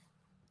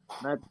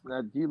 Matt,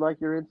 do you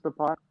like your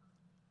Instapot?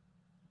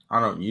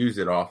 I don't use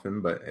it often,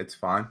 but it's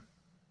fine.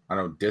 I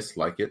don't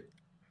dislike it.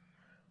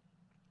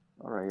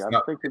 All right,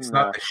 It's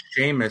not the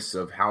Seamus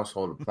of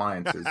household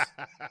appliances.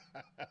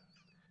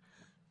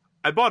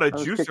 I bought a I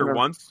was kicking juicer her-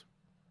 once.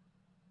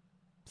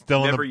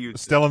 Never used it.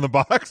 Still in the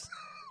box.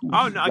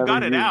 Oh, no, I Never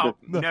got it used out.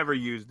 it. Never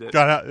used it.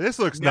 Got out. This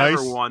looks Never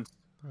nice. once.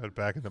 Got it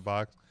back in the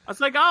box. I was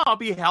like, oh, I'll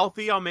be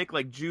healthy. I'll make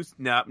like juice.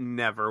 No,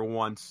 never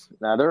once.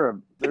 Now they're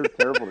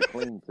terrible to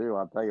clean too.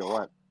 I'll tell you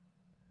what.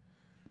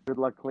 Good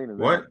luck cleaning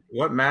that.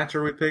 What match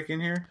are we picking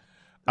here?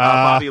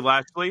 Bobby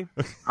Lashley.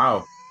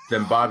 Oh,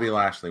 then Bobby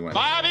Lashley wins.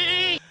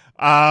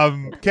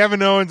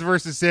 Kevin Owens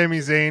versus Sami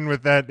Zayn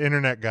with that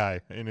internet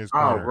guy in his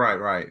Oh, corner.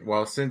 right.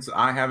 Well, since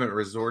I haven't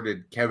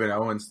resorted Kevin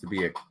Owens to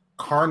be a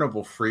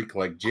carnival freak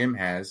like Jim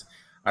has,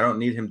 I don't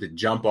need him to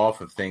jump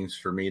off of things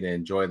for me to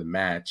enjoy the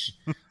match.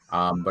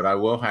 But I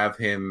will have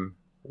him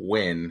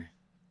win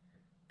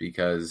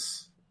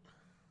because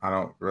I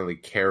don't really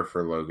care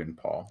for Logan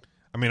Paul.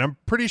 I mean, I'm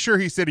pretty sure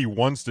he said he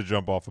wants to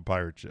jump off a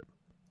pirate ship.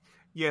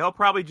 Yeah, he'll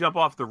probably jump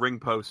off the ring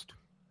post.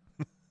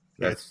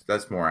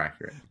 That's more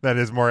accurate. That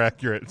is more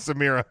accurate.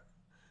 Samira.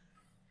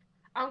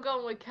 I'm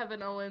going with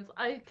Kevin Owens.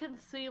 I can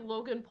see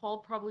Logan Paul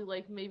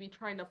probably maybe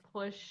trying to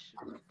push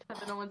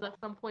Kevin Owens at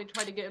some point,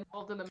 try to get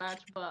involved in the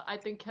match, but I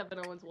think Kevin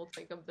Owens will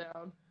take him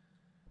down.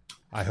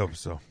 I hope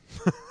so.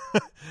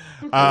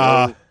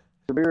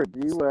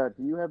 Samira,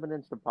 do you have an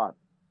Instapot?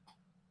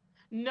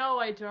 No,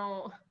 I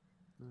don't.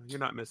 You're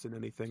not missing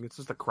anything. It's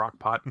just a crock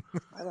pot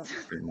I don't.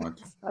 Pretty much.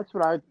 That's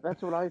what I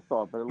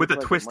thought. But it with a looks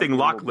like it twisting might be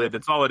a lock little lid.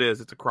 That's all it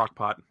is. It's a crock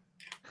pot.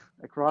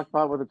 A crock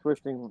pot with a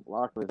twisting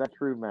lock lid. Is that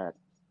true, Matt?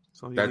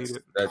 So you That's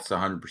need it.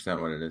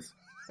 100% what it is.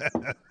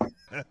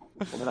 Well,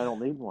 then I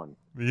don't need one.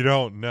 You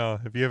don't know.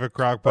 If you have a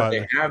crock But pot.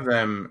 they have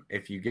them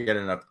if you get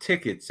enough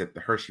tickets at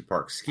the Hershey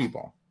Park Skee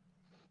Ball.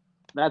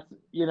 That's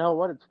you know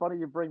what? It's funny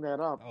you bring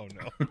that up. Oh,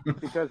 no.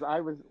 Because I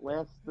was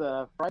last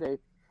Friday.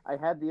 I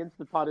had the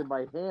Instapot in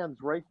my hands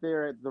right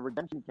there at the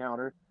redemption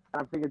counter, and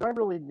I'm thinking, do I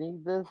really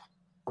need this?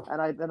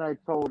 And I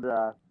told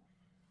who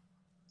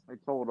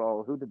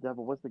the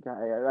devil? What's the guy?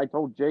 I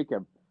told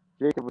Jacob.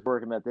 Jacob was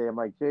working that day. I'm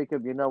like,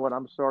 Jacob, you know what?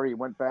 I'm sorry. You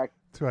went back.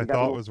 That's who I you got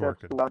thought little was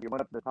steps working. out, you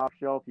went up to the top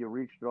shelf. You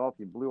reached it off.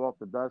 You blew off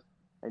the dust,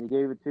 and you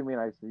gave it to me.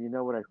 And I said, you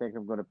know what? I think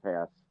I'm going to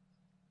pass.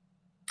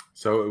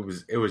 So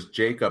it was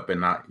Jacob and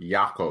not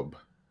Jakob.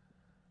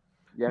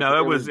 Yes, No,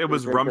 it was Jacob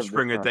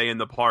Rumspringa this Day in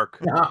the park.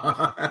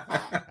 time.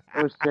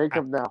 It was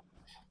Jacob now.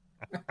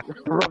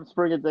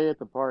 Rumspringa Day at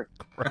the park.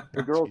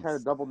 The girls had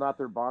to double knot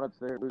their bonnets.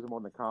 They lose them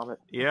on the Comet.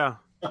 Yeah.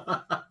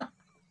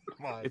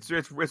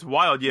 It's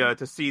wild, yeah,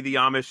 to see the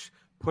Amish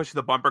push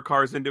the bumper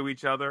cars into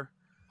each other.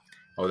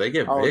 Oh, they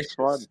get It's vicious.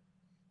 fun.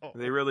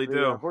 They really The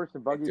do. horse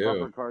and buggy They do.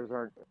 bumper cars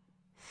aren't.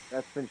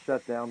 That's been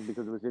shut down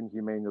because it was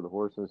inhumane to the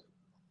horses.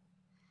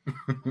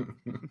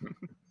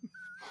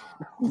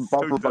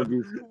 Bumper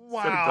buggies.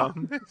 Wow.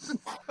 This is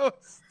so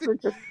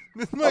stupid.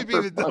 This might be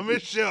the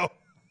dumbest show.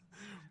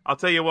 I'll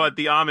tell you what,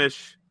 the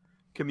Amish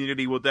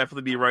community will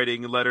definitely be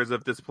writing letters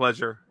of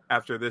displeasure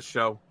after this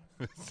show.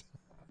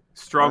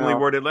 Strongly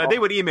Well, worded letters. They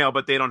would email,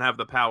 but they don't have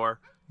the power.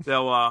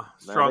 They'll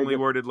strongly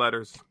worded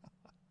letters.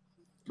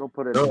 They'll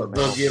put it. They'll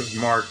give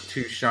Mark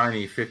 2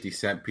 shiny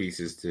 50-cent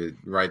pieces to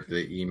write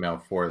the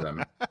email for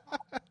them.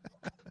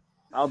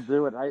 I'll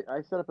do it.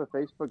 I set up a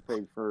Facebook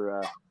page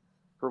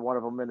for one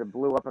of them, and it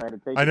blew up, and I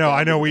had to take. I it know. down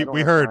I know. because We don't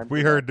have heard. time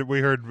We for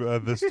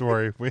heard the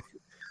story. We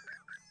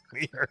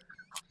heard.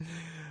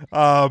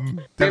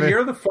 Tim,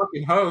 you're the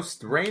fucking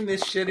host. Rein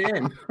this shit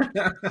in.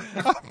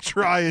 I'm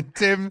trying,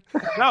 Tim.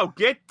 No,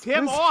 get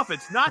Tim off.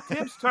 It's not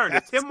Tim's turn.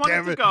 If Tim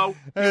wanted to go,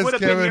 he That's would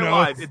have been Kevin here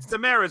Owens. live. It's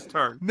Tamara's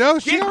turn. No,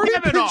 she Get already.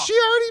 Kevin off. She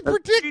already She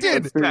predicted.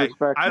 didn't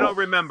say. I don't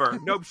remember.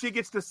 Nope, she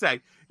gets to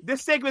say.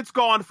 This segment's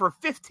gone for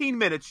 15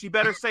 minutes. She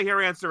better say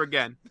her answer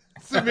again.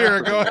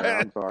 Samira, go I'm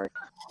ahead. sorry.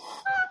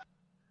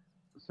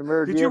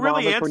 Samira, Did do you have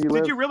really Amish answer? where you Did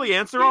live? you really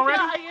answer already?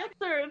 Yeah, I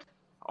answered.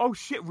 Oh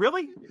shit!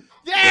 Really?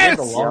 She has Yes.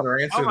 a longer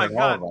answer Oh my than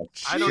God. all of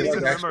us. I don't She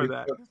even actually remember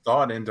that. put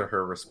thought into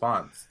her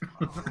response.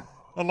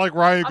 Unlike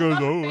Ryan I'm goes,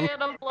 not a oh.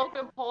 fan of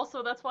Logan Paul,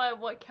 so that's why I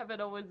want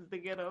Kevin Owens to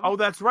get him. Oh,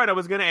 that's right. I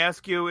was going to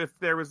ask you if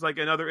there was like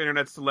another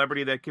internet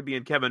celebrity that could be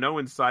in Kevin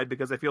Owens' side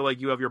because I feel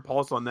like you have your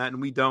pulse on that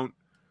and we don't.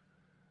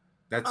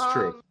 That's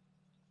true.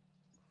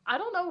 I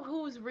don't know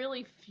who's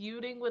really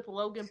feuding with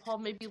Logan Paul.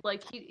 Maybe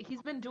like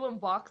he's been doing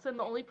boxing.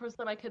 The only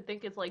person I could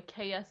think is like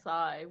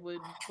KSI would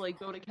like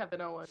go to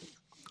Kevin Owens.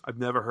 I've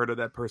never heard of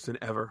that person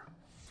ever.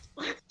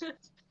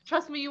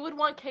 Trust me, you would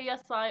want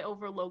KSI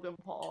over Logan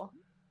Paul.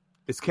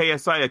 Is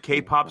KSI a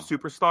K-pop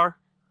superstar?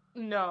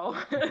 No.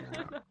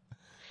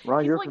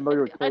 Ron, He's you're like,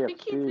 familiar with I KFC.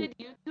 think he did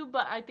YouTube,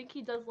 but I think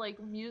he does like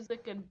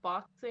music and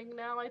boxing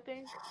now. I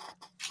think.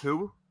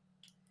 Who?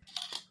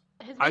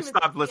 His name I is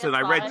stopped listening.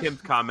 I read KSI.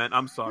 Tim's comment.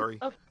 I'm sorry.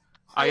 Oh,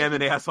 I am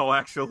an asshole,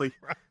 actually.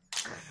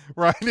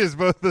 Ryan is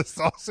both the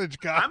sausage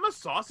guy I'm a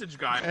sausage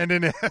guy. and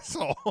an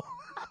asshole.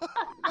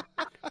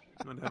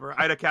 Whatever.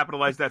 I'd have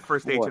capitalized that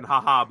first H What? in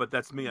haha, but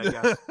that's me, I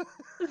guess.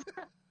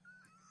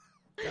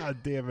 God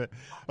damn it.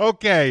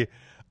 Okay.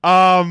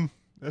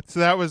 So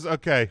that was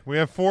okay. We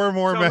have 4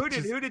 more So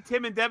matches. who did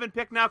Tim and Devin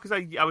pick now? Because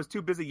I was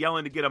too busy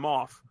yelling to get him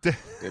off. They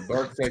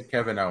both said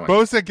Kevin Owens.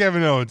 Both said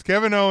Kevin Owens.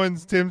 Kevin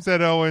Owens. Tim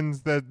said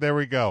Owens. There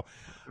we go.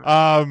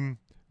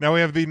 Now we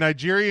have the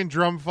Nigerian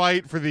drum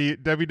fight for the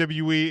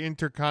WWE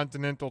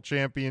Intercontinental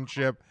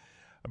Championship.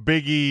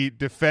 Big E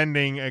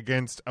defending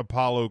against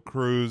Apollo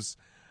Crews.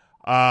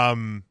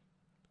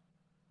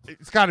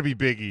 It's got to be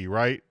Big E,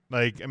 right?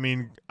 Like, I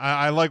mean,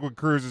 I like what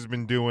Crews has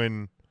been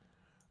doing,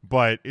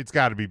 but it's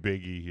got to be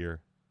Big E here.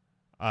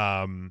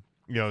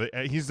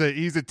 He's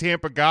a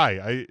Tampa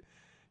guy.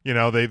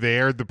 They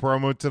aired the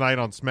promo tonight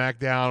on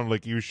SmackDown.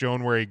 Like, he was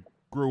showing where he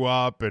grew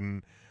up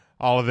and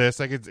all of this.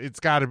 Like, it's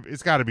got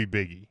to be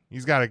Big E.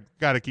 He's got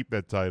to keep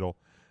that title.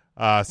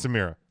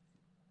 Samira.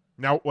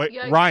 Now, wait,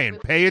 Yeah, Ryan,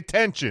 pay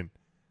attention.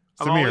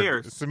 I'm all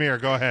ears. Samira,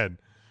 go ahead.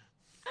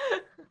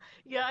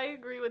 Yeah, I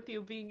agree with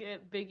you being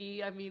at Big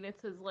E. I mean,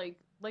 it's his like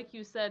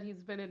you said,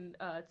 he's been in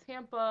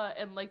Tampa,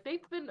 and like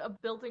they've been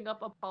building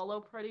up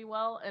Apollo pretty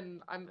well,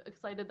 and I'm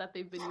excited that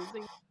they've been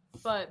using.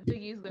 But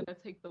Big E's gonna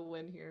take the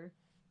win here.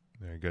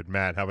 Very good,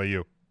 Matt. How about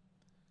you?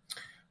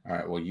 All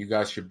right. Well, you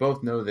guys should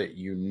both know that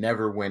you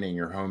never win in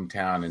your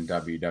hometown in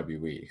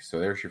WWE. So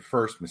there's your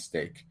first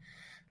mistake.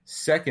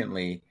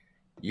 Secondly,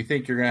 you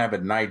think you're going to have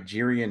a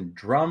Nigerian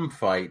drum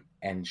fight,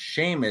 and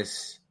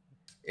Sheamus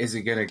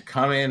isn't going to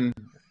come in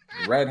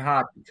red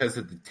hot because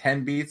of the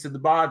 10 beats of the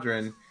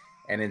Bodhrán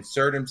and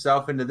insert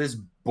himself into this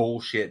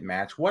bullshit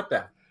match. What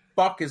the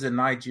fuck is a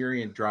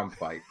Nigerian drum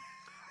fight?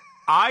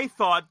 I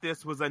thought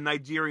this was a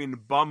Nigerian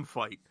bum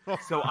fight,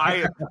 so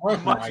I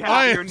am much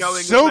I happier am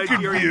knowing so it's a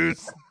Nigerian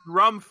confused.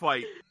 drum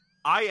fight.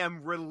 I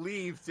am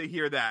relieved to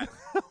hear that.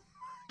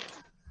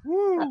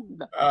 Woo!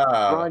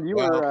 Ron, you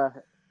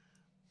were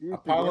you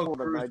used to Apollo gamble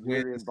the Crews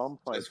Nigerian wins bum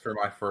fight. just for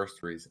my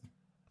first reason.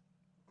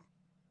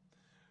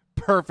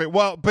 Perfect.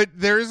 Well, but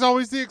there is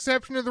always the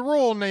exception to the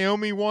rule.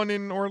 Naomi won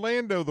in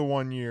Orlando the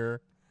one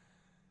year.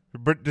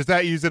 But does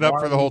that use it up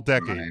for the whole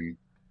decade? Time.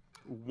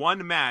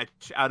 One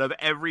match out of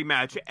every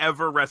match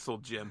ever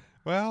wrestled, Jim.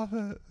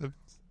 Well,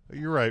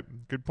 you're right.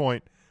 Good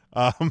point.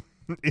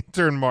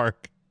 Intern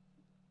Mark.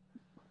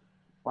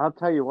 Well, I'll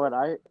tell you what,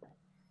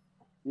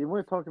 You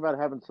want to talk about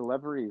having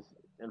celebrities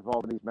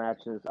involved in these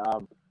matches.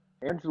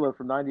 Angela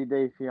from 90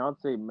 Day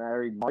Fiance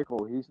married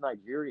Michael. He's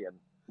Nigerian,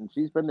 and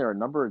she's been there a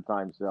number of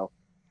times. So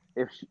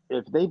if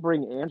they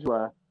bring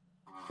Angela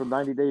from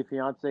 90 Day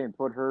Fiance and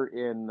put her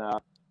in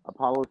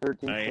Apollo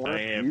 13 corner,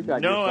 I have you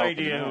got no yourself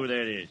idea a who match.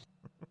 that is.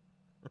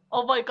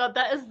 Oh my god,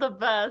 that is the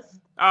best.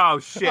 Oh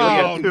shit!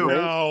 Oh We got two.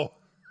 no!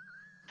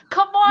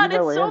 Come on, You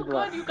know it's so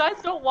Angela. good. You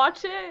guys don't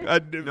watch it?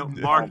 No,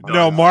 Mark.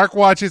 No, does. Mark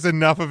watches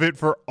enough of it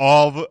for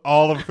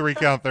all of 3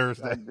 Count I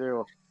Thursday.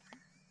 do.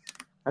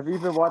 Have you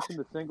been watching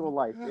The Single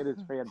Life? It is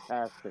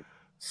fantastic.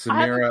 I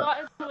haven't Samira,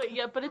 gotten to it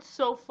yet, but it's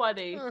so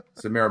funny.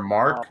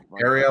 Mark, Oh, my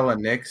Ariella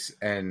Nix,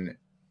 and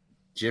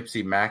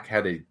Gypsy Mac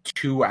had a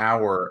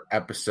 2-hour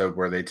episode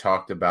where they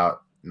talked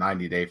about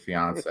 90 Day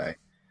Fiance.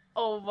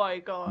 Oh my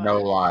god.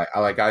 No lie.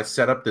 I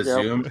set up the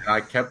Yep. Zoom and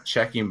I kept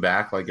checking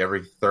back like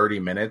every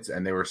 30 minutes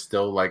and they were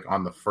still like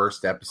on the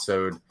first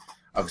episode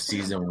of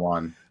season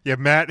 1. Yeah,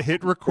 Matt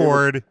hit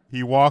record.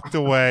 He walked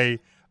away.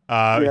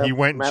 Yeah, He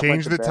went and Matt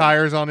changed went the to bed.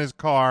 tires on his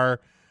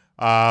car.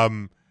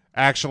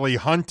 Actually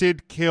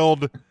hunted,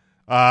 killed,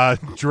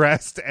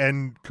 dressed,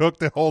 and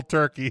cooked a whole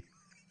turkey.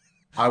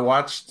 I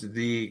watched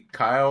the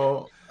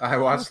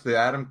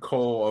Adam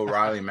Cole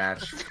O'Reilly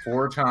match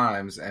 4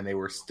 times and they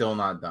were still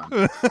not done.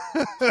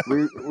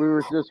 we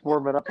were just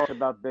warming up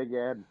about Big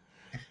Ed.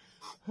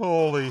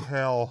 Holy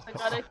hell! I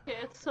got it.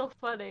 It's so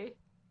funny.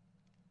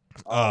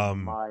 Oh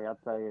my, I'll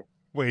tell you.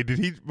 Wait, did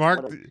he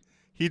Mark? What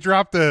He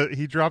dropped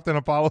an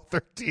Apollo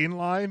 13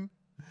 line.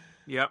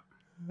 Yep.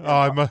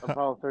 Oh,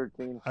 Apollo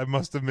 13. I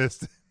must have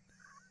missed it.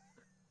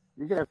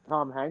 You could have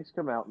Tom Hanks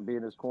come out and be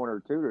in his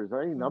corner too. There's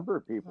any number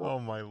of people. Oh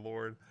my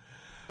lord!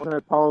 Wasn't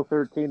Apollo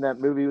 13 that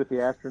movie with the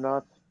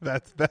astronauts?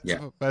 That's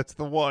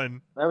the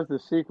one. That was the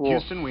sequel.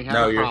 Houston, we have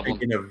No, a you're problem.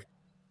 thinking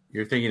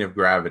of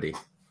Gravity.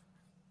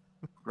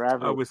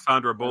 Gravity. Oh, with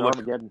Sandra and Bullock.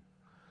 Armageddon.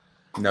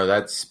 No,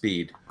 that's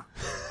Speed.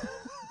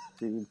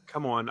 See,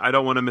 Come on, I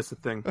don't want to miss a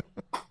thing.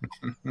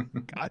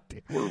 God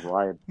damn. poor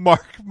Ryan.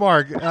 Mark,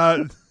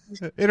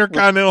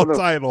 Intercontinental What a-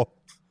 title.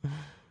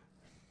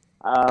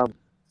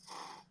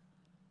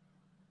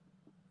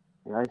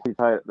 Yeah, I see.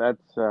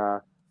 That's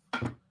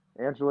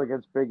Angela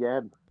against Big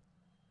Ed.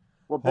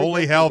 Well, Big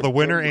Holy Ed's hell, taking the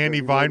winner, pin because Andy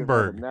he laid him on the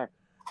Weinberg. neck.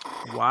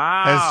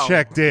 Wow. Has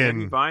checked in.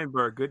 Andy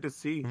Weinberg, good to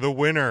see. The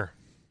winner.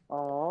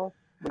 Aw,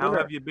 the How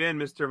winner. have you been,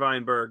 Mr.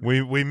 Weinberg?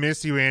 We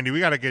miss you, Andy. We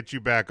got to get you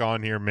back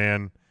on here,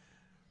 man.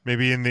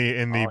 Maybe in the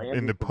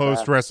Andy's the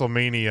post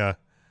WrestleMania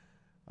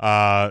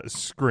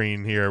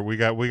screen here. We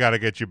got to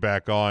get you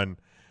back on.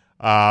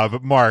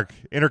 But Mark,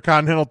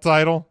 Intercontinental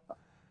title.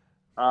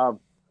 I'm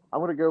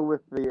going to go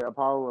with the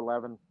Apollo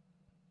 11.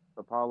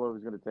 Apollo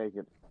is going to take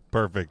it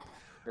Perfect.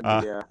 in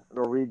the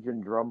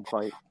Norwegian drum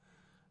fight.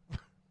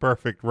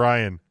 Perfect,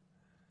 Ryan.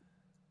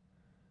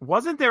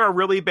 Wasn't there a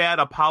really bad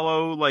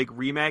Apollo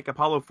remake?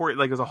 Apollo 4,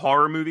 like it was a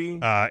horror movie?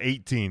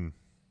 18.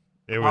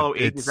 Apollo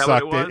 8, is that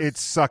what it was? It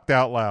sucked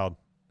out loud.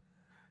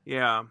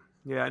 Yeah,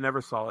 I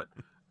never saw it.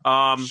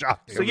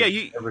 Shocking. So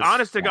yeah,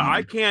 honest to God,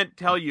 I can't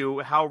tell you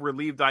how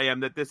relieved I am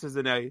that this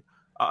isn't a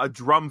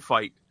drum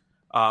fight.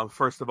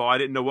 First of all, I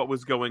didn't know what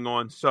was going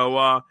on.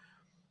 So,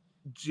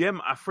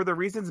 Jim, for the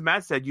reasons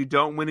Matt said, you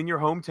don't win in your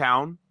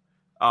hometown,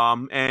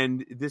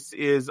 and this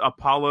is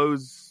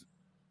Apollo's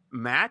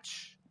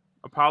match,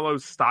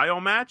 Apollo's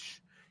style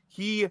match.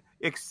 He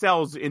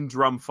excels in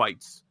drum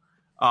fights.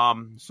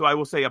 So I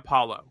will say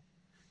Apollo.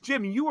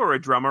 Jim, you were a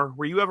drummer.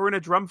 Were you ever in a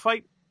drum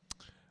fight?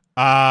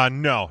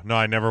 No,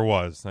 I never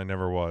was.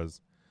 Let's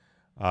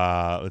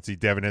see.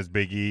 Devin has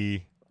Big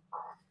E.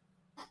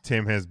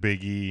 Tim has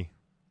Big E.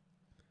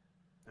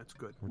 That's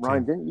good.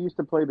 Ryan, didn't you used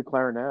to play the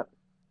clarinet?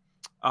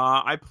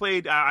 I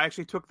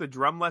actually took the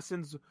drum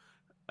lessons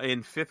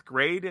in 5th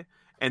grade,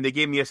 and they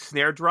gave me a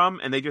snare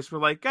drum, and they just were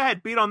like, go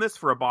ahead, beat on this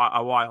for a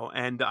while,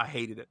 and I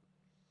hated it.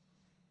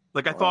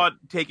 I thought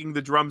taking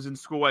the drums in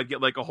school, I'd get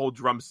a whole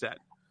drum set.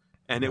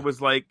 And it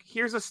was like,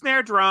 here's a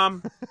snare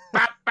drum,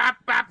 bap, bap,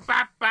 bap,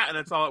 bap, bap, and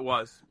that's all it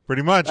was.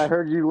 Pretty much. I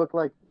heard you look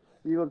like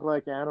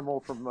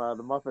Animal from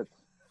the Muppets.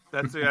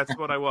 That's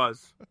what I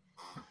was.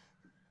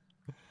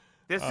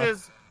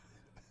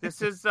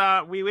 This is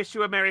we wish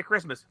you a Merry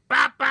Christmas.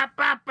 Bop, bop,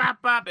 bop,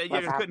 bop, bop. And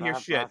you just couldn't hear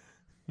shit.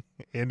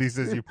 Andy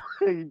says you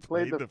He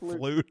played the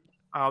flute.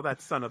 Oh,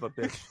 that son of a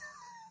bitch.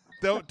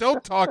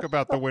 Don't talk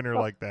about the winner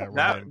like that,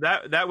 Ryan.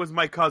 That was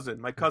my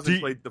cousin. My cousin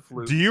played the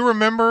flute. Do you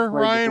remember, Played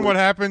the Ryan, flute. what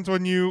happens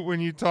when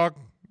you talk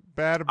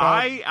bad about?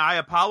 I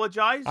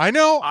apologize. I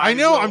know. will-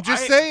 I'm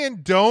just saying,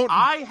 don't.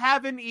 I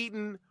haven't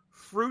eaten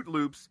Fruit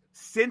Loops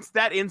since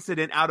that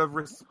incident out of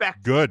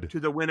respect Good. to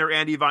the winner,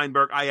 Andy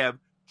Weinberg. I have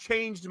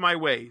changed my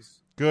ways.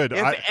 Good.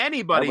 If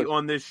anybody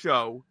on this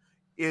show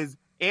is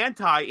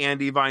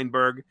anti-Andy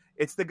Weinberg,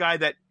 it's the guy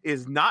that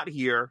is not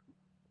here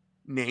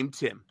named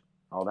Tim.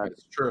 Oh,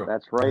 That's true.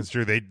 That's right. That's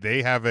true.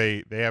 They have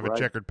a Right.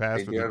 checkered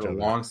past They with have each a other.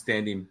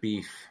 long-standing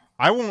beef.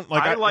 I won't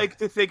I like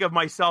to think of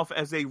myself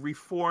as a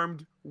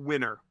reformed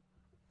winner.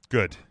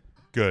 Good.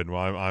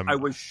 Well, I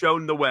was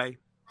shown the way.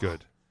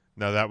 good.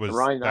 No, that was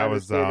Ryan, I that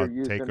was understand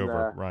you're using,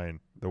 takeover. Ryan,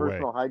 the way.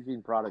 Personal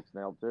hygiene products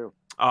now too.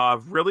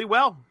 Really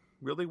well.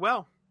 Really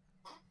well.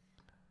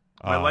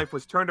 My life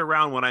was turned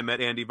around when I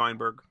met Andy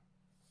Weinberg.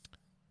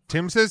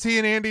 Tim says he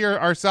and Andy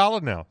are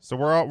solid now, so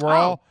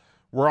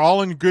we're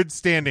all in good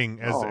standing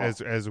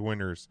as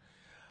winners.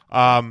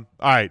 All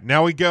right,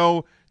 now we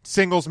go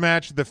singles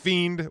match: The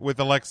Fiend with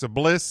Alexa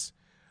Bliss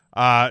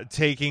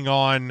taking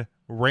on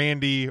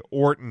Randy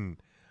Orton.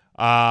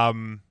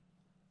 Again,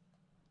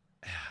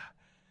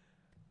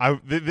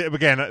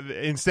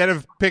 instead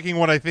of picking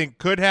what I think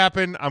could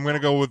happen, I'm going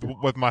to go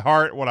with my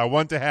heart, what I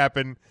want to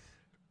happen.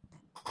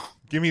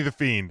 Give me The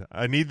Fiend.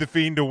 I need The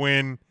Fiend to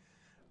win.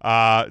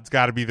 It's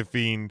got to be The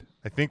Fiend.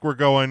 I think we're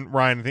going,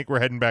 Ryan, I think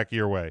we're heading back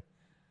your way.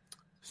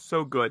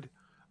 So good.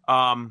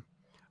 I'm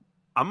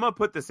going to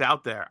put this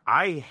out there.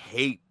 I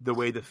hate the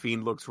way The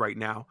Fiend looks right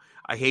now.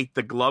 I hate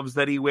the gloves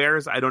that he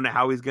wears. I don't know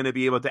how he's going to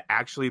be able to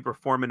actually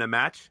perform in a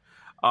match.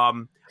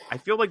 I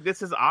feel like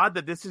this is odd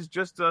that this is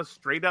just a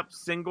straight up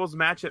singles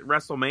match at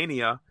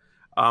WrestleMania,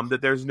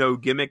 that there's no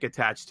gimmick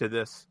attached to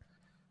this.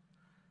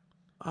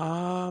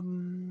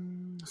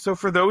 So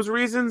for those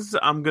reasons,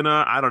 I don't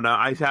know.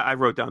 I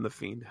wrote down The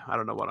Fiend. I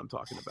don't know what I'm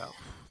talking about.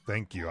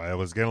 Thank you. I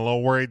was getting a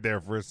little worried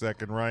there for a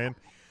second, Ryan.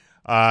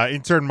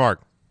 Intern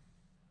Mark.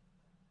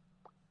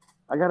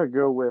 I gotta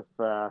go with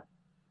The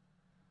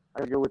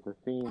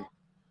Fiend.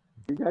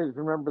 You guys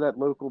remember that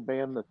local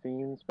band, The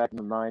Fiends, back in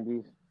the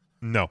 90s?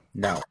 No.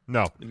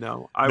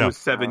 I was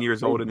 7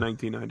 years old in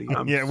 1990.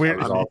 I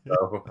was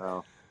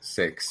also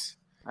 6.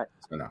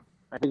 So no.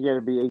 I think you had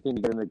to be 18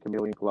 to get in the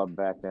Chameleon Club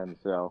back then,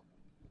 so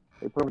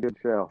they put on a good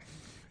show.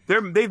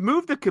 They've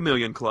moved the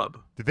Chameleon Club.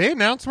 Did they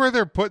announce where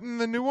they're putting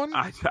the new one?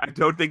 I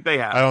don't think they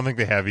have. I don't think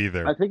they have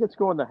either. I think it's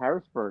going to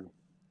Harrisburg.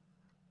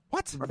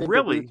 What?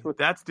 Really?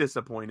 That's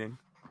disappointing.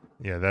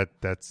 Yeah,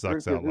 that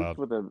sucks out loud.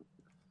 With a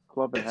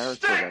club in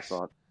Harrisburg, I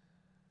thought.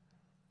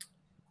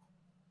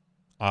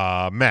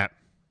 Matt.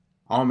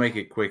 I'll make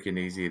it quick and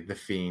easy. The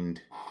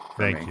Fiend.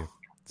 Thank you.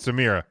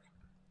 Samira.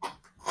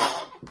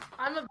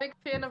 I'm a big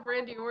fan of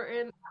Randy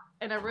Orton,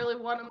 and I really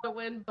want him to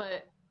win,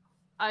 but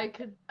I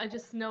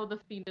just know The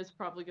Fiend is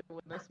probably going to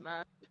win this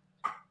match.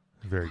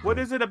 Very good. What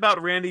is it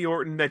about Randy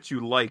Orton that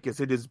you like?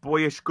 Is it his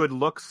boyish good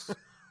looks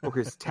or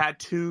his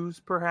tattoos,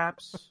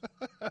 perhaps?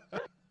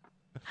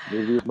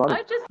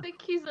 I just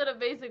think he's an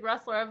amazing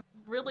wrestler. I've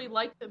really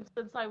liked him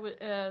since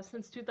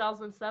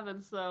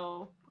 2007,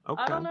 so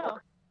okay. I don't know.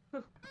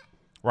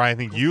 Ryan, I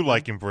think you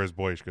like him for his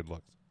boyish good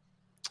looks.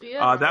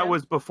 Yeah, that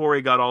was before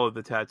he got all of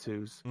the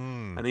tattoos.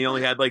 And he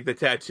only had like the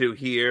tattoo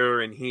here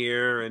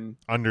and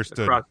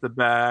understood across the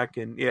back,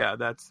 and yeah,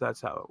 that's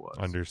how it was.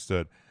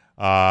 Understood.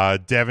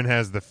 Devin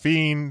has The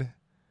Fiend.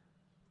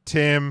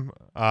 Tim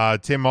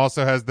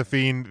also has The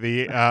Fiend.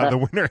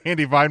 The winner,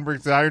 Andy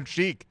Weinberg's Iron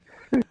Sheik,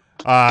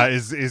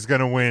 is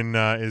going to win.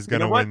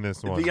 Win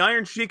this one. The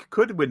Iron Sheik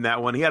could win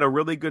that one. He had a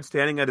really good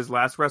standing at his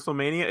last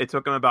WrestleMania. It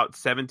took him about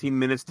 17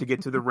 minutes to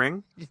get to the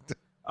ring.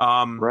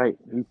 Right.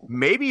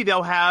 Maybe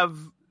they'll have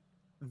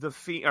the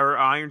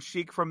Iron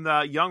Sheik from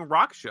the Young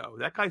Rock show.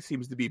 That guy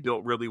seems to be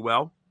built really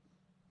well.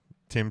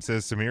 Tim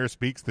says Samira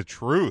speaks the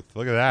truth.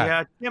 Look at that.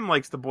 Yeah, Tim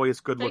likes the boyish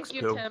good Thank looks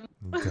you, too. Tim.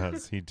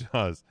 He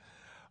does.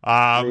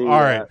 All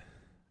right.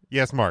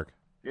 Yes, Mark.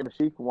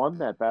 Sheik won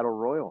that Battle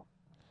Royal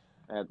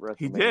at WrestleMania.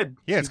 He did.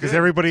 Yeah, it's because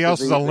everybody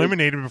else was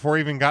eliminated before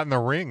he even got in the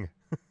ring.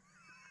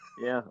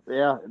 Yeah.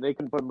 They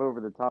couldn't put him over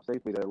the top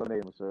safely to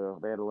eliminate him, so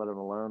they had to let him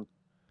alone.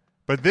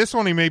 But this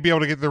one, he may be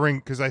able to get to the ring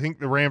because I think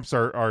the ramps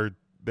are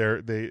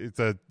there. It's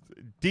a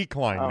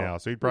decline now,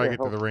 so he'd probably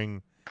get to the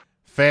ring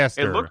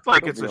faster. It looks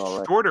like it's a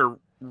shorter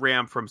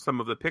ramp from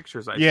some of the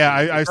pictures I've seen.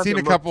 I've seen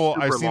a couple.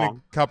 I've seen a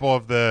couple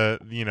of the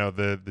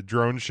the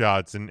drone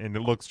shots, and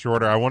it looks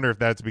shorter. I wonder if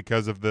that's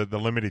because of the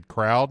limited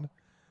crowd.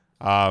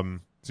 So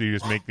you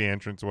just make the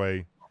entranceway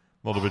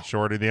a little bit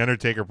shorter. The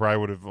Undertaker probably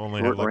would have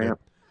only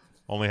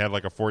had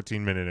like a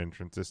 14-minute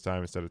entrance this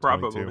time instead of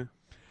 22.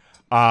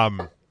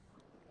 Probably.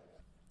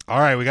 All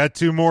right, we got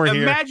two more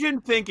here. Imagine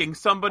thinking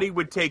somebody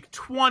would take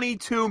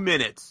 22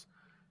 minutes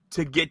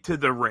to get to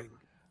the ring.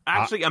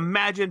 Actually,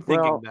 imagine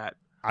thinking that.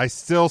 I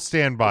still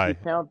stand by.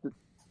 Do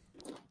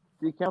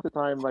you count the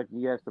time like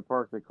he has to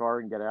park the car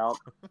and get out?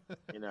 Go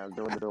in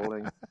the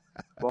building,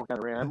 walk down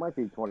the ring. It might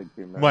be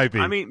 22 minutes. Might be.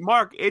 I mean,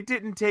 Mark, it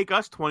didn't take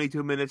us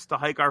 22 minutes to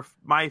hike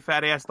my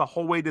fat ass the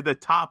whole way to the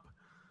top.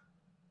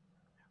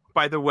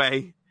 By the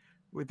way,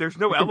 there's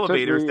no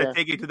elevators that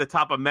take you to the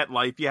top of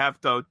MetLife. You have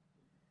to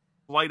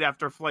flight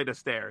after flight of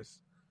stairs.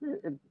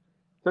 It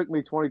took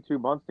me 22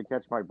 months to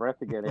catch my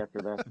breath again after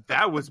that.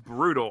 That was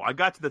brutal. I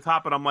got to the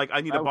top and I'm like,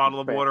 I need a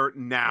bottle of water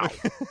now.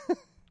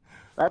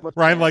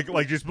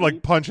 Ryan just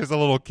punches a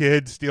little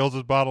kid, steals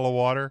his bottle of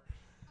water.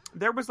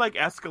 There was like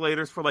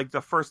escalators for like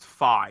the first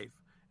 5.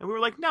 And we were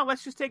like, no,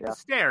 let's just take the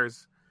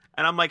stairs.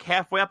 And I'm like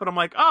halfway up and I'm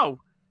like, oh,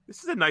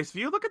 this is a nice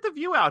view. Look at the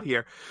view out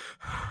here.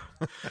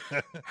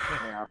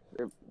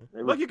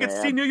 Look, you can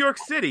see New York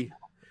City.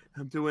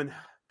 I'm doing,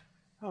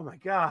 oh my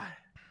God.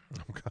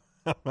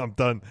 I'm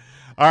done.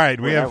 All right,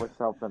 we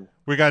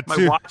got my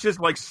two. My watch is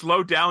like,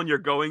 slow down. You're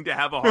going to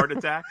have a heart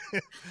attack.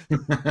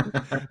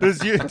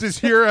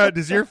 Does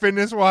your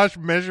fitness watch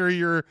measure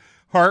your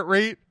heart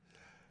rate?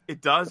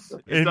 It does.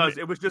 It does.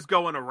 It was just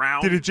going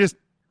around. Did it just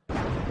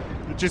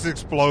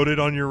exploded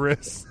on your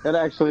wrist? It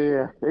actually,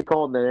 it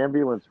called an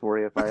ambulance for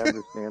you, if I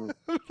understand.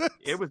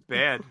 It was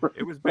bad.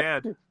 It was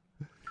bad.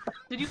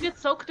 Did you get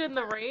soaked in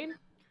the rain?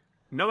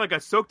 No, I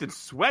got soaked in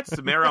sweat,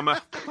 Samara. I'm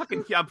fat.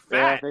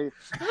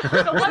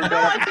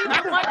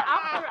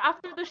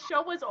 After the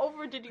show was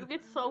over, did you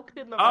get soaked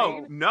in the Oh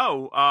rain?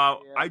 No,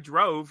 I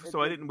drove,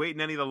 so I didn't wait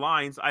in any of the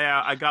lines.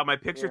 I got my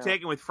picture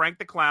taken with Frank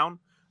the Clown.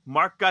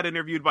 Mark got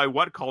interviewed by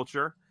What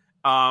Culture.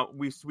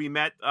 We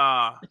met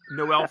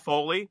Noelle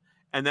Foley,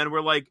 and then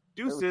we're like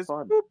deuces,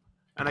 boop,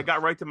 and I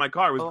got right to my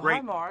car. It was great.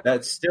 Hi, Mark.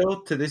 That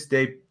still to this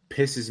day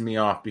pisses me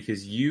off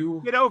because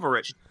you Get over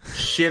it.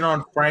 shit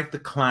on Frank the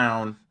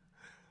Clown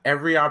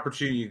every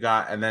opportunity you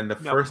got, and then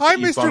first. Hi,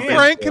 Mr.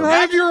 Frank. Can I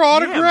have your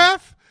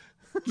autograph?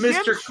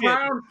 Mr.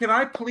 Clown, can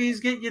I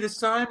please get you to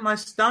sign my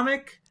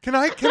stomach? Can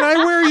I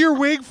wear your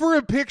wig for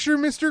a picture,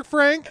 Mr.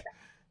 Frank?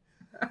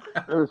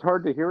 It was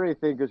hard to hear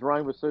anything because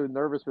Ryan was so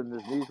nervous when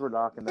his knees were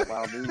knocking that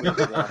loud music.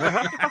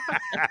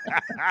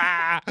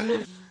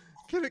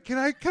 Can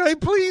I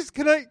please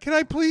get a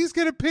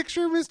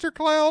picture, Mr.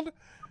 Clown?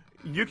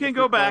 You can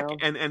go back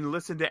and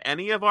listen to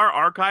any of our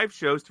archive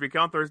shows,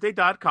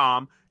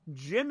 3countthursday.com.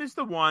 Jim is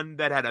the one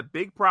that had a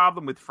big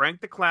problem with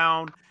Frank the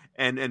Clown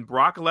and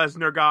Brock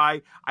Lesnar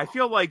guy. I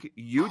feel like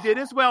you did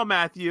as well,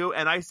 Matthew.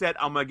 And I said,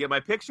 I'm going to get my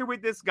picture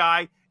with this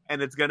guy,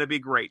 and it's going to be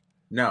great.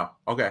 No.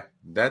 Okay.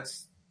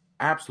 That's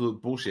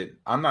absolute bullshit.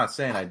 I'm not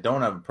saying I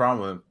don't have a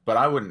problem with him, but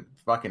I wouldn't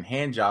fucking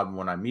hand job him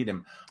when I meet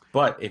him.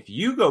 But if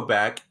you go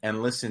back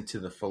and listen to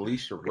the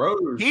Felicia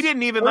Rose... He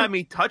didn't even let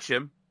me touch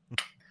him.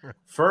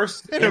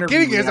 First no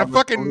kidding, it's a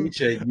fucking...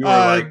 Felicia, you were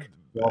like,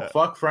 well,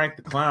 fuck Frank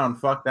the Clown,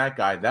 fuck that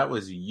guy. That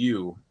was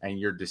you and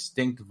your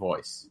distinct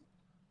voice.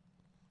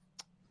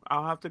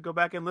 I'll have to go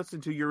back and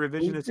listen to your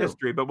revisionist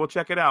history, but we'll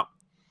check it out.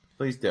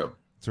 Please do.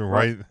 So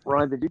right.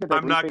 Ryan, did you get that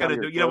I'm not briefing going on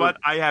to do. your You know what?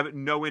 clothes? I have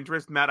no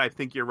interest, Matt. I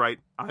think you're right.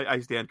 I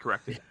stand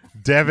corrected.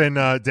 Devin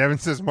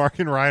says Mark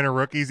and Ryan are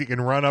rookies. He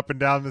can run up and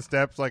down the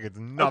steps like it's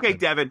nothing. Okay,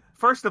 Devin.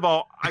 First of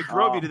all, I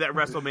drove you to that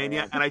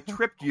WrestleMania, and I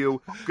tripped you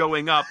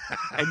going up,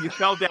 and you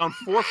fell down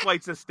 4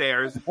 flights of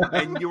stairs,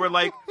 and you were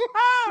like,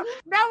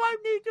 now I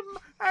need to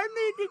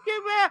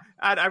give it.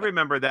 I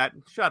remember that.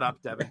 Shut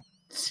up, Devin.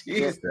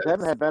 Yeah,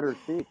 Devin had better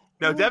teeth.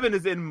 No, Devin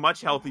is in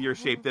much healthier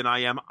shape than I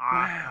am.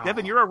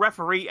 Devin, you're a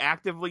referee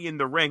actively in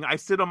the ring. I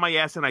sit on my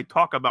ass and I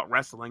talk about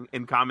wrestling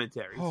in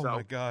commentary. Oh, so,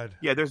 my God.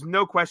 Yeah, there's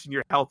no question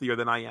you're healthier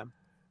than I am.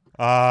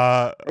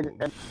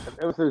 And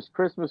it was those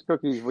Christmas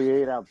cookies we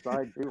ate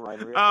outside, too, right?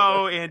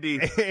 Oh, Andy.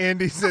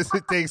 Andy says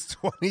it takes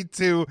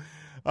 22...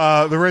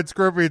 the Red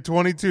Scorpion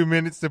 22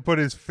 minutes to put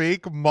his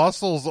fake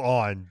muscles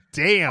on.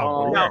 Damn.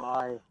 Oh,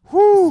 my.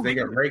 Whew. They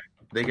get raked.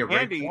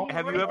 Andy,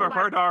 have you ever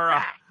heard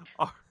our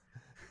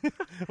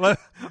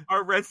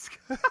Red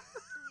Scorpion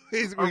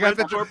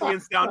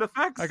sound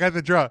effects? I got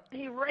the drop.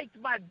 He raked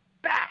my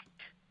back.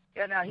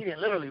 Yeah, now he didn't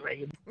literally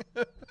rake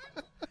it.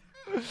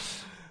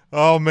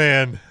 Oh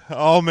man.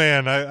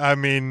 I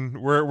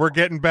mean, we're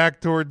getting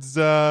back towards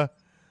live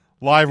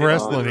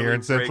wrestling here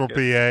in Central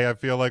PA. I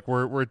feel like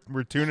we're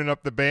tuning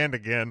up the band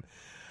again.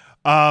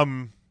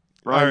 Ryan,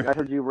 I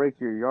heard you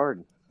raked your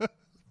yard.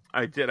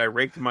 I did. I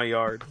raked my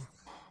yard.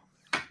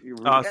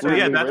 So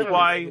yeah, that's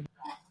why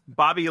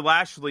Bobby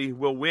Lashley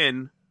will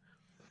win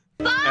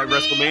at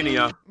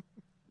WrestleMania.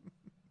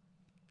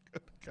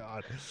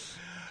 God.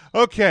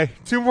 Okay,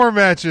 2 more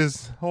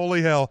matches.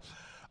 Holy hell.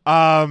 We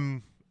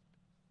got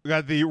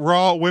the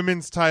Raw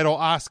Women's title,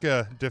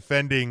 Asuka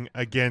defending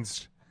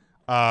against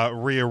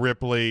Rhea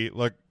Ripley.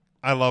 Look,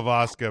 I love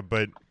Asuka,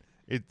 but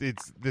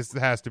this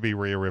has to be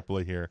Rhea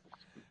Ripley here.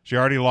 She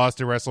already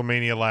lost at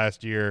WrestleMania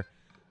last year.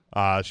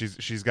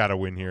 She's got to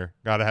win here.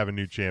 Got to have a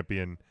new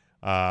champion.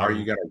 Are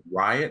you gonna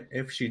riot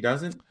if she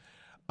doesn't?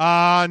 No,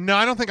 I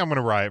don't think I'm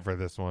gonna riot for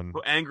this one.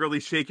 He'll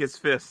angrily shake his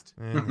fist.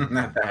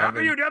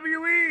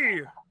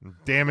 WWE.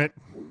 Damn it!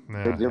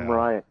 Jim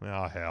Riot.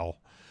 Oh hell!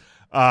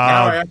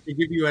 Now I have to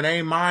give you an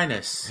A-.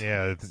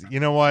 Yeah, you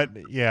know what?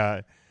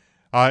 Yeah,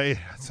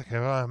 it's like,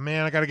 oh,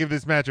 man, I got to give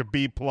this match a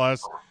B+.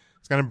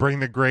 It's gonna bring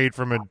the grade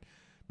from a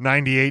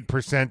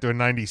 98% to a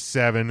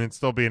 97. It'd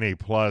still be an A+,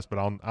 but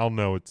I'll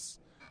know it's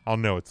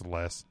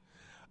less.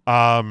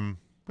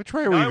 Which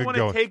way are we even going?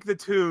 I want to take the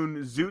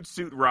tune Zoot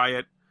Suit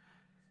Riot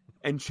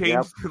and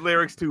change the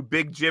lyrics to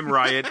Big Jim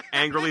Riot.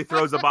 Angrily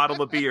throws a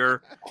bottle of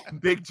beer.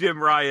 Big Jim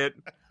Riot.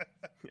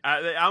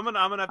 I'm gonna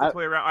have to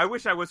play around. I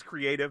wish I was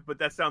creative, but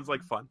that sounds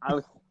like fun. I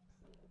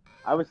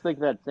was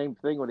thinking that same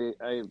thing when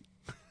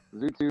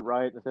Zoot Suit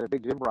Riot instead of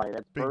Big Jim Riot.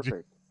 That's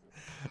perfect.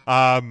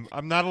 I'm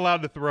not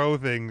allowed to throw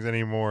things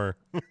anymore.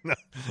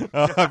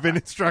 I've been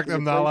instructed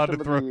I'm not allowed to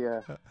throw.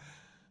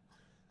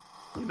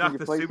 You knocked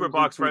the super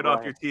box right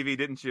off your TV,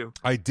 didn't you?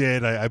 I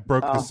did. I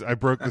broke this. I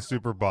broke the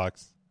super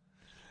box.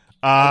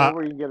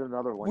 Where you can get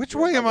another one. Which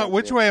way am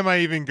I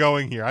even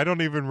going here? I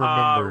don't even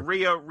remember.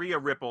 Rhea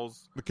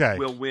Ripples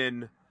will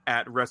win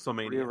at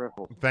WrestleMania.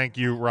 Thank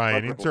you,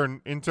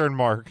 Ryan. Intern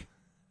Mark.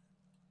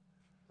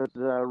 It's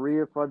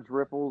Rhea Fudge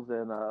Ripples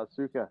and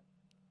Asuka.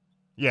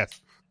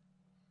 Yes.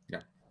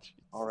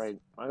 All right,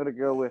 I'm gonna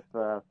go with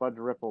Fudge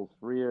Ripples,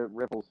 Rhea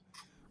Ripples.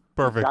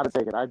 Perfect. Got to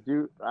take it.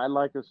 I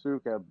like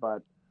Asuka,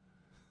 but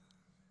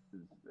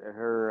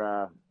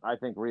her. I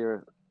think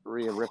Rhea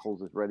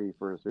Ripples is ready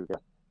for Asuka.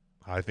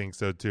 I think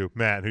so too.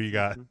 Matt, who you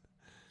got?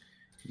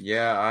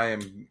 Yeah, I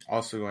am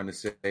also going to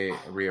say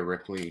Rhea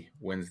Ripley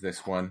wins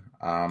this one.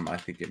 I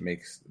think it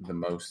makes the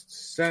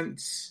most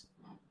sense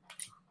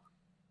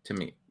to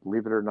me.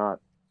 Believe it or not.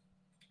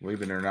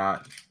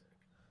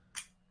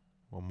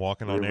 I'm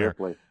walking Rhea on air.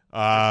 Ripley.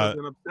 That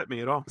doesn't upset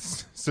me at all.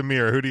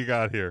 Samir, who do you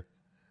got here?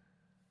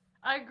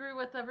 I agree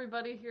with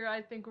everybody here.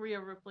 I think Rhea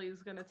Ripley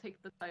is going to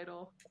take the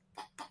title.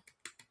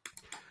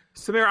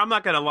 Samir, I'm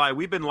not going to lie.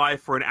 We've been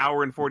live for an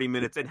hour and 40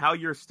 minutes, and how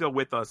you're still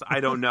with us, I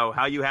don't know.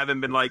 How you haven't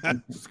been like,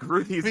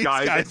 screw these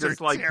guys and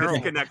just like terrible.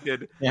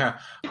 disconnected. Yeah.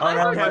 You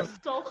guys are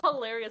so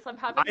hilarious. I'm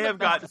having I have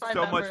got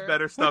so much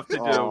better stuff to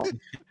do. Oh.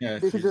 Yeah, You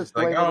she's could just just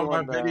like, blame oh, it my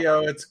on the-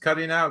 video, it's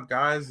cutting out,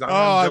 guys.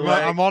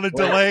 I'm on a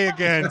delay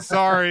again.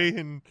 Sorry.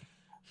 And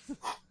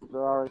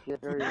Sorry, can't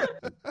hear you.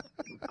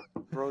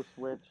 Throw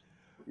switch.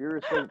 You're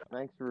asleep.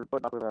 Thanks for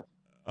putting up with us.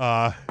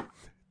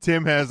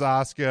 Tim has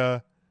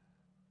Asuka.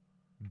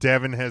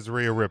 Devin has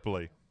Rhea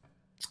Ripley.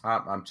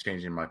 I'm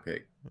changing my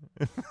pick.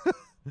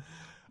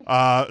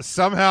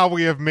 Somehow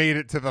we have made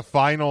it to the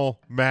final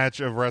match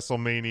of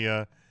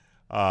WrestleMania.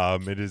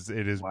 It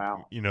is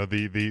wow.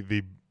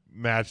 The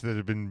match that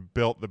has been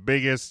built the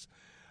biggest.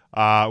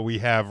 We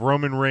have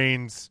Roman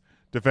Reigns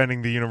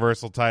defending the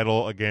Universal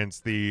title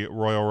against the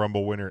Royal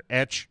Rumble winner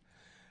Edge,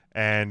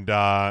 and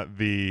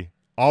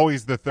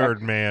always the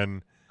third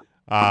man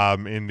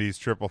in these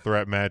triple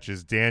threat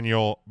matches,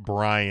 Daniel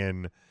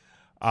Bryan.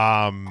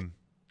 Love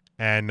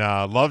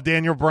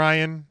Daniel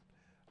Bryan.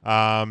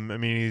 I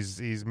mean,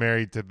 he's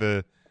married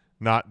to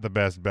not the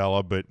best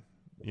Bella, but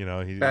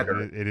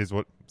it is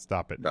what.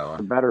 Stop it,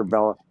 Bella. Better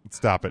Bella.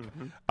 Stop it.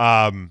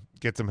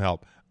 Get some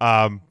help.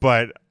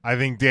 But I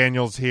think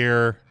Daniel's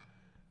here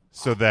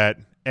so that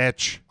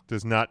Edge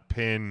does not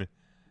pin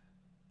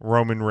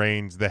Roman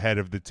Reigns, the head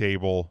of the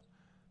table.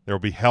 There will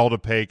be hell to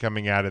pay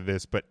coming out of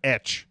this, but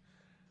Edge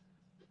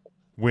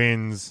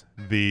wins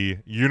the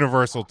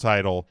Universal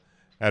title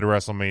at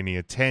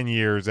WrestleMania 10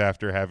 years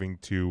after having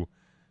to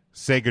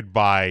say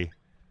goodbye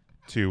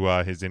to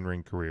his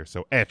in-ring career.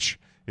 So Edge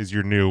is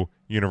your new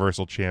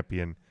Universal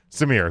Champion.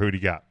 Samir, who do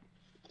you got?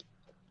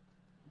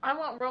 I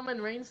want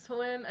Roman Reigns to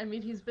win. I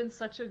mean, he's been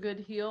such a good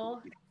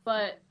heel,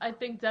 but I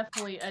think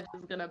definitely Edge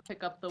is going to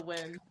pick up the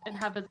win and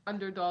have his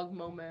underdog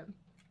moment.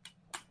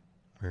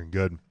 Very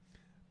good.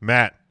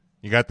 Matt,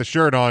 you got the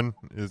shirt on.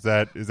 Is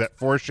that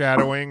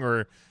foreshadowing,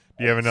 or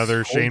do you have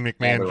another Shane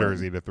McMahon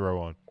jersey to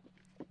throw on?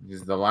 This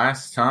is the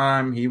last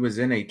time he was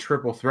in a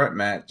triple threat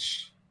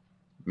match,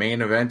 main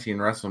eventing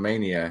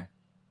WrestleMania.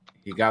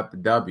 He got the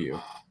W.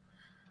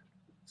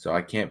 So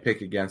I can't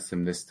pick against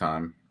him this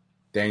time.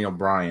 Daniel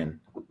Bryan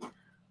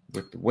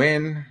with the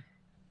win.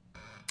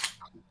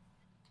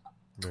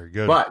 Very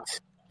good. But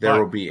there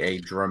will be a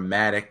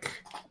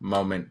dramatic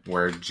moment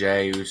where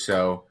Jey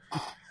Uso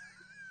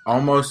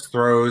almost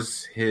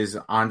throws his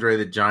Andre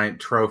the Giant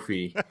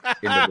trophy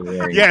into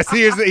the ring. Yes,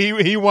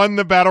 he won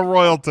the Battle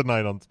Royal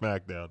tonight on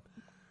SmackDown.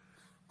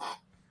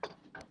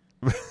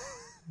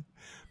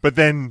 But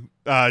then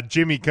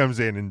Jimmy comes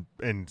in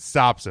and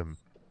stops him.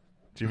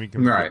 Jimmy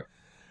comes in.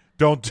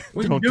 Don't do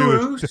it.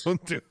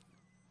 Don't do it.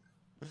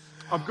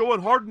 I'm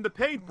going hard in the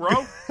paint, bro.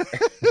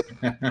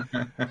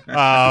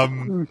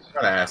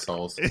 What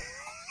assholes.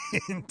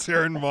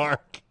 Intern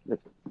Mark. Let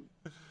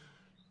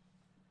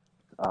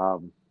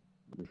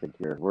me think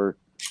here.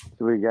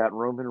 So we got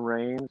Roman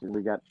Reigns, and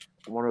we got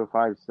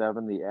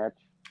 105.7, the Edge,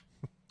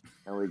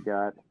 and we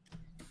got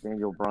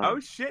Daniel Bryan.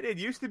 Oh shit! It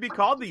used to be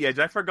called the Edge.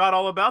 I forgot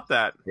all about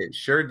that. It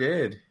sure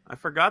did. I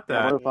forgot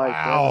that.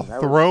 Wow,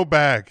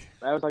 throwback.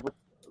 That was like what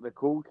the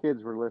cool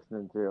kids were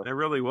listening to. It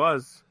really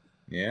was.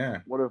 Yeah.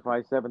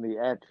 105.7, the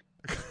Edge.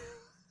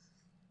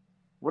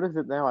 What is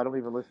it now? I don't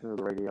even listen to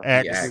the radio.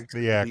 X.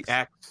 The X. The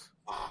X.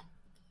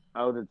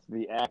 Oh, that's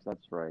the X.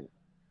 That's right.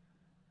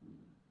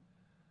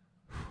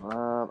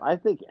 I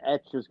think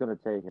Edge is going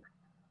to take it.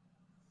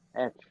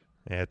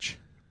 Edge.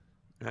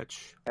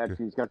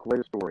 He's got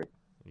quite a story.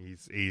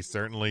 He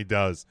certainly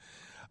does.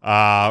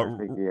 I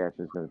think the Edge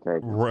is going to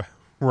take it.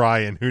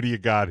 Ryan, who do you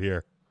got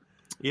here?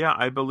 Yeah,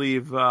 I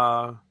believe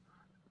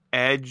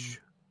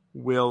Edge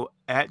will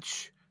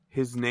etch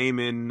his name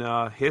in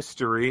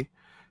history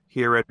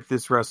here at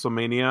this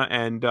WrestleMania,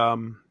 and I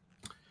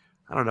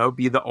don't know,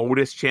 be the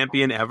oldest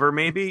champion ever.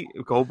 Maybe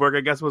Goldberg,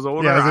 I guess, was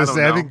older. Yeah,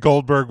 I think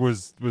Goldberg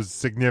was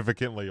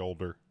significantly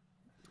older.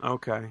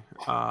 Okay,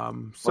 so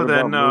what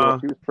then Moolah?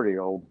 He was pretty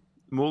old.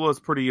 Moolah's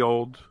pretty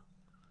old.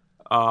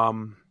 We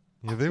Bob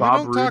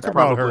don't talk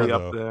about her probably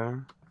though. up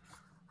there.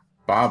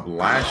 Bob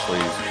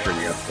Lashley's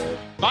pretty up there.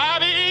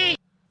 Bobby!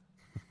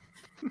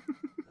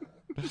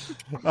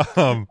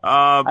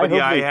 But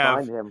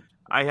yeah,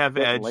 I have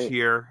Getting Edge late.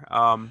 here.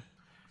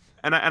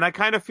 And I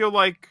kind of feel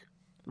like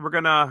we're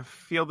gonna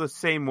feel the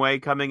same way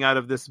coming out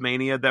of this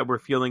Mania that we're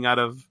feeling out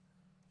of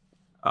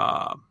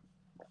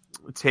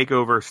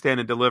Takeover Stand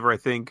and Deliver. I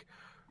think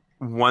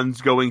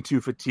one's going to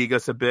fatigue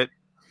us a bit,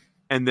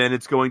 and then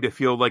it's going to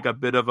feel like a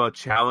bit of a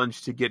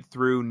challenge to get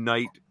through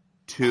night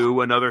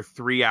 2, another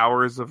 3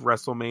 hours of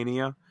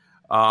WrestleMania.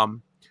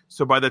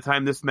 So by the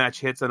time this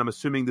match hits, and I'm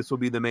assuming this will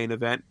be the main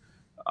event,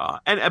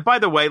 and by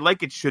the way,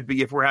 like it should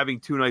be, if we're having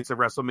 2 nights of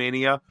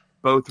WrestleMania,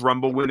 both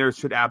Rumble winners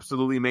should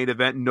absolutely main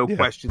event, no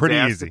questions pretty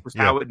asked. easy. It was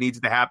how it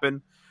needs to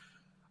happen.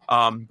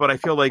 But I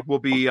feel like we'll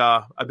be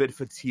a bit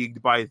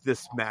fatigued by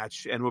this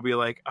match, and we'll be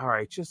like, all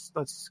right, just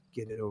let's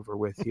get it over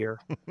with here.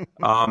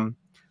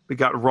 We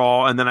got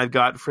Raw, and then I've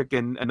got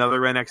freaking another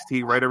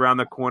NXT right around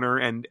the corner,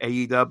 and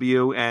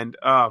AEW, and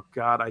oh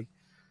god,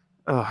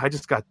 I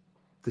just got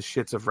the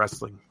shits of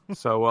wrestling.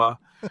 So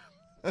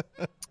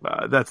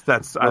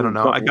that's I don't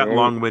know. I got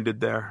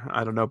long-winded there.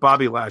 I don't know.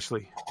 Bobby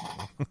Lashley.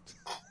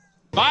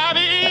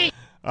 Bobby!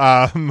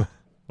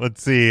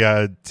 Let's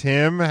see.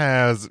 Tim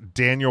has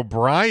Daniel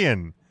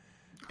Bryan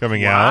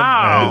coming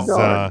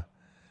out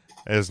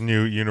as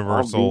new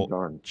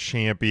Universal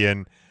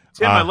Champion.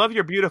 Tim, I love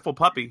your beautiful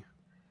puppy.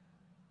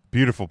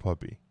 Beautiful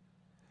puppy.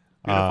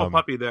 Beautiful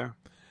puppy there.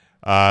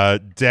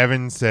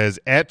 Devin says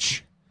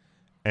Etch,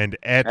 and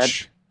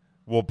Etch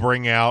will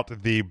bring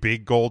out the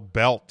big gold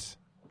belt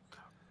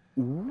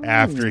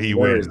after he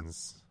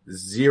wins.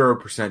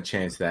 0%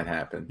 chance that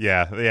happens.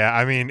 Yeah.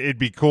 I mean, it'd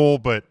be cool,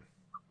 but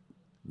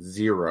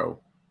 0.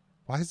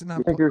 Why is it not?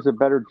 You think there's a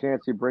better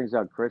chance he brings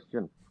out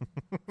Christian?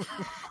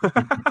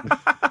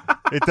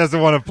 It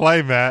doesn't want to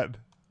play, Matt.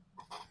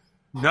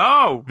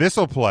 No. This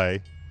will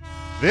play.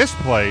 This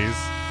plays.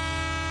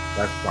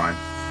 That's fine.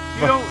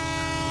 You don't.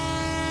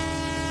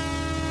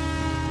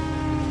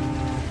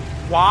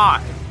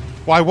 Why?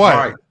 Why what? All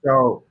right,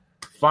 so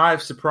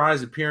 5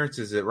 surprise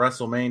appearances at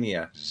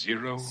WrestleMania.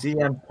 0.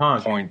 CM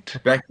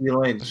Punk. Becky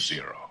Lynch.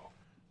 0.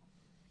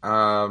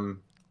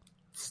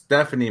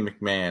 Stephanie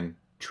McMahon.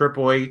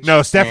 Triple H.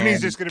 No, Stephanie's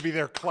just going to be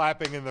there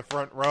clapping in the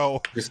front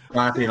row. Just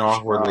clapping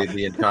awkwardly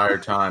the entire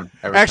time.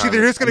 Actually,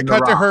 they're just going to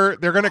cut to her.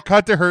 They're going to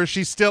cut to her.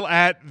 She's still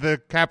at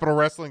the Capitol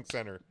Wrestling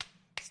Center.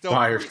 Still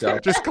by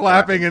herself. Just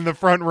clapping in the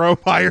front row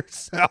by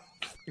herself.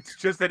 It's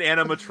just an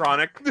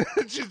animatronic.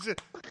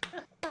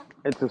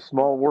 It's a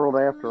small world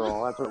after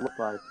all. That's what it looks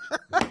like.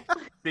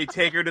 They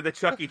take her to the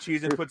Chuck E.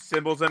 Cheese and put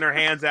symbols in her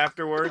hands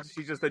afterwards.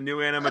 She's just a new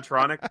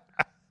animatronic.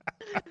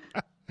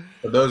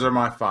 But those are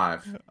my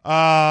 5.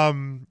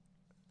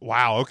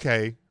 Wow.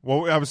 Okay.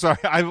 Well, I'm sorry.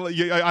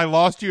 I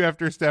lost you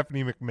after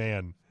Stephanie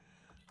McMahon.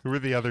 Who were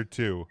the other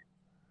 2?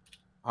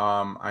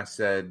 I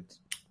said,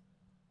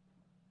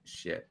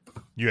 shit.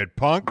 You had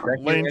Punk,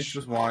 Becky Lynch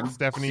was 1.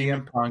 Stephanie,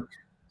 CM Punk,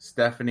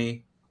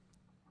 Stephanie,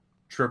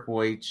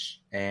 Triple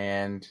H,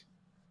 and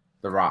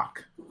The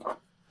Rock.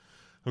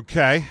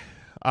 Okay.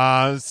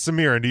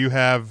 Samira, do you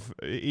have,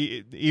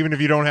 even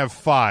if you don't have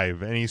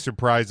 5, any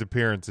surprise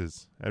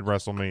appearances at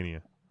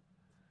WrestleMania?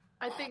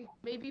 I think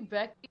maybe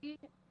Becky,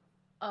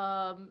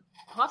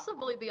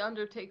 possibly The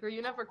Undertaker.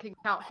 You never can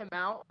count him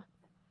out.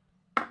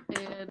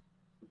 And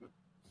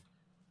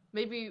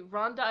maybe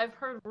Ronda. I've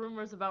heard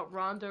rumors about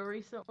Ronda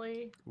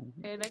recently.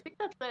 And I think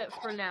that's it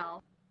for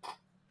now.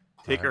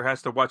 Taker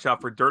has to watch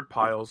out for dirt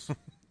piles.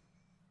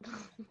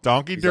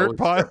 Donkey He's dirt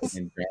piles?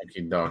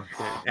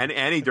 And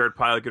any dirt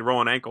pile could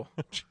roll an ankle.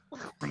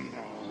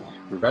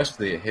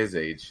 Especially at his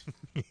age.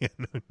 Yeah,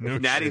 no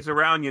if Natty's shit.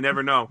 around, you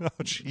never know. Oh,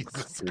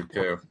 Jesus. You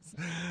too.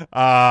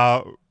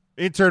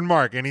 Intern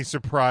Mark, any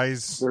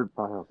surprise? Dirt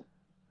piles.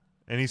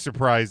 Any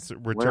surprise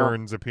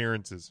returns,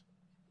 appearances?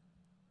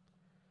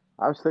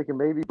 I was thinking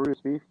maybe Bruce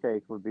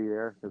Beefcake would be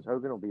there because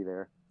Hogan will be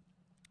there.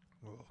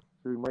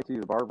 So we might see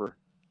the barber.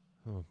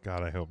 Oh,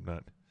 God, I hope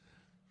not.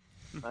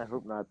 I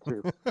hope not,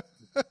 too.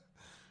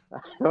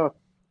 So,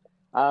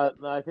 no,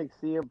 I think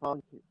CM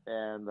Punk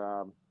and,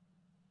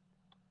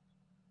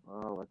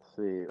 let's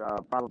see,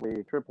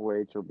 probably Triple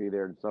H will be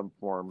there in some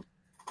form.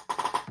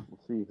 We'll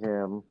see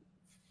him.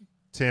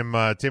 Tim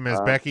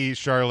has Becky,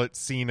 Charlotte,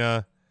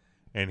 Cena,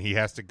 and he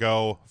has to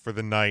go for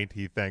the night.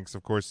 He thanks,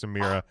 of course,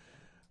 Samira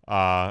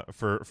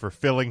for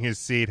filling his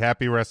seat.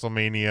 Happy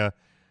WrestleMania.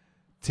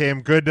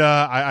 Tim, good.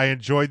 I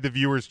enjoyed the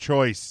viewer's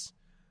choice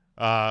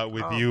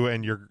with you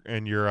and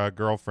your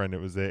girlfriend. It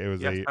was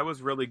that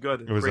was really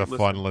good. It was Great a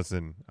fun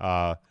listen.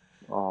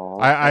 Oh,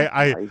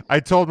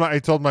 I told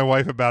my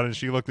wife about it, and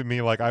she looked at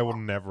me like I will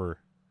never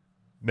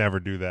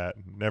do that.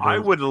 Never. I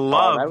would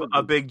love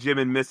a Big Jim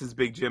and Mrs.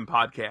 Big Jim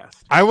podcast.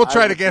 I will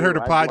try to get her to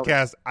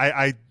podcast.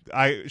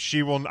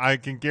 She will. I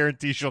can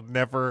guarantee she'll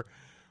never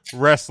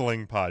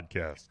wrestling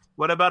podcast.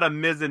 What about a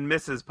Ms. and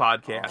Mrs.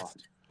 podcast?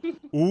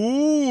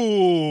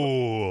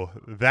 Ooh,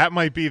 that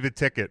might be the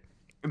ticket.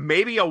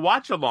 Maybe a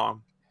watch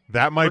along.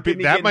 That might be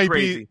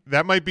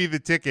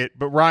the ticket.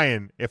 But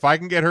Ryan, if I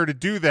can get her to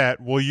do that,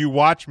 will you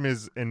watch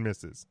Ms. and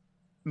Mrs.?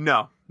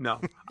 No.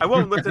 I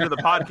won't listen to the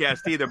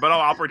podcast either, but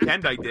I'll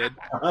pretend I did.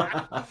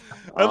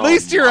 At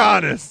least you're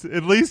honest.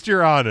 At least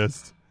you're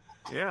honest.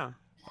 Yeah.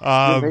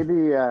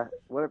 Maybe.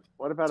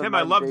 What about Tim?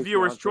 I love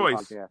viewer's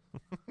choice.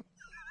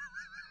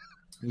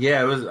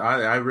 Yeah, it was.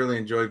 I really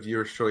enjoyed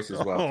viewer's choice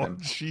as well. Oh, Tim.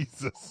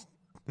 Jesus.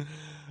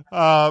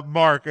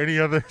 Mark, any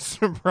other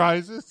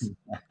surprises?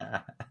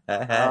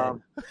 I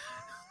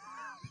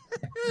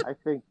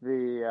think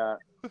the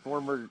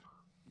former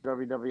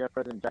WWF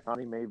President Jack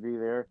Connie may be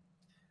there.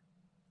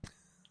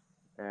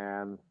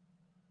 And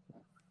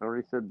I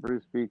already said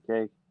Bruce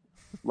Beefcake.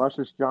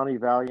 Luscious Johnny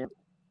Valiant.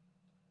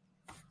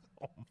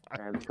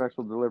 And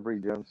Special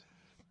Delivery Jones.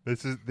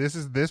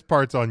 This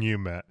part's on you,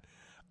 Matt.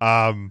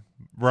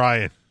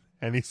 Ryan,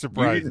 any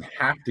surprises? You didn't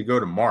have to go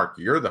to Mark.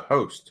 You're the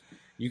host.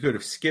 You could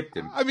have skipped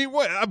him. I mean,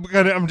 what?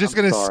 I'm just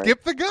gonna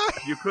skip the guy.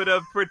 You could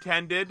have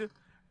pretended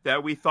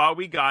that we thought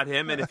we got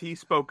him, and if he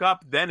spoke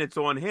up, then it's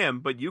on him.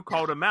 But you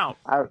called him out.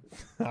 All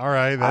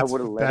right,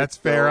 that's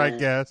fair, I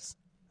guess.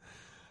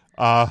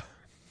 Ryan,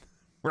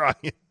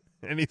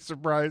 any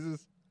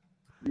surprises?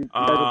 You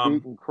better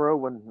beating Crow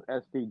when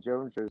SD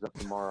Jones shows up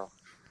tomorrow.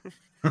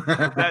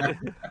 I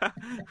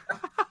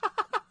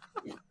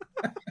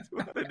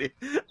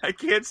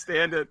can't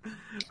stand it.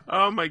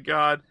 Oh my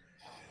God.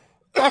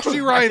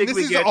 Actually, Ryan, this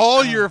is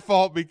all your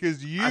fault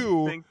because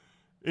you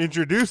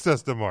introduced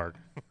us to Mark.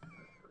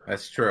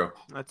 That's true.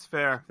 That's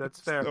fair. That's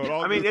fair.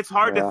 So I mean, it's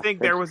hard to think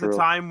there was a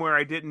time where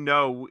I didn't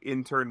know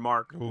intern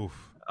Mark.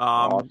 Oof.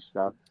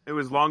 It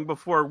was long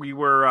before we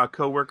were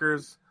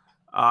co-workers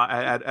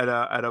at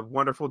a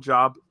wonderful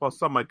job. Well,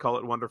 some might call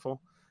it wonderful.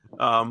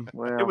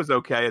 It was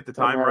okay at the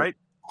time, right?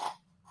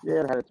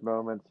 Yeah, it had its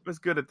moments. It was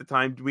good at the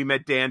time. We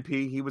met Dan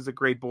P. He was a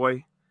great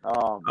boy.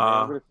 Oh, man,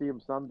 I'm going to see him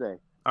Sunday.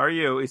 Are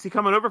you? Is he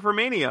coming over for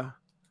Mania?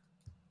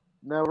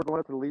 No, we're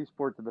going to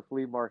Leesport to the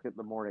flea market in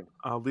the morning.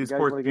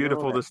 Leesport's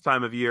beautiful this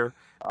time of year.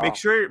 Make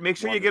sure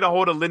you get a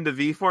hold of Linda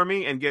V for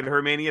me and get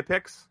her Mania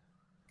picks.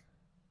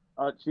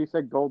 She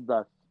said Gold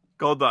Dust.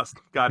 Gold Dust.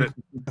 Got it.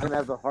 And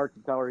has a heart to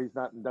tell her he's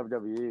not in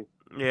WWE.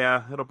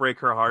 Yeah, it'll break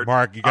her heart.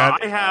 Mark, you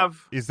got. I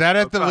have. Is that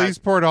at the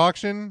Leesport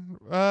auction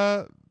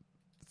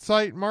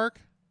site, Mark?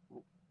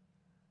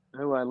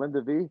 Who?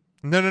 Linda V?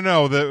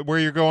 No. Where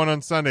you're going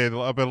on Sunday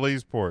up at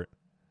Leesport.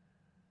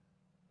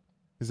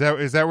 Is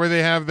that where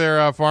they have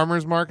their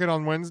farmers market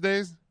on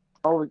Wednesdays?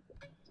 Oh,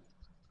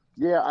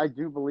 yeah, I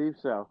do believe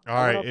so. All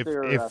right, I went up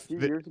there a few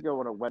years ago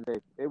on a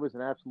Wednesday. It was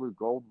an absolute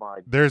gold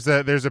mine. There's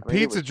a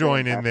pizza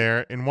joint in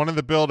there. In one of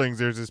the buildings,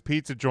 there's this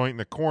pizza joint in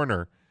the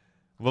corner.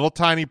 Little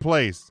tiny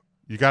place.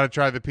 You got to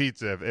try the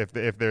pizza if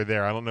they're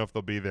there. I don't know if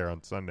they'll be there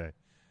on Sunday.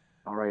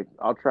 All right,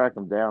 I'll track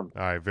them down.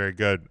 All right, very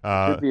good.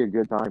 Should be a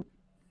good time.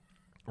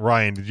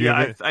 Ryan, did you?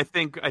 Yeah, I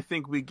think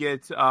we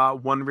get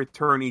one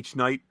return each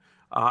night.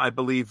 I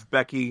believe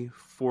Becky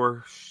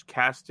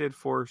foreshadowed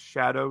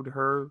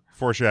her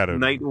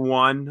night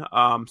one.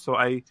 So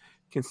I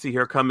can see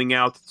her coming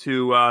out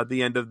to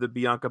the end of the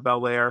Bianca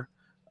Belair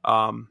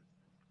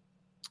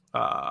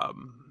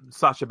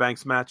Sasha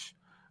Banks match.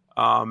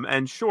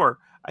 And sure,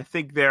 I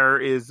think there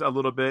is a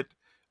little bit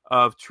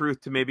of truth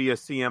to maybe a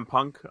CM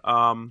Punk.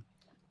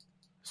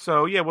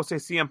 So yeah, we'll say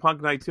CM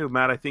Punk night too.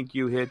 Matt, I think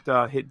you hit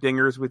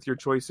dingers with your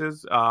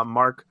choices.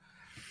 Mark,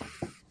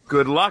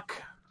 good luck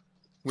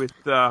with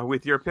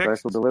your picks.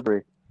 Special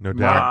delivery, no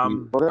doubt.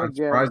 I'm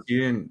surprised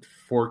you didn't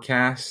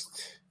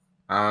forecast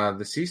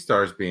the Sea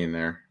Stars being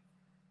there.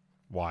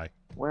 Why?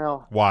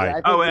 Well, why?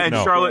 Yeah, and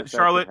Charlotte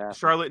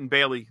and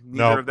Bailey.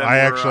 No,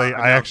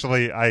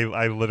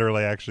 I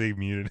literally actually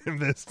muted him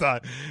this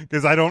time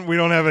because we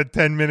don't have a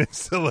 10-minute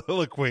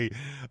soliloquy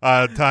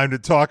time to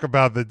talk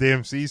about the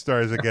damn Sea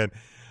Stars again.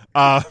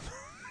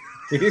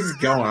 He's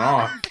going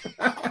off.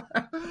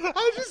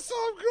 I just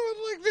saw him going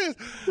like this.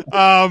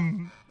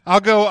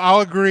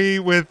 I'll agree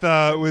with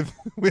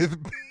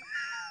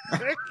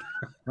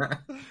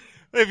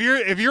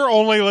If you're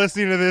only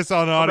listening to this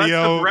on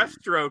audio, that's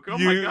the breaststroke. Oh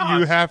my gosh.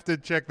 You have to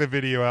check the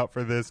video out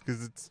for this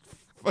because it's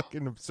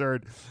fucking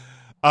absurd.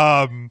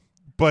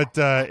 But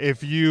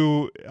if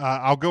you,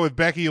 I'll go with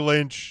Becky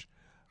Lynch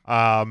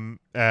on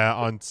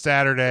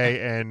Saturday.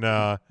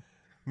 And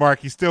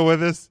Mark, you still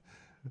with us?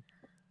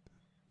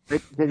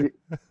 Can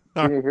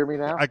you hear me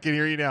now? I can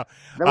hear you now.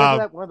 That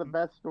was one of the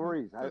best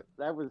stories.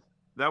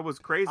 That was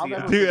crazy.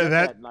 Dude,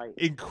 that night.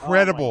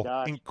 Incredible,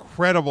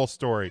 incredible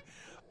story.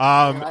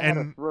 I had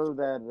to throw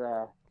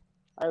that.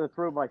 I had to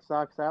throw my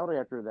socks out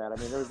after that. I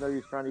mean, there was no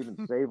use trying to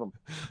even save them.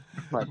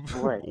 But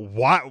boy,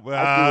 what?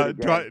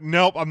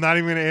 Nope, I'm not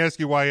even going to ask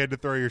you why you had to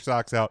throw your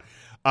socks out.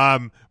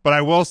 But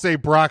I will say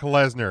Brock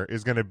Lesnar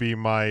is going to be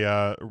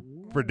my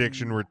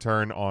prediction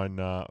return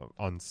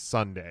on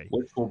Sunday,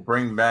 which will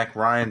bring back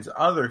Ryan's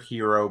other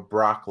hero,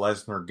 Brock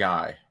Lesnar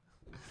guy.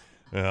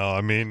 Well,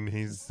 I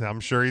mean, I'm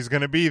sure he's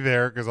going to be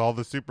there because all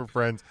the super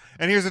friends.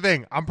 And here's the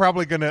thing: I'm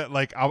probably going to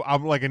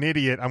I'm like an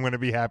idiot. I'm going to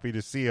be happy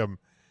to see him,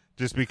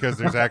 just because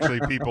there's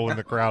actually people in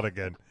the crowd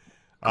again.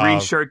 Green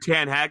shirt,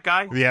 tan hat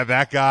guy. Yeah,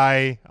 that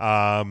guy.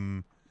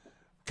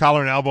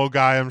 Collar and elbow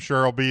guy. I'm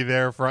sure will be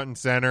there, front and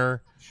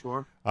center.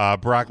 Sure.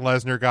 Brock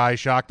Lesnar guy,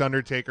 shocked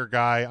Undertaker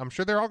guy. I'm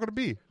sure they're all going to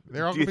be.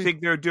 Do you think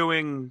they're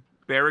doing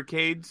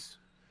barricades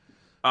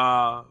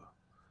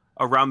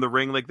around the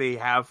ring like they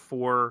have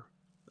for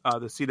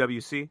the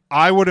CWC?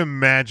 I would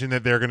imagine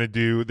that they're going to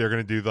do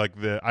like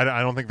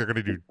I don't think they're going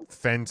to do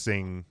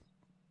fencing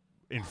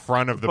in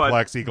front of the But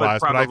plexiglass,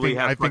 but I probably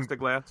think have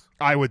plexiglass?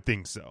 I would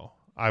think so.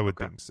 I would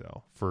think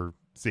so for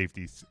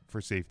safety's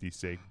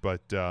sake.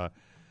 But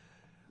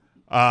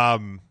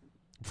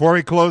before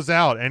we close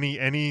out,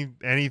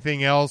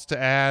 anything else to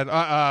add?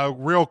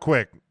 Real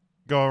quick,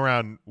 go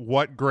around.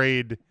 What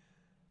grade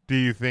do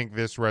you think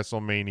this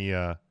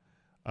WrestleMania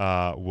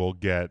will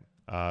get?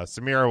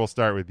 Samira, we'll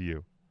start with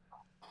you.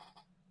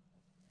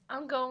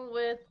 I'm going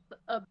with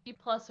a B+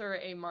 or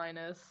A-.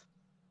 All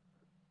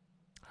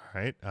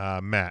right,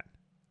 Matt.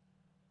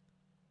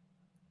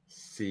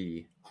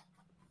 C.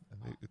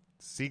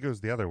 C goes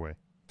the other way.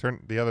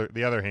 Turn the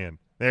other hand.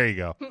 There you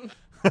go.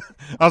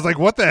 I was like,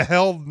 what the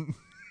hell?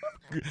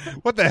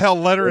 What the hell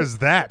letter is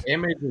that? The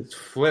image is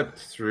flipped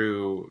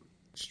through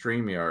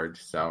StreamYard,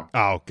 so.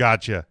 Oh,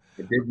 gotcha.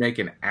 It did make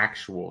an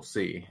actual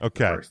C.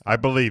 Okay, I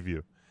believe you.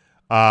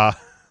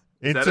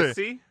 Is that a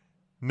C?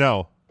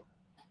 No.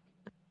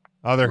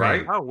 Other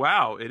hand. Oh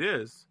wow, it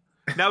is.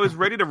 Now is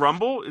Ready to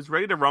Rumble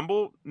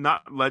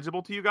not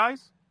legible to you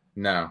guys?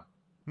 No,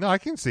 I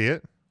can see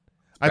it.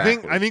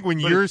 Backwards. I think when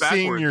But you're it's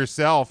seeing backwards.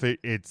 yourself,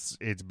 it's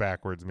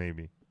backwards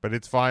maybe, but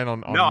it's fine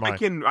on No,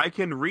 mine. I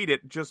can read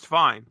it just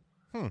fine.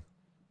 On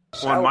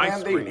Sal my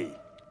Bandini. screen.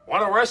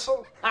 Want to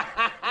wrestle?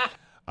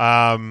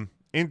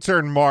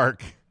 Intern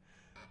Mark,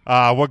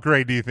 what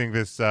grade do you think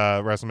this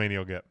WrestleMania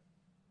will get?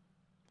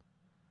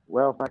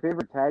 Well, if my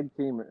favorite tag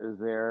team is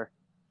there,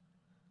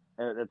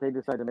 if they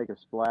decide to make a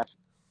splash,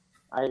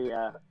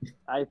 I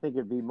think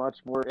it'd be much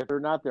more. If they're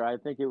not there, I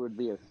think it would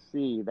be a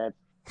C. That's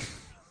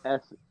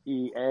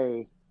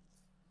SEA.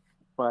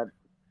 But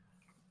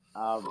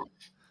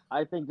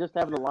I think just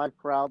having a live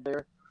crowd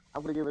there,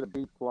 I'm going to give it a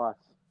B+. All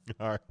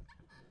right.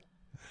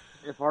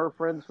 If our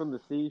friends from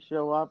the C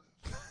show up,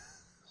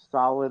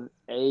 solid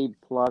A+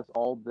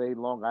 all day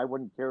long. I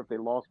wouldn't care if they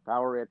lost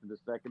power after the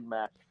second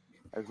match,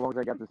 as long as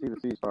I got to see the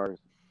C stars.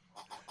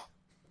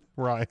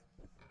 Right.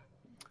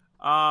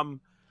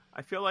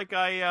 I feel like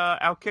I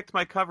outkicked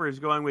my coverage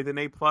going with an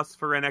A+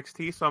 for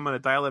NXT, so I'm going to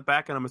dial it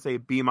back and I'm going to say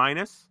B-.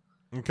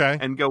 Okay.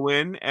 And go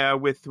in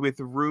with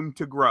room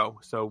to grow.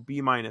 So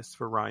B-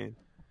 for Ryan.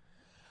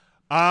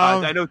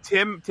 I know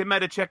Tim had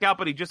to check out,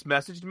 but he just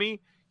messaged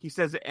me. He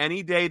says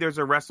any day there's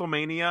a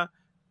WrestleMania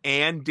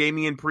and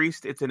Damian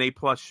Priest, it's an A+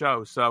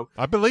 show. So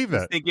I believe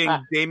that. Thinking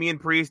Damian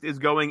Priest is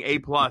going A+.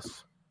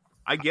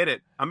 I get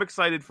it. I'm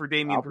excited for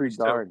Damian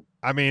Priest too.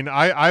 I mean,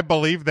 I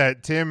believe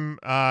that Tim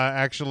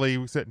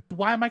actually said,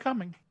 "Why am I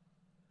coming?"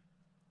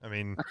 I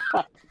mean,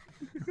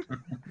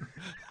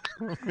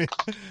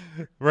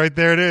 right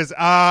there it is.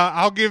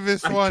 I'll give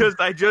this one because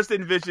I just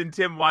envisioned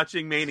Tim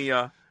watching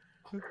Mania,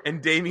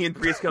 and Damian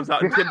Priest comes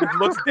out, and Tim just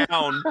looks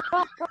down.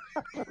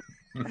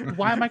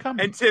 Why am I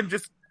coming? And Tim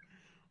just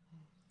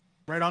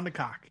right on the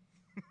cock.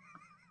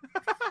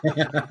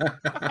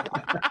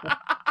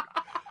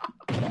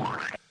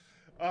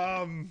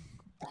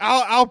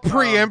 I'll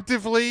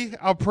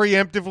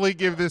preemptively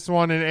give this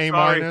one an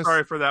A-.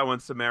 Sorry for that one,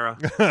 Samara.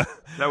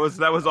 that was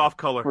off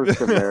color.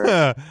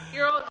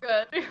 You're all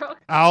good.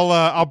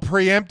 I'll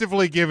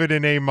preemptively give it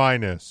an A-,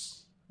 and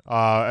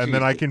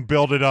then I can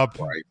build it up.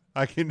 Right.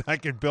 I can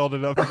build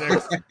it up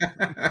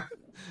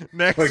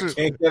next. But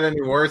can't get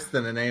any worse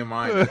than an A-.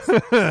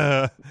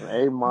 A-.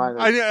 I'm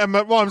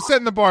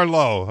setting the bar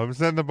low. I'm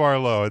setting the bar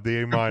low at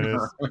the A-. My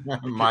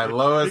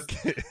lowest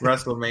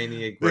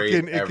WrestleMania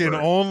grade It can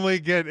only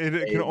go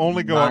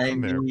up from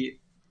there.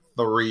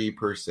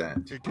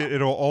 93%.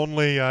 It'll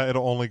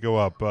only go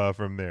up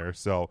from there.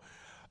 So,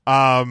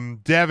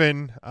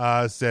 Devin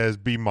says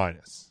B-.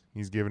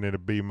 He's giving it a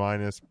B-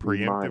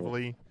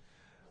 preemptively.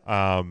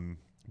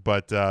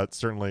 But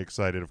certainly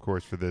excited, of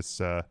course, for this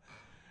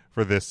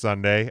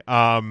Sunday.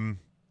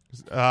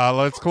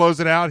 Let's close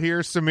it out here,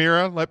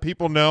 Samira. Let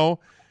people know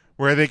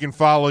where they can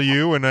follow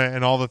you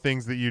and all the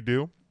things that you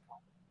do.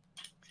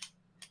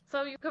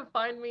 So you can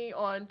find me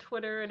on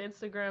Twitter and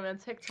Instagram and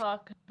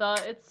TikTok,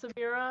 It's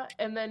Samira,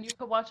 and then you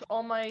can watch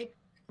all my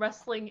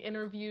wrestling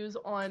interviews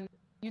on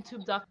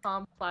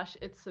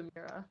youtube.com/It's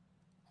Samira.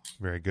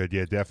 Very good.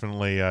 Yeah,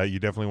 definitely. You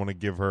definitely want to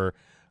give her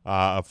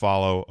a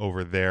follow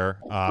over there.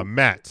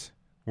 Matt,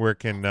 where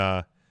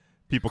can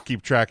people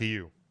keep track of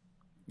you?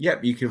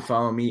 Yep, you can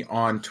follow me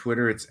on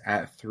Twitter. It's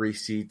at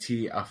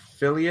 3CT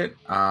Affiliate.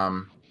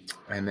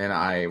 And then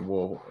I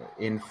will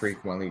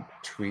infrequently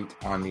tweet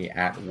on the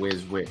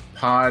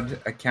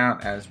 @WizWitPod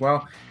account as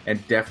well.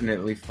 And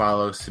definitely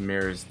follow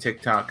Samira's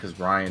TikTok because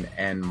Ryan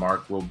and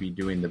Mark will be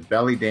doing the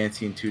belly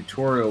dancing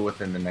tutorial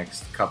within the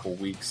next couple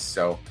weeks.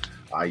 So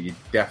you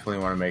definitely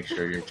want to make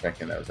sure you're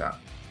checking those out.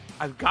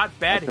 I've got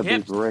bad That'd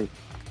hips. be great.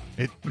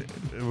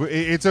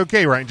 It's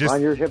okay, Ryan. Just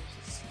On your hips.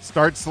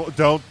 start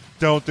slow.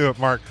 Don't do it,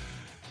 Mark.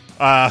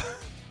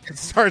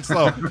 Start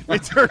slow.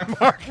 Intern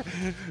Mark.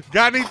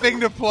 Got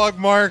anything to plug,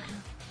 Mark?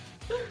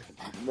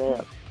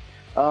 Man.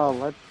 Oh,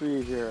 let's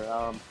see here.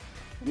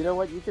 You know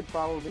what? You can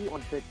follow me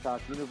on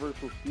TikTok,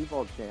 Universal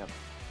Speedball Champ.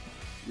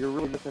 You're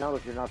really missing out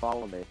if you're not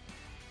following me.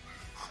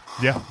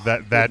 Yeah,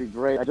 that That'd be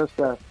great. I just,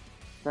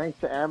 thanks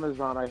to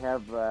Amazon, I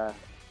have,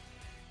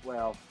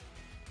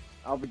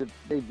 I'll be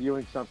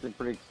debuting something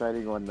pretty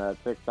exciting on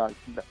TikTok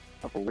in a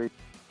couple weeks.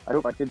 I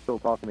hope my kids still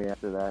talk to me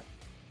after that.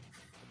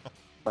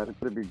 But it's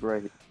going to be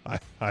great. I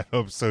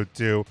hope so,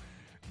 too.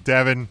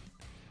 Devin,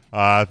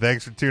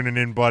 thanks for tuning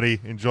in, buddy.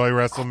 Enjoy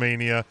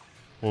WrestleMania.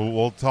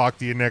 We'll talk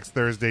to you next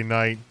Thursday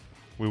night.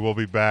 We will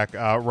be back.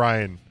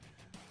 Ryan,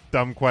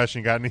 dumb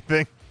question. Got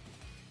anything?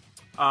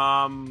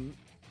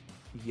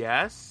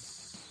 Yes.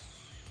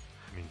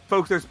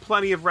 Folks, there's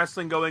plenty of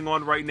wrestling going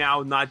on right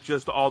now, not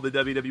just all the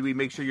WWE.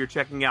 Make sure you're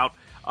checking out.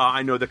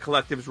 I know the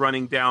Collective's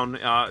running down,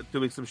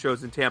 doing some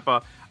shows in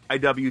Tampa.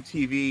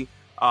 IWTV,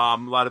 a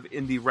lot of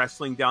indie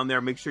wrestling down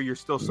there. Make sure you're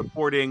still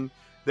supporting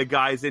the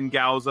guys and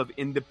gals of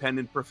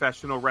independent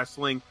professional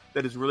wrestling.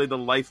 That is really the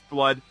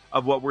lifeblood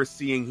of what we're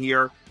seeing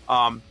here.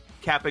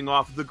 Capping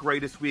off the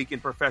greatest week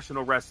in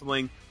professional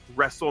wrestling,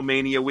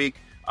 WrestleMania week.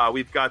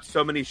 We've got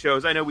so many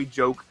shows. I know we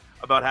joke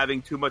about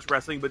having too much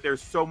wrestling, but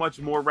there's so much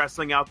more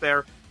wrestling out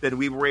there than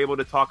we were able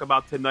to talk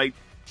about tonight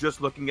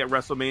just looking at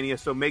WrestleMania.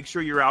 So make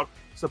sure you're out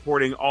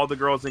supporting all the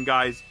girls and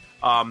guys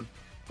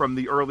from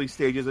the early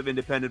stages of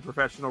independent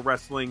professional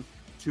wrestling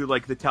to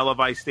like the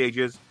televised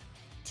stages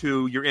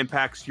to your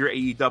Impacts, your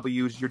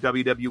AEWs, your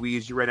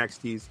WWEs, your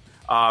NXTs.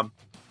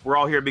 We're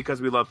all here because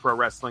we love pro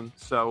wrestling.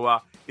 So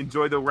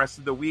enjoy the rest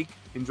of the week.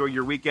 Enjoy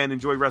your weekend.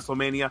 Enjoy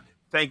WrestleMania.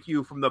 Thank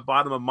you from the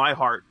bottom of my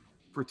heart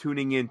for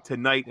tuning in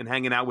tonight and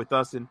hanging out with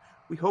us. And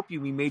we hope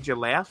we made you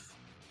laugh.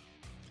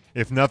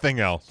 If nothing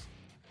else,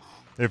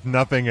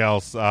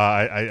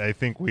 I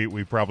think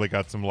we probably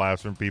got some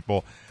laughs from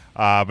people.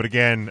 But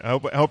again, I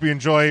hope you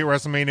enjoy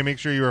WrestleMania. Make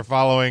sure you are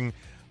following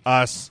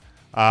us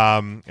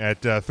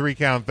at 3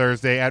 Count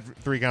Thursday, at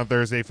 3 Count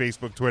Thursday,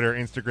 Facebook, Twitter,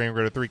 Instagram.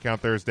 Go to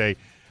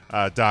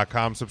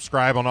 3countthursday.com.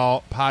 Subscribe on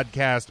all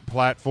podcast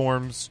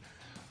platforms.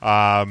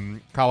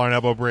 Collar and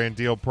Elbow brand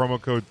deal, promo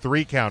code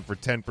 3COUNT for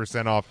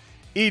 10% off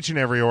each and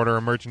every order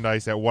of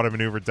merchandise at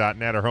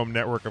whatamaneuver.net, our home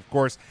network, of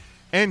course,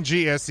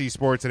 NGSC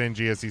Sports at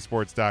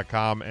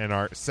ngscsports.com, and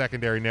our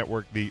secondary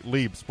network, the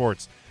Leib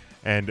Sports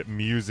and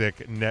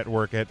Music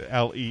Network at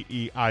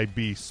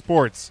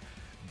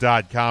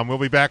LEEIBsports.com. We'll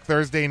be back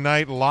Thursday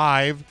night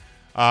live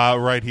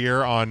right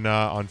here on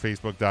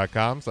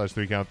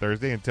Facebook.com/3Count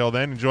Thursday. Until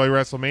then, enjoy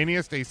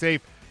WrestleMania. Stay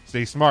safe,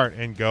 stay smart,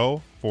 and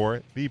go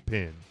for the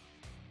pin.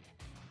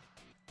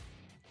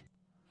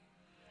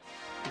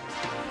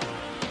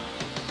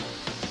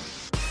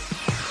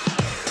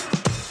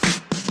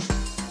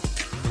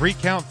 Three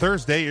Count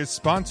Thursday is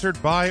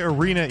sponsored by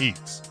Arena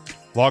Eats.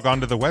 Log on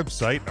to the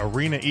website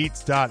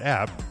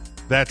arenaeats.app.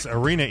 That's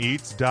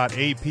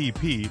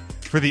arenaeats.app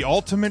for the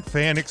ultimate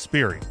fan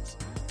experience.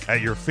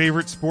 At your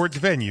favorite sports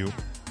venue,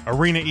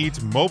 Arena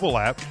Eats mobile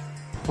app,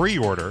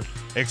 pre-order,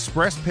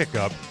 express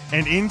pickup,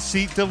 and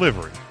in-seat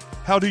delivery.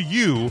 How do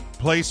you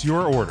place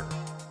your order?